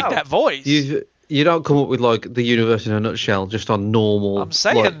that voice. You don't come up with like the universe in a nutshell just on normal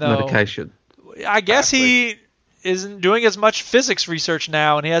medication. I guess he isn't doing as much physics research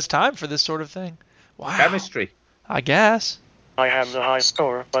now, and he has time for this sort of thing. Wow. Chemistry. I guess. I have the high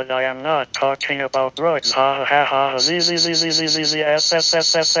score, but I am not talking about drugs. Ha ha ha.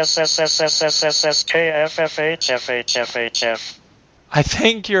 ZZZZZZSSSSSSSSKFFHFHFHF. I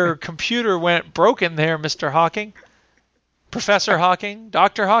think your computer went broken there, Mr. Hawking. Professor Hawking?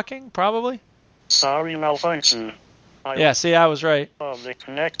 Dr. Hawking, probably? Sorry, malfunction. I was right. I love the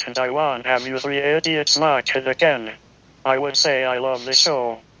Kinect and I want to have you three idiots mock it again. I would say I love the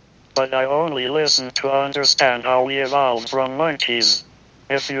show, but I only listen to understand how we evolved from monkeys.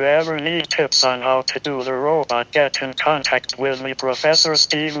 If you ever need tips on how to do the robot, get in contact with me, Professor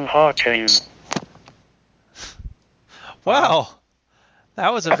Stephen Hawking. Wow.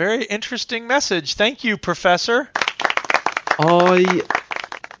 That was a very interesting message. Thank you, Professor. I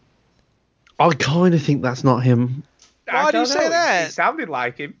kind of think that's not him. Why do you say that? It sounded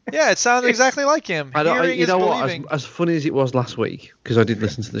like him. Yeah, it sounded exactly like him. You know what? As funny as it was last week, because I did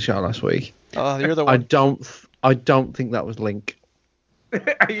listen to the show last week. Oh, you're the one. I don't think that was Link.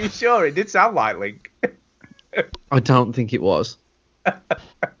 Are you sure? It did sound like Link. I don't think it was.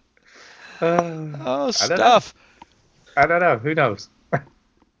 Stuff. I don't know. Who knows?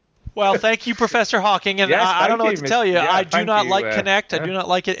 Well, thank you, Professor Hawking. And yes, I don't know what to tell you. I do not like Kinect. Yeah. I do not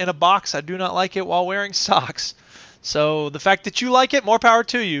like it in a box. I do not like it while wearing socks. So the fact that you like it, more power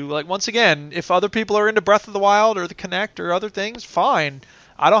to you. Like, once again, if other people are into Breath of the Wild or the Kinect or other things, fine.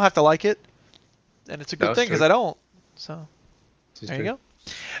 I don't have to like it. And it's a good thing because I don't. So there you go.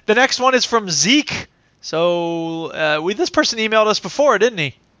 The next one is from Zeke. So this person emailed us before, didn't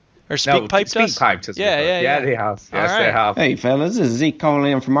he? Or speak-piped us? Speak-piped us. Yeah, they have. Yes, they have. Hey, fellas, this is Zeke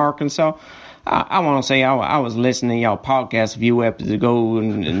calling in from Arkansas. I want to say I was listening to y'all podcast a few episodes ago,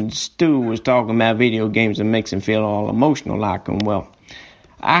 and Stu was talking about video games and makes him feel all emotional like him. Well,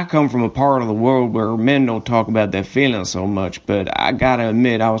 I come from a part of the world where men don't talk about their feelings so much, but I gotta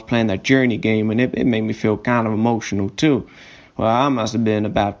admit I was playing that Journey game, and it made me feel kind of emotional too. Well, I must have been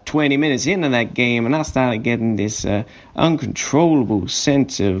about 20 minutes into that game, and I started getting this uncontrollable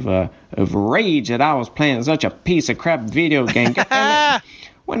sense of rage that I was playing such a piece of crap video game.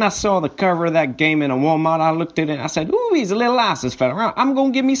 When I saw the cover of that game in a Walmart, I looked at it and I said, ooh, he's a little ISIS fella. I'm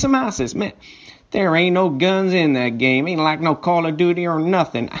going to give me some ISIS, man. There ain't no guns in that game. Ain't like no Call of Duty or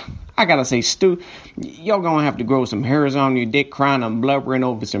nothing. I gotta say, Stu, y'all gonna have to grow some hairs on your dick crying and blubbering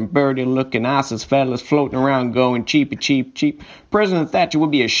over some birdie-looking ISIS fellas floating around going cheapy, cheap, cheap. President Thatcher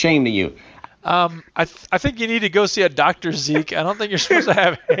would be ashamed of you. I think you need to go see a doctor, Zeke. I don't think you're supposed to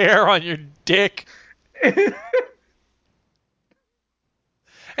have hair on your dick.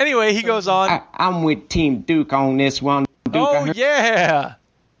 Anyway, he goes on. I'm with Team Duke on this one. Duke, yeah!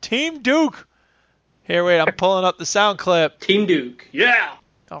 Team Duke! Here, wait, I'm pulling up the sound clip. Team Duke, yeah!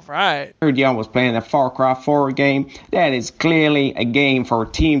 All right. I heard y'all was playing the Far Cry 4 game. That is clearly a game for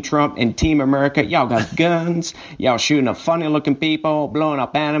Team Trump and Team America. Y'all got guns. Y'all shooting up funny-looking people, blowing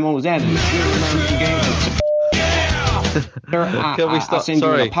up animals. That is a true American game. Can we stop?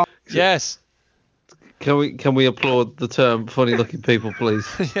 Sorry. Yes. Can we applaud the term funny-looking people, please?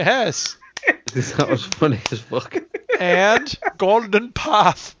 Yes. That was funny as fuck. And Golden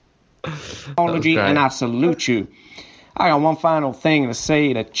Path. Apology, and I salute you. I got one final thing to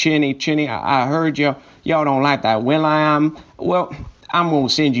say to Chinny. I heard y'all don't like that Will.i.am. Well, I'm going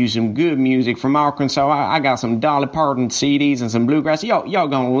to send you some good music from Arkansas. I got some Dolly Parton CDs and some bluegrass. Y'all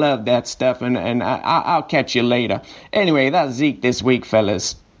going to love that stuff, and I'll catch you later. Anyway, that's Zeke this week,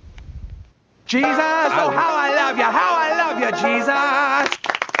 fellas. Jesus, oh, how I love you, Jesus.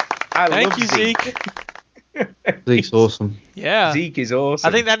 Thank you, Zeke. Zeke's awesome. Yeah. Zeke is awesome.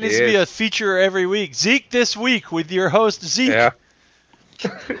 I think that needs to be a feature every week. Zeke this week with your host, Zeke. Yeah.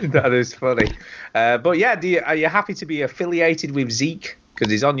 That is funny. But yeah, are you happy to be affiliated with Zeke? Because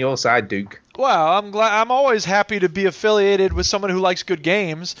he's on your side, Duke. Well, I'm always happy to be affiliated with someone who likes good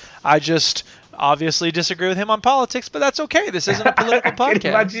games. I just obviously disagree with him on politics, but that's okay. This isn't a political podcast. I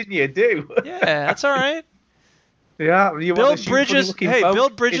can imagine you do. Yeah, that's all right. Yeah, you build bridges. Hey,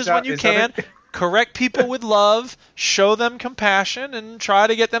 build bridges when you can. Correct people with love, show them compassion, and try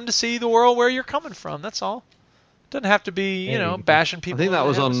to get them to see the world where you're coming from. That's all. It doesn't have to be, bashing people. I think that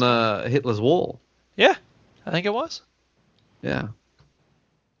was on Hitler's wall. Yeah, I think it was. Yeah.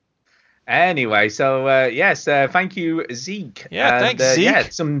 Anyway, so yes, thank you, Zeke. Yeah, thanks, Zeke. Yeah,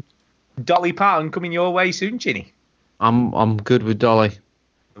 some Dolly Parton coming your way soon, Chinny. I'm good with Dolly.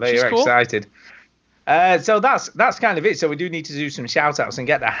 Very excited. So that's kind of it. So we do need to do some shout-outs and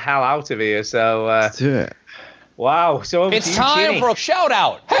get the hell out of here. So let's do it. Wow. So over it's to you, time Chinny. for a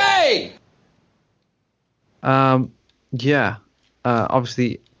shout-out. Hey! Yeah.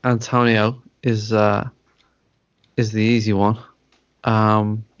 Obviously, Antonio is the easy one.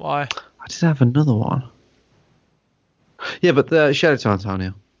 Why? I did have another one. Yeah, but shout out to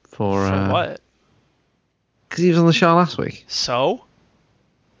Antonio for what? Because he was on the show last week. So?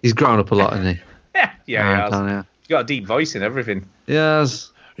 He's grown up a lot, hasn't he? Yeah, Antonio. He's got a deep voice and everything.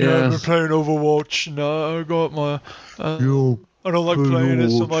 Yes. Yeah, I've been playing Overwatch, and I got my... I don't like playing it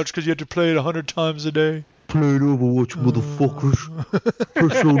so much because you have to play it 100 times a day. Playing Overwatch, motherfuckers.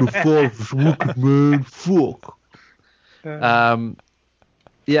 Persona 5 is wicked, man. Fuck.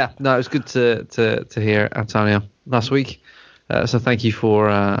 Yeah, no, it was good to hear Antonio last week. So thank you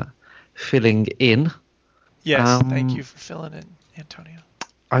for filling in. Yes, thank you for filling in, Antonio.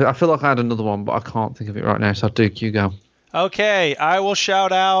 I feel like I had another one, but I can't think of it right now. So Duke, you go. Okay, I will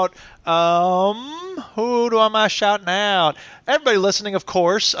shout out. Who am I shouting out? Everybody listening, of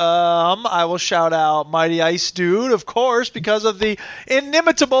course. I will shout out Mighty Ice Dude, of course, because of the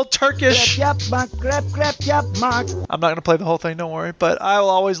inimitable Turkish. I'm not going to play the whole thing, don't worry, but I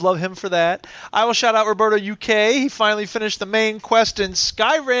will always love him for that. I will shout out Roberto UK. He finally finished the main quest in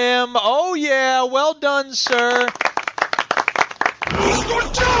Skyrim. Oh yeah, well done, sir.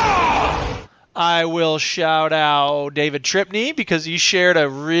 Good job! I will shout out David Tripney because he shared a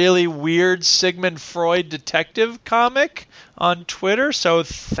really weird Sigmund Freud detective comic on Twitter, so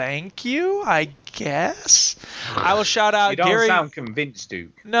thank you, I guess. I will shout out Gary. You don't sound convinced,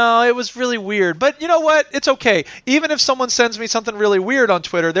 Duke. No, it was really weird, but you know what? It's okay. Even if someone sends me something really weird on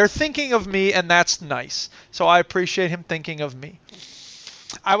Twitter, they're thinking of me, and that's nice. So I appreciate him thinking of me.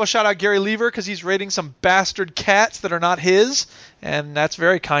 I will shout out Gary Lever because he's rating some bastard cats that are not his, and that's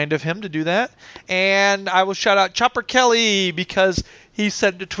very kind of him to do that. And I will shout out Chopper Kelly because he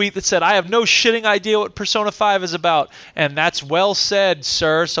sent a tweet that said, I have no shitting idea what Persona 5 is about. And that's well said,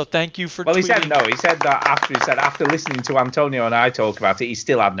 sir, so thank you for tweeting. He said that after listening to Antonio and I talk about it, he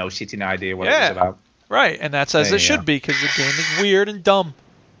still had no shitting idea what it was about. Right, and that's as it should be because the game is weird and dumb.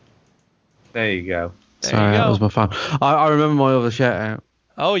 There you go. Sorry, that was my phone. I remember my other shout out.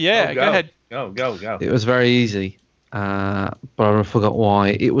 Oh, yeah, go ahead. Go. It was very easy, but I forgot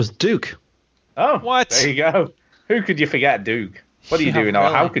why. It was Duke. Oh, what? There you go. Who could you forget, Duke? What are you doing? Really?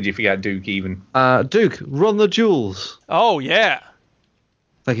 Or how could you forget Duke even? Duke, run the jewels. Oh, yeah.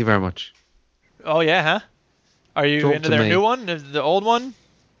 Thank you very much. Oh, yeah, huh? Are you into their new one, the old one?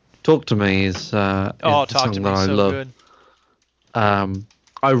 Talk to Me is the Talk song to that Me, I so love. Good.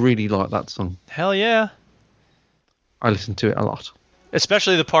 I really like that song. Hell yeah. I listen to it a lot.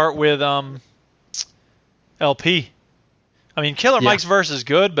 Especially the part with LP. I mean, Killer Mike's verse is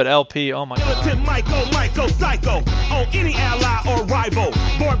good, but LP, oh my god. Mike, go psycho on any ally or rival.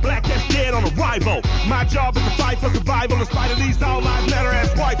 Born black that's dead on arrival. My job is to fight for survival in spite of these all lives matter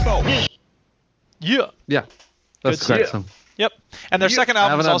as white folk. Yeah. That's a great song. Yep. And their second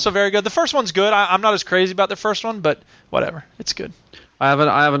album is also very good. The first one's good. I'm not as crazy about the first one, but whatever. It's good. I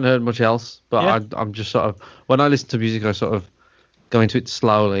haven't heard much else, but I'm just sort of, when I listen to music, I sort of go into it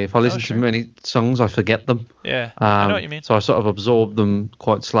slowly. If I listen to many songs, I forget them. Yeah, I know what you mean. So I sort of absorb them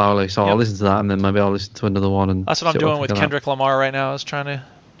quite slowly. So I'll listen to that, and then maybe I'll listen to another one. And that's what I'm doing with Kendrick Lamar right now. I was trying to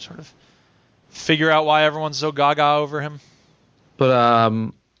sort of figure out why everyone's so gaga over him. But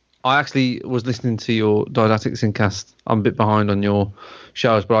I actually was listening to your Didactic Syncast. I'm a bit behind on your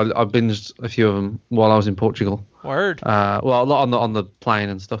shows, but I binged a few of them while I was in Portugal. Word. Well, a lot on the plane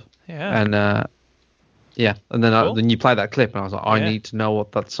and stuff. Yeah. And and then then you play that clip, and I was like, I need to know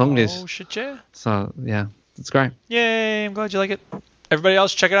what that song is. Oh shit, yeah. So yeah, it's great. Yay! I'm glad you like it. Everybody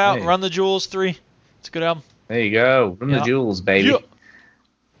else, check it out. Hey. Run the Jewels 3. It's a good album. There you go. Run the Jewels, baby.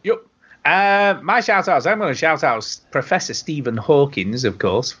 Yep. My shout-outs. I'm going to shout out Professor Stephen Hawkins, of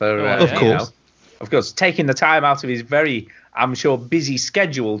course, for of course, taking the time out of his very, I'm sure, busy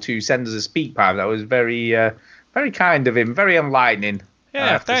schedule to send us a speak pipe. That was very, very kind of him. Very enlightening.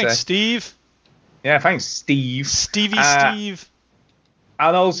 Yeah, thanks, Steve. Yeah, thanks, Steve. Steve.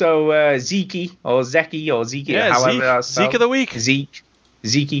 And also Zeke, or Zeki, or Zeke, however that's spelled. Zeke of the week. Zeke.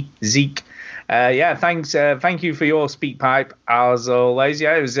 Thanks. Thank you for your speak pipe, as always.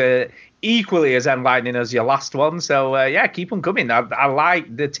 Yeah, it was equally as enlightening as your last one. So, keep them coming. I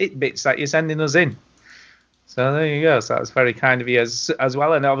like the tidbits that you're sending us in. So there you go. So that's very kind of you as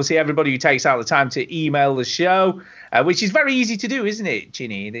well. And obviously everybody who takes out the time to email the show, which is very easy to do, isn't it,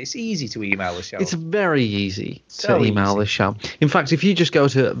 Chinny? It's easy to email the show. It's very easy to email the show. In fact, if you just go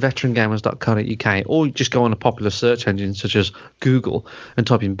to veterangamers.co.uk or just go on a popular search engine such as Google and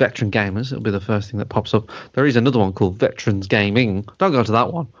type in Veteran Gamers, it'll be the first thing that pops up. There is another one called Veterans Gaming. Don't go to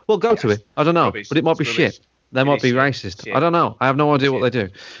that one. Well, go to it. I don't know. But it might be shit. They might be racist. Shit. I don't know. I have no idea what they do.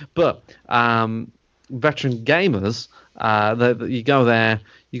 But Veteran Gamers, you go there,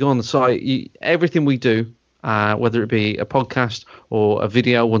 you go on the site, everything we do, whether it be a podcast or a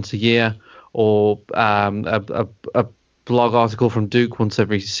video once a year or a blog article from Duke once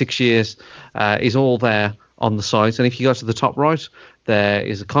every 6 years, is all there on the site. And if you go to the top right, there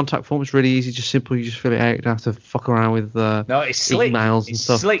is a contact form. It's really easy, just simple. You just fill it out. You don't have to fuck around with it's slick. Emails and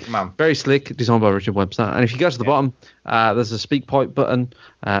stuff. It's slick, man. Very slick, designed by Richard Webster. And if you go to the bottom, there's a speak pipe button,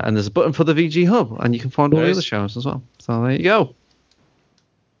 and there's a button for the VG Hub, and you can find all the other shows as well. So there you go.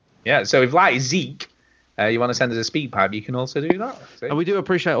 Yeah, so if like Zeke, you want to send us a speak pipe, you can also do that. See? And we do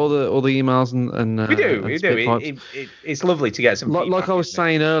appreciate all the emails and we do. It's lovely to get some feedback, like I was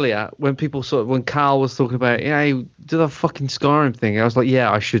saying earlier, when people when Carl was talking about, hey, do the fucking Skyrim thing, I was like,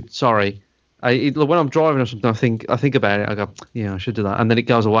 yeah, I should. Sorry, when I'm driving or something, I think about it. I go, yeah, I should do that, and then it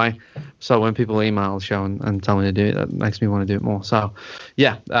goes away. So when people email the show and tell me to do it, that makes me want to do it more. So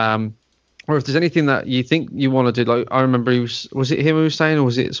yeah. Or if there's anything that you think you want to do, like I remember, was it him who was saying, or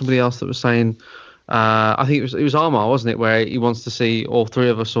was it somebody else that was saying? I think it was Armar, wasn't it, where he wants to see all three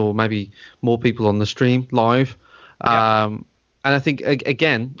of us or maybe more people on the stream live. And I think,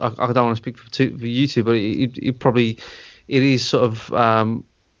 again, I don't want to speak for you two, but it is sort of,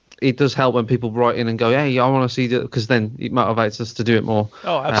 it does help when people write in and go, hey, I want to see that, because then it motivates us to do it more.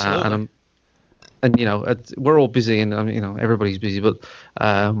 Oh, absolutely. And we're all busy, and everybody's busy, but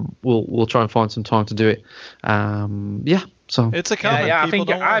we'll try and find some time to do it. So it's a comment.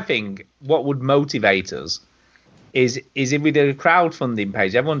 I think what would motivate us is if we did a crowdfunding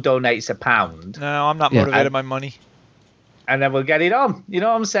page. Everyone donates £1. No, I'm not motivated by money. and then we'll get it on. You know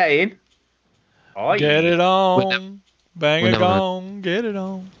what I'm saying? Oh, Get it on. Bang we're a never gong. Get it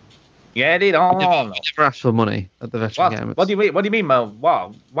on. Get it on. We never asked for money at the veteran gamers. What do you mean? What do you mean, Mo?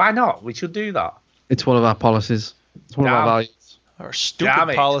 What? Why not? We should do that. It's one of our policies. It's one of our values. Our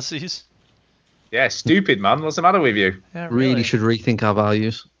stupid policies. Yeah, stupid, man. What's the matter with you? Yeah, really should rethink our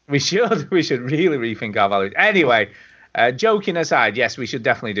values. We should. We should really rethink our values. Anyway, joking aside, yes, we should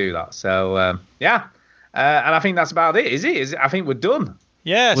definitely do that. So, yeah. And I think that's about it, is it? I think we're done.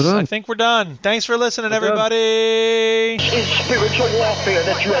 Yes, I think we're done. Thanks for listening, everybody. This is spiritual warfare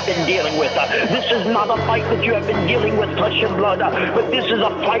that you have been dealing with. This is not a fight that you have been dealing with flesh and blood, but this is a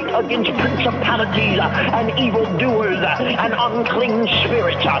fight against principalities and evildoers and unclean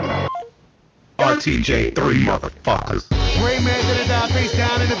spirits. RTJ3 motherfuckers. Rain man did it die face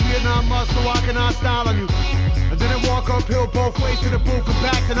down in the Vietnam muscle, walking on style on you. I didn't walk uphill both ways to the booth and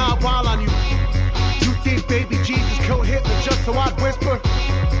back and I'll wild on you. You think baby Jesus killed Hitler just so I'd whisper?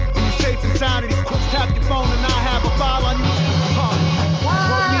 When you're safe and sound and these crooks tap your phone and I have a file on you?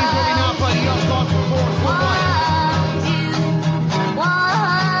 What means really not, buddy? Up lost for what?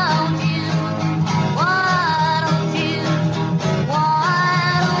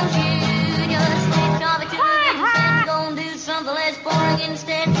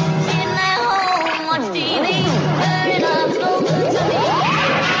 Instead, sitting at home, watch TV, burning up, smoking to me.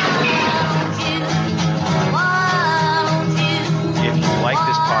 If you like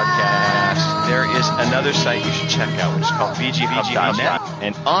this podcast, there is another site you should check out, which is called VGHub.net.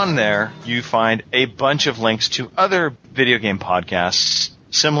 And on there, you find a bunch of links to other video game podcasts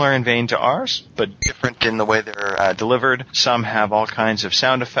similar in vein to ours, but different in the way they're delivered. Some have all kinds of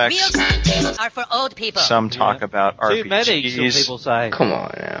sound effects. Are for old people. Some talk about RPGs. Too many, some people say. Come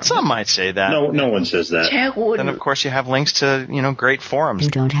on now. Some might say that. No one says that. Then, of course, you have links to, great forums.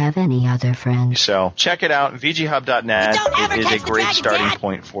 You don't have any other friends. So check it out, VGHub.net. It is a great starting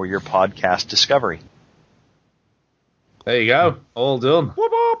point for your podcast discovery. There you go. All done. Whoop,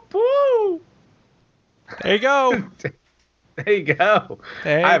 whoop, woo. There you go. There you go. I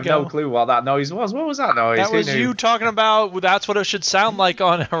have no clue what that noise was. What was that noise? That was you talking about that's what it should sound like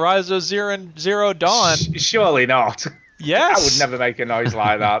on Horizon Zero Dawn. Surely not. Yes. I would never make a noise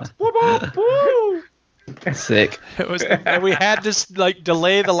like that. Whoop, whoop, woo. Sick. It was. We had to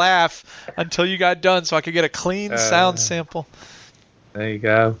delay the laugh until you got done so I could get a clean sound sample. There you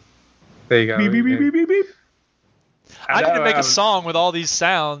go. There you go. Beep, beep, beep, beep, beep, beep. I need to make a song with all these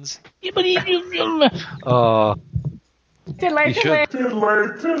sounds. Yeah. We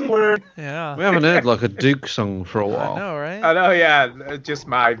haven't heard like a Duke song for a while. I know, right? I know, yeah. Just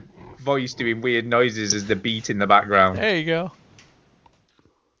my voice doing weird noises as the beat in the background. There you go.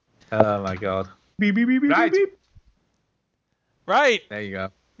 Oh my god. Beep, beep, beep, beep, Right. beep. Right. There you go.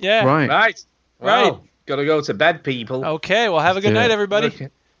 Yeah. Right. Well, Right. Gotta go to bed, people. Okay. Well, have a good night, everybody. Okay.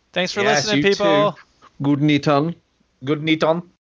 Thanks for Yes, listening, you people. too. Good night on. Good night on.